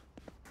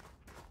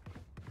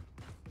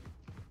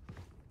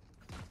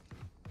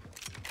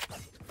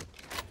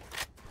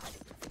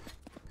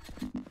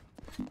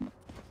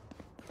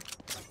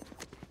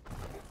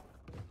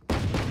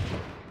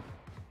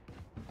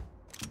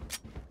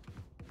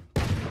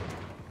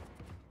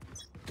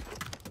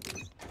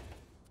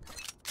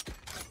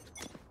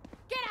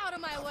Get out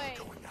of my way.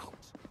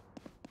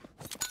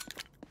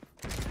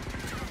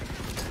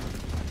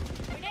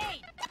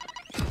 Grenade.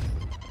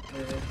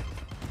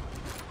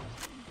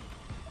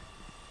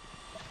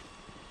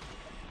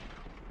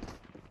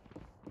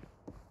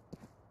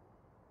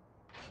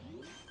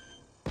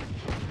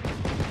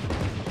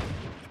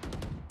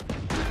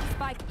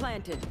 Spike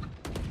planted.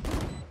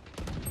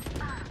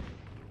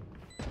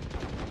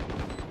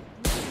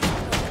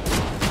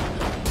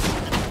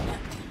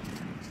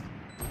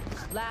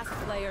 Last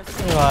player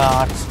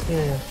আজকে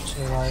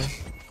হচ্ছে ভাই।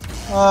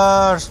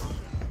 আর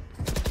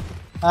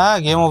হ্যাঁ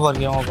গেম ওভার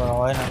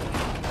হয় না।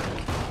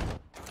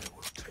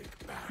 Take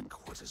back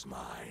what is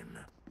mine.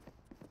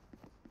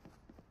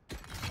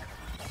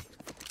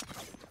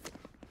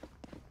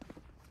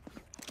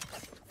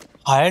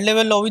 Higher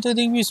level লবিতে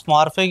দেখবি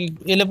স্মার্ফে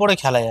এলে পরে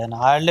খেলা যায় না,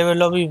 হায়ার লেভেল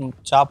লবি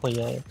চাপ হয়ে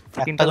যায়,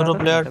 একটা দুটো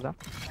প্লেয়ার।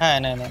 হ্যাঁ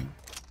না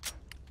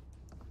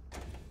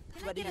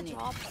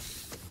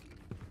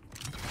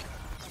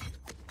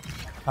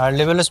হায়ার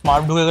লেভেলে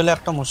স্মার্ট ঢুকে গেলে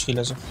একটা মুশকিল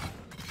আছে।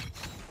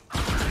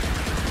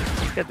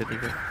 ঠিক আছে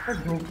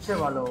ঢুকছে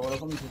ভালো,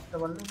 ওরকম ঢুকতে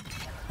পারলে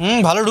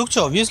ভালো ঢুকছে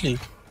অবভিয়াসলি।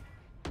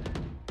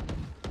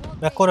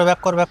 ব্যাক কর।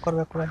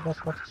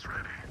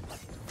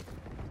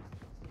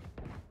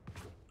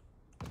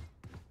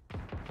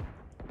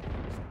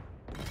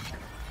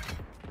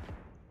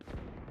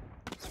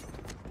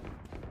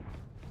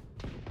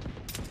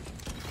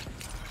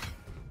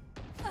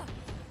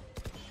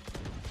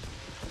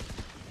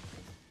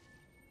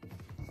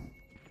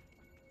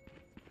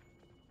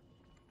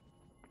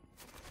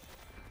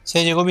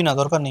 সেই এগোবি না,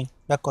 দরকার নেই,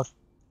 ব্যাক কর।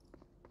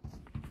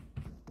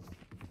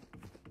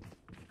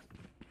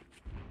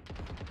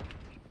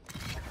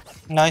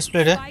 নাইস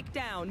প্লে রে। Spike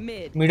down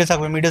mid. মিডে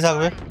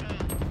থাকবে।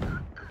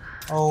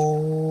 ও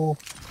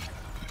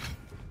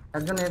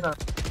একজন এটা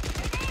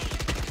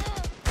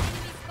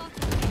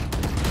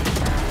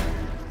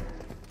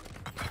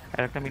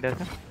আরেকটা মিড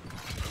আছে,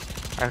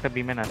 আরেকটা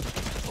বিমেন আছে।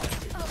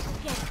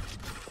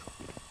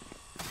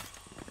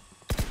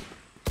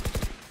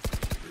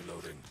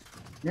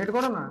 নেট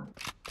করো না।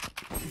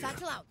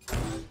 Satchel out.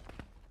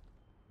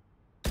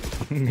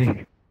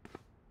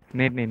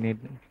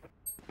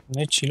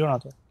 নেট ছিল না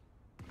তো।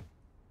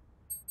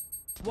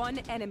 One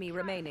enemy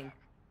remaining.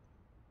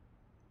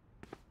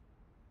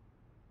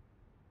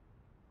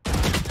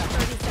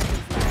 30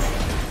 seconds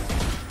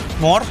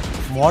left.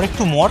 মর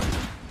একটু মর।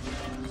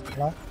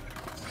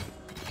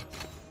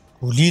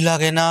 গুলি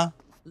লাগে না।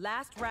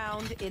 Last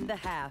round in the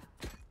half.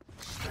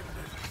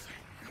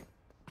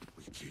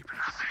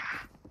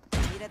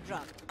 Need a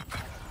drop.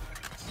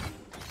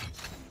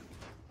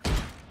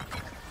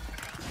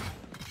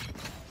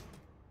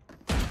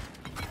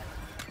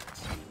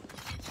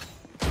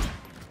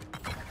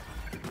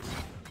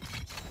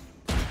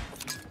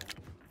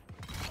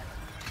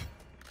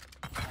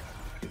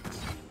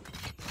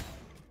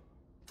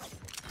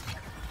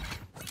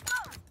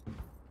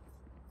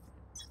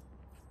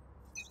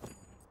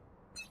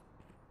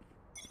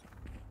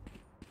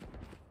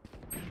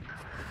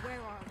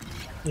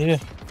 ये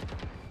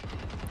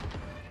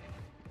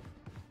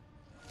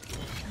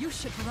You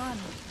should run.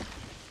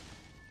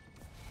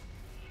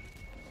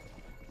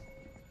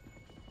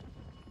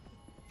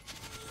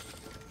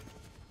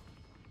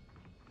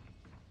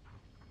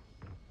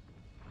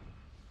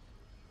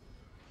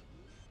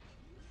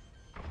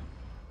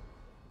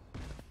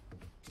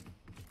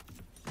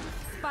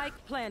 Spike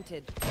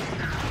planted.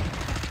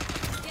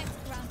 Get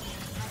grounded.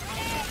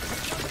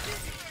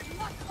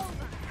 Not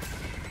over.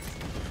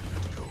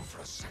 Go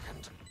for a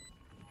second.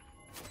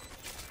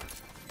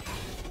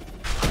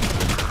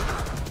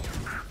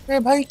 এ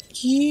ভাই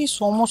কি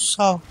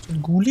সমস্যা,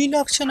 গুলি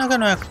লাগছে না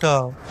কেন একটা?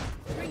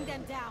 Bring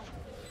them down.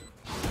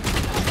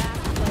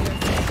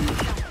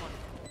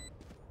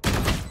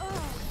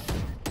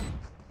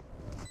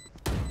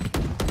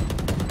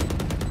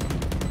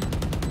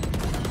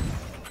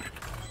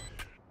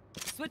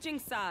 Switching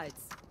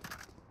sides.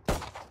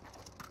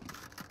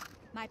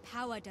 My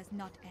power does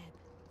not ebb.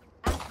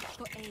 Ask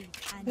for aid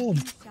and O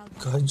you shall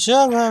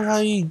গজব হ্যাঁ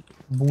ভাই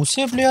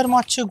বুসে প্লেয়ার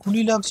মারছে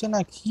গুলি লাগছে না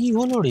কি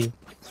হলো রে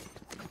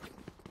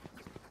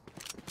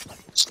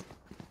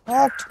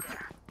What?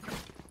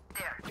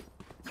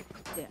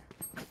 There.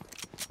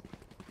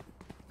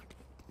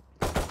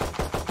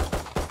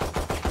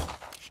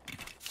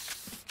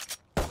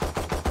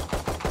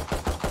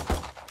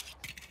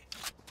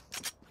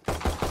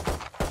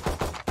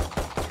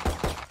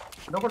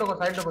 ढोको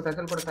साइड ढोको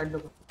साइकिल पर side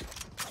ढोको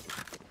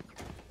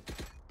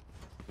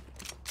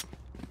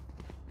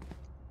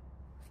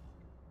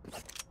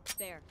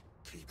There.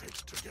 Keep it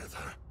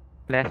together.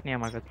 Flash नहीं है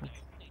हमारे पास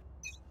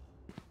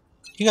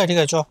ठीक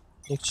है चलो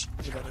देखছি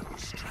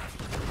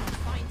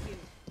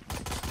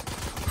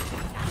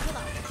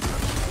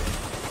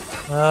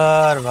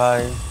यार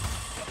भाई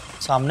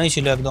सामने ही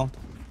ছিল একদম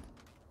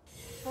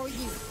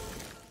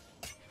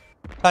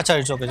अच्छा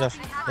इट्स ओके चल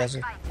जैसे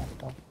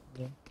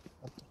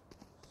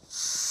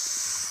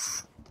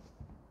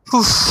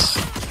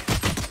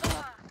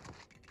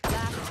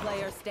Last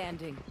player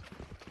standing.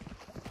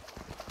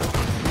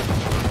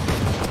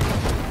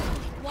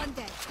 one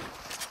dead.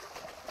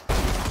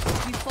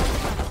 We fall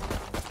back.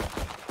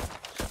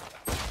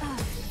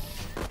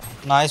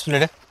 Nice play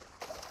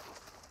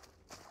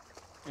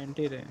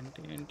anti रे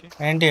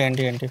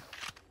anti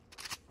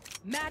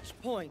Match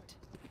point.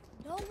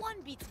 No one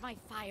beats my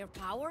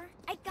firepower.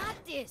 I got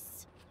this.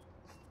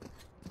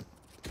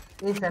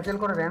 एक साइकिल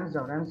को रैम्स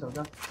जाओ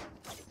जा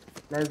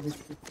लेट्स दिस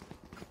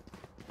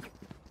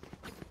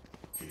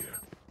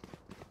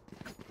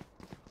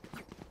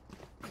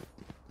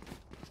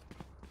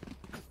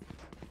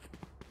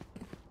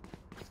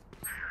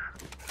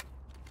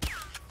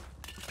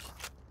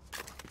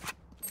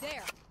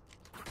There.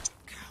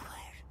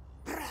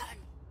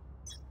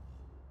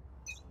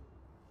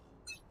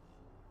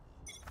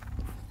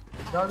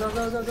 जाओ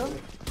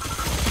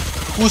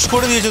পুশ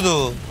করে দিয়েছে তো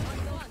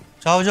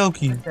যাও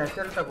কি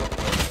সাইকেলটা কর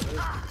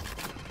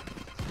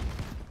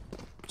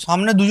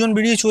সামনে দুজন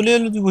বেরিয়ে চলে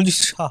এলো তুই বলছিস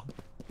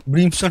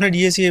ব্রিমস্টোনে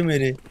দিয়েছি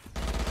মেরে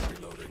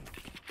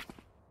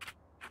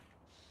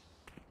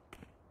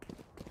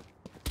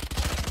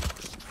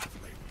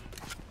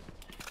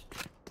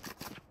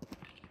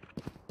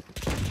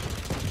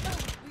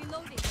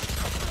Reloading.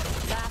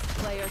 Last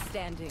player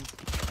standing.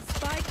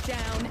 Spike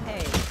down A.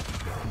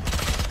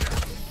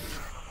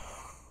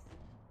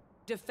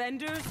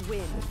 Defenders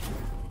win.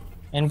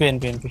 NP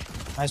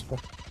nice play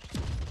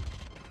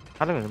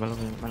ভালো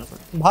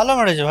ভালো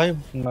মেরেছে ভাই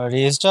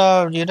রেসটা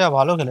যেটা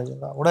ভালো খেলেছে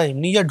ওরা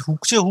এমনি যা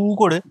ঢুকছে হু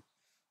করে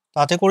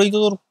তাতে করেই তো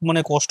তোর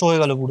মানে কষ্ট হয়ে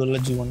গেল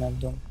বুড়োলের জীবনে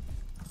একদম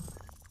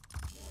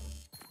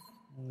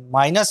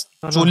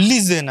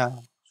 -40 দে না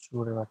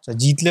শুরে বাচ্চা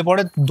জিতলে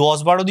পরে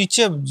 10-12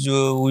 দিচ্ছে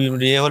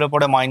রে হলে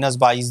পরে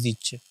 -22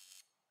 দিচ্ছে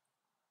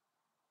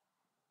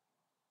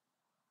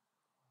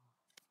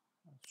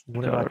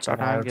শুরে বাচ্চা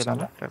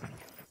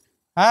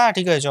হ্যাঁ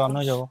ঠিক আছে অন্য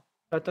যাবো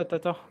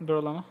তা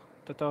বেরোলাম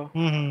তা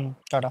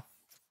টাটা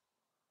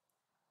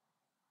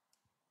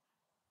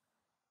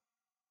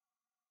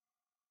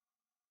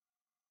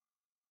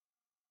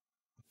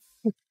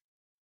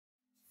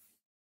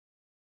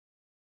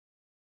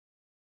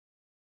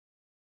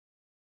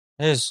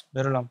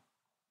বেরোলাম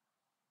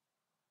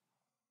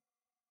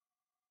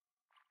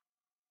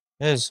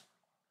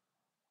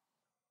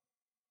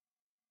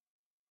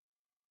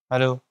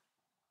হ্যালো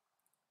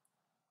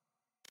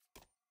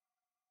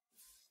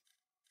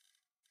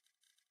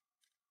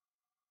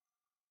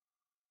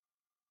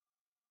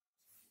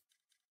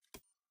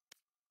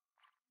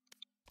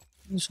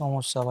কি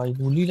সমস্যা ভাই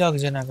গুলি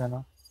লাগছে না কেন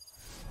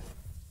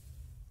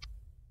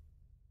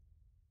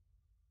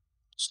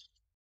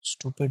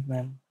স্টুপিড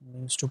ম্যান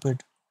স্টুপিড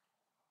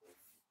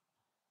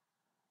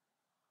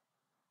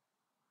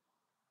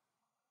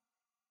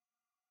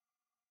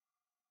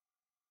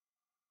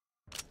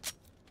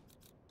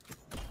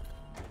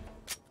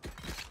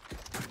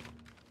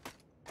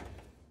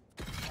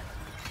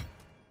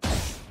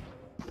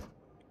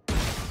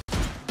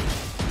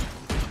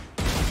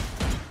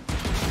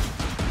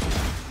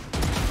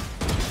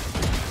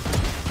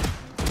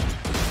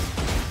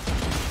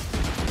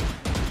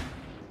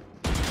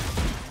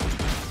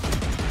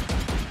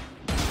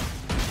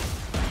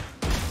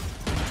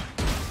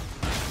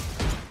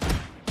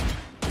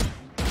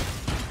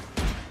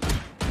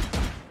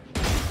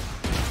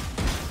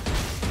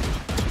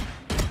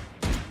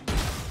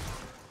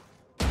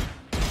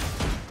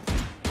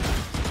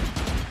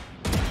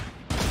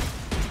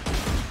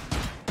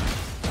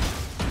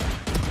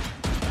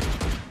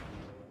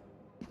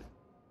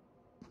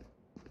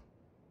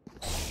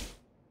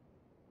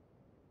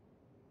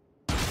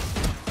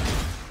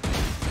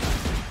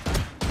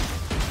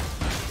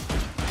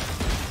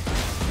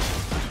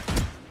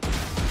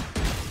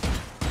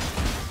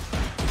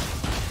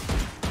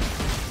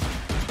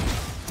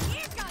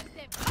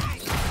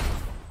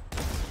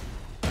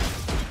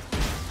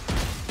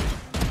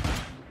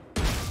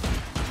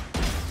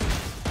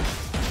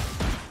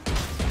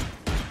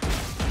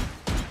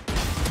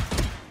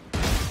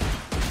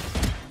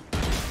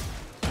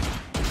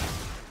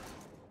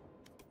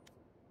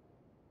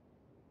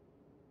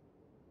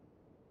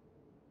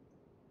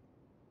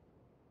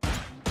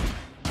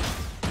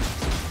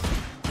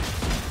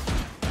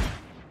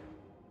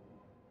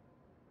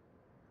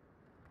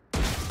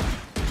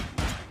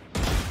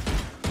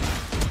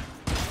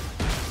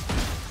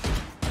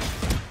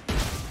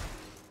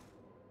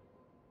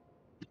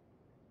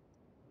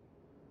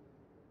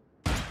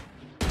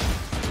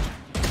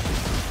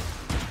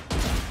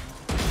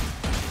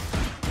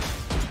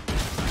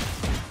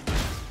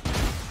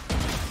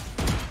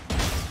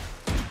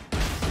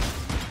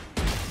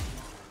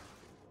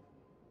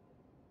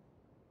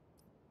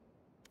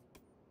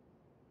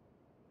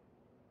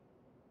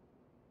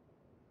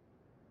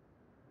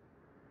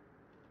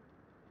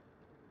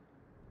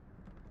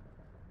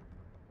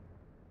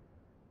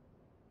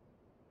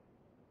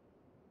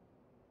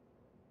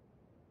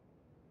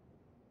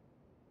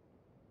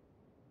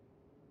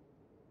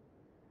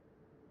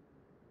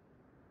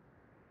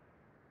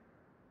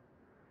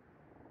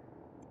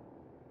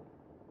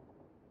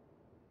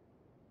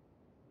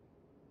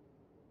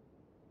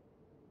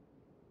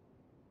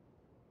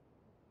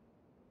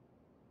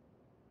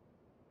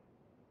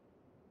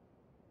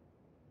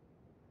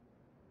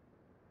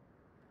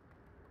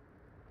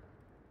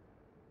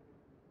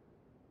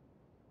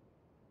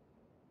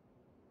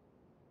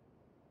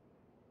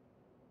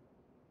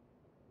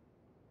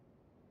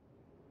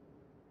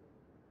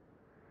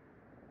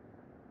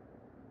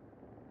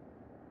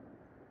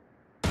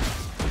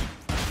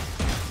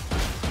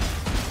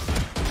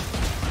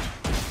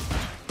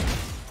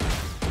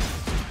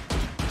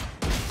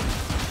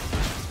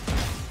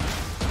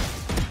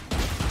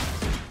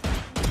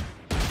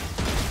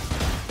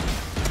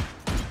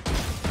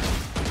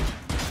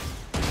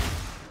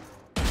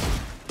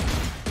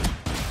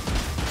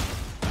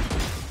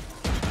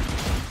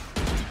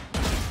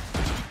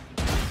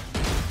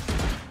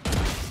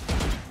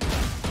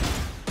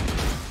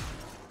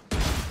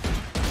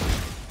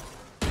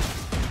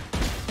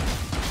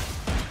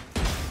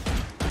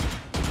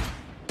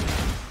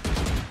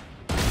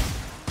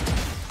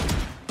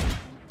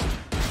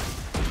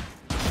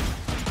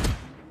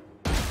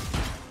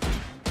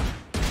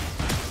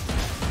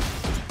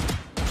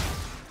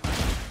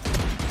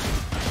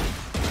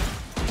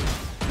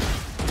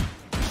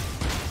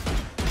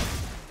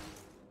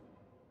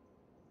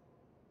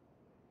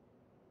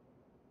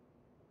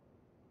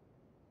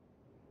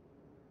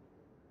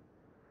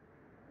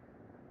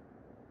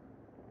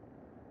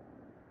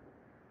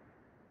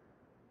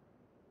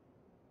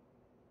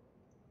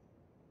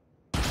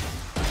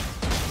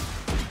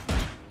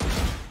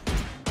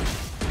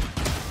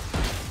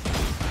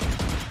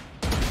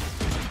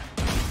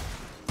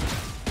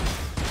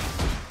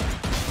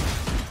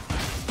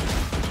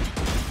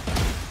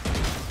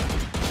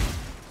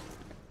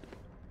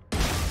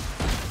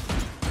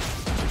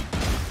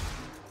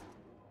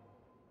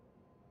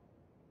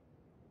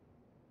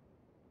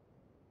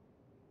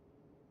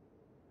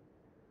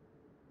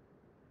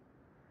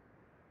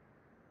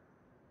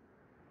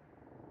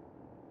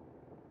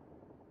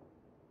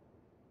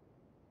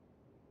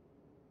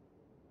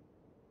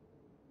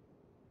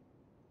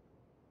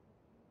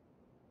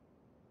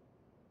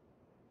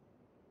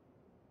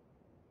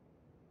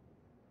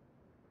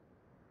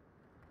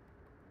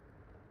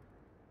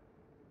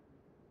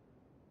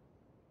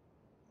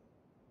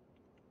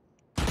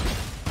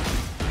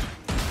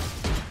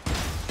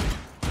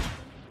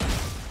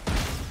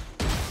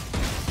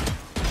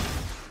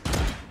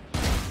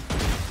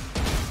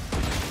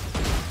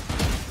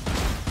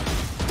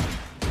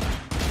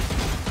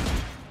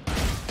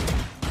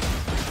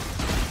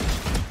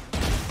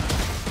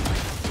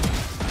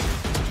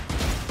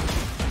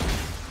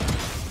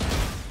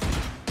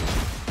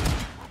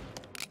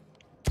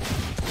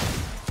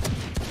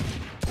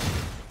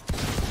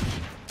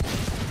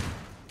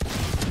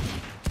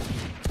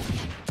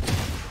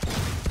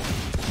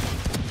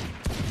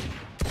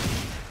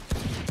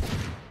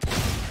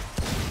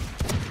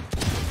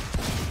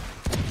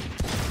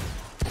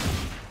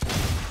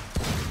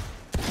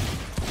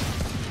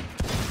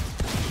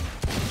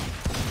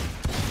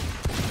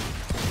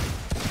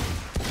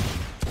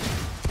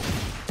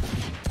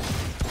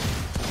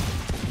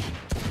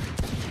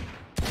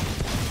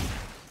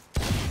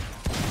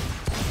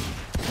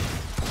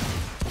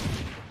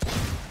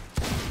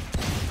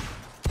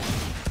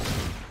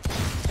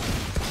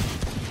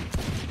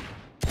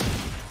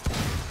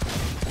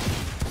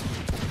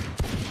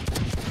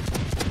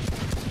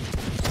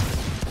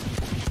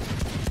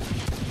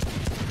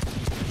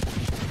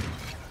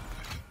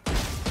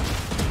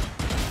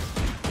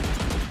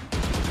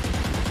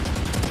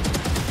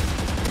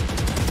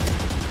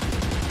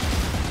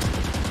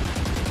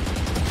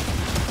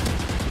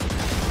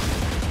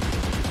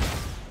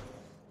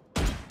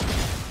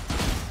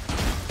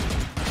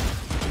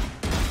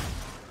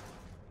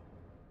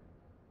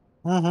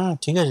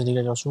ঠিক আছে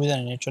অসুবিধা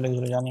নেই, চলে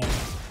গেছিলো জানি আমি।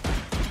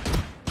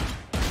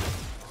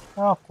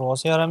 ক্রস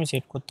হেয়ার আমি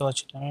সেট করতে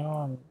পারছি না,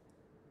 আমার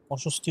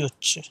অস্বস্তি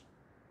হচ্ছে।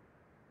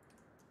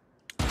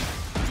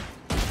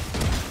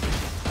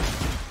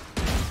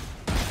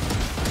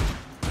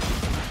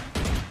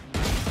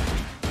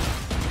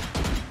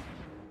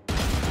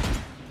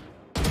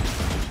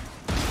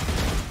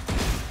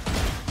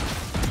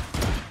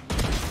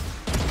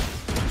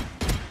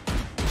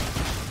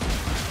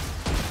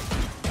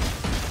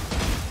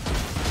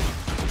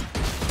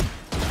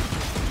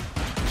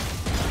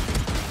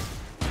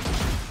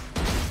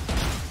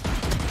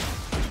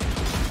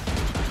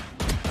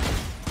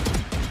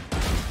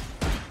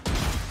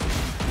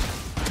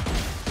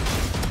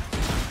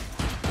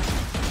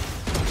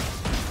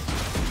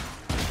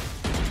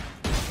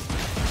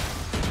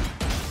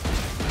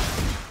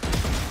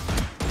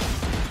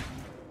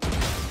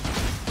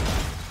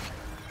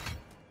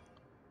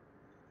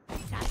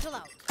 Satchel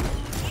out.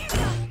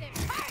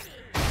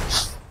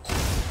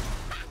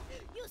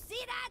 You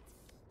see that?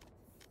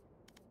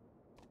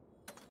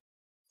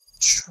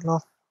 चलो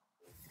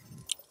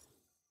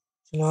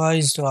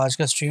गाइस, तो आज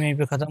का स्ट्रीम यहीं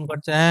पे ख़त्म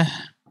करते हैं।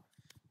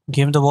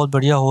 गेम तो बहुत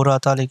बढ़िया हो रहा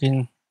था, लेकिन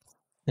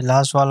ये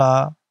लास्ट वाला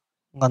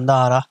गंदा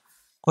आ रहा।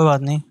 कोई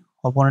बात नहीं,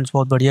 ओपोनेंट्स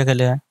बहुत बढ़िया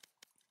खेले हैं।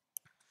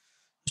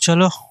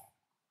 चलो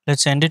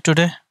लेट्स एंड इट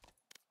टुडे,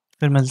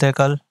 फिर मिलते हैं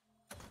कल।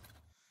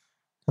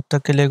 तब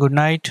तक के लिए good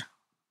night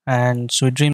and sweet dream.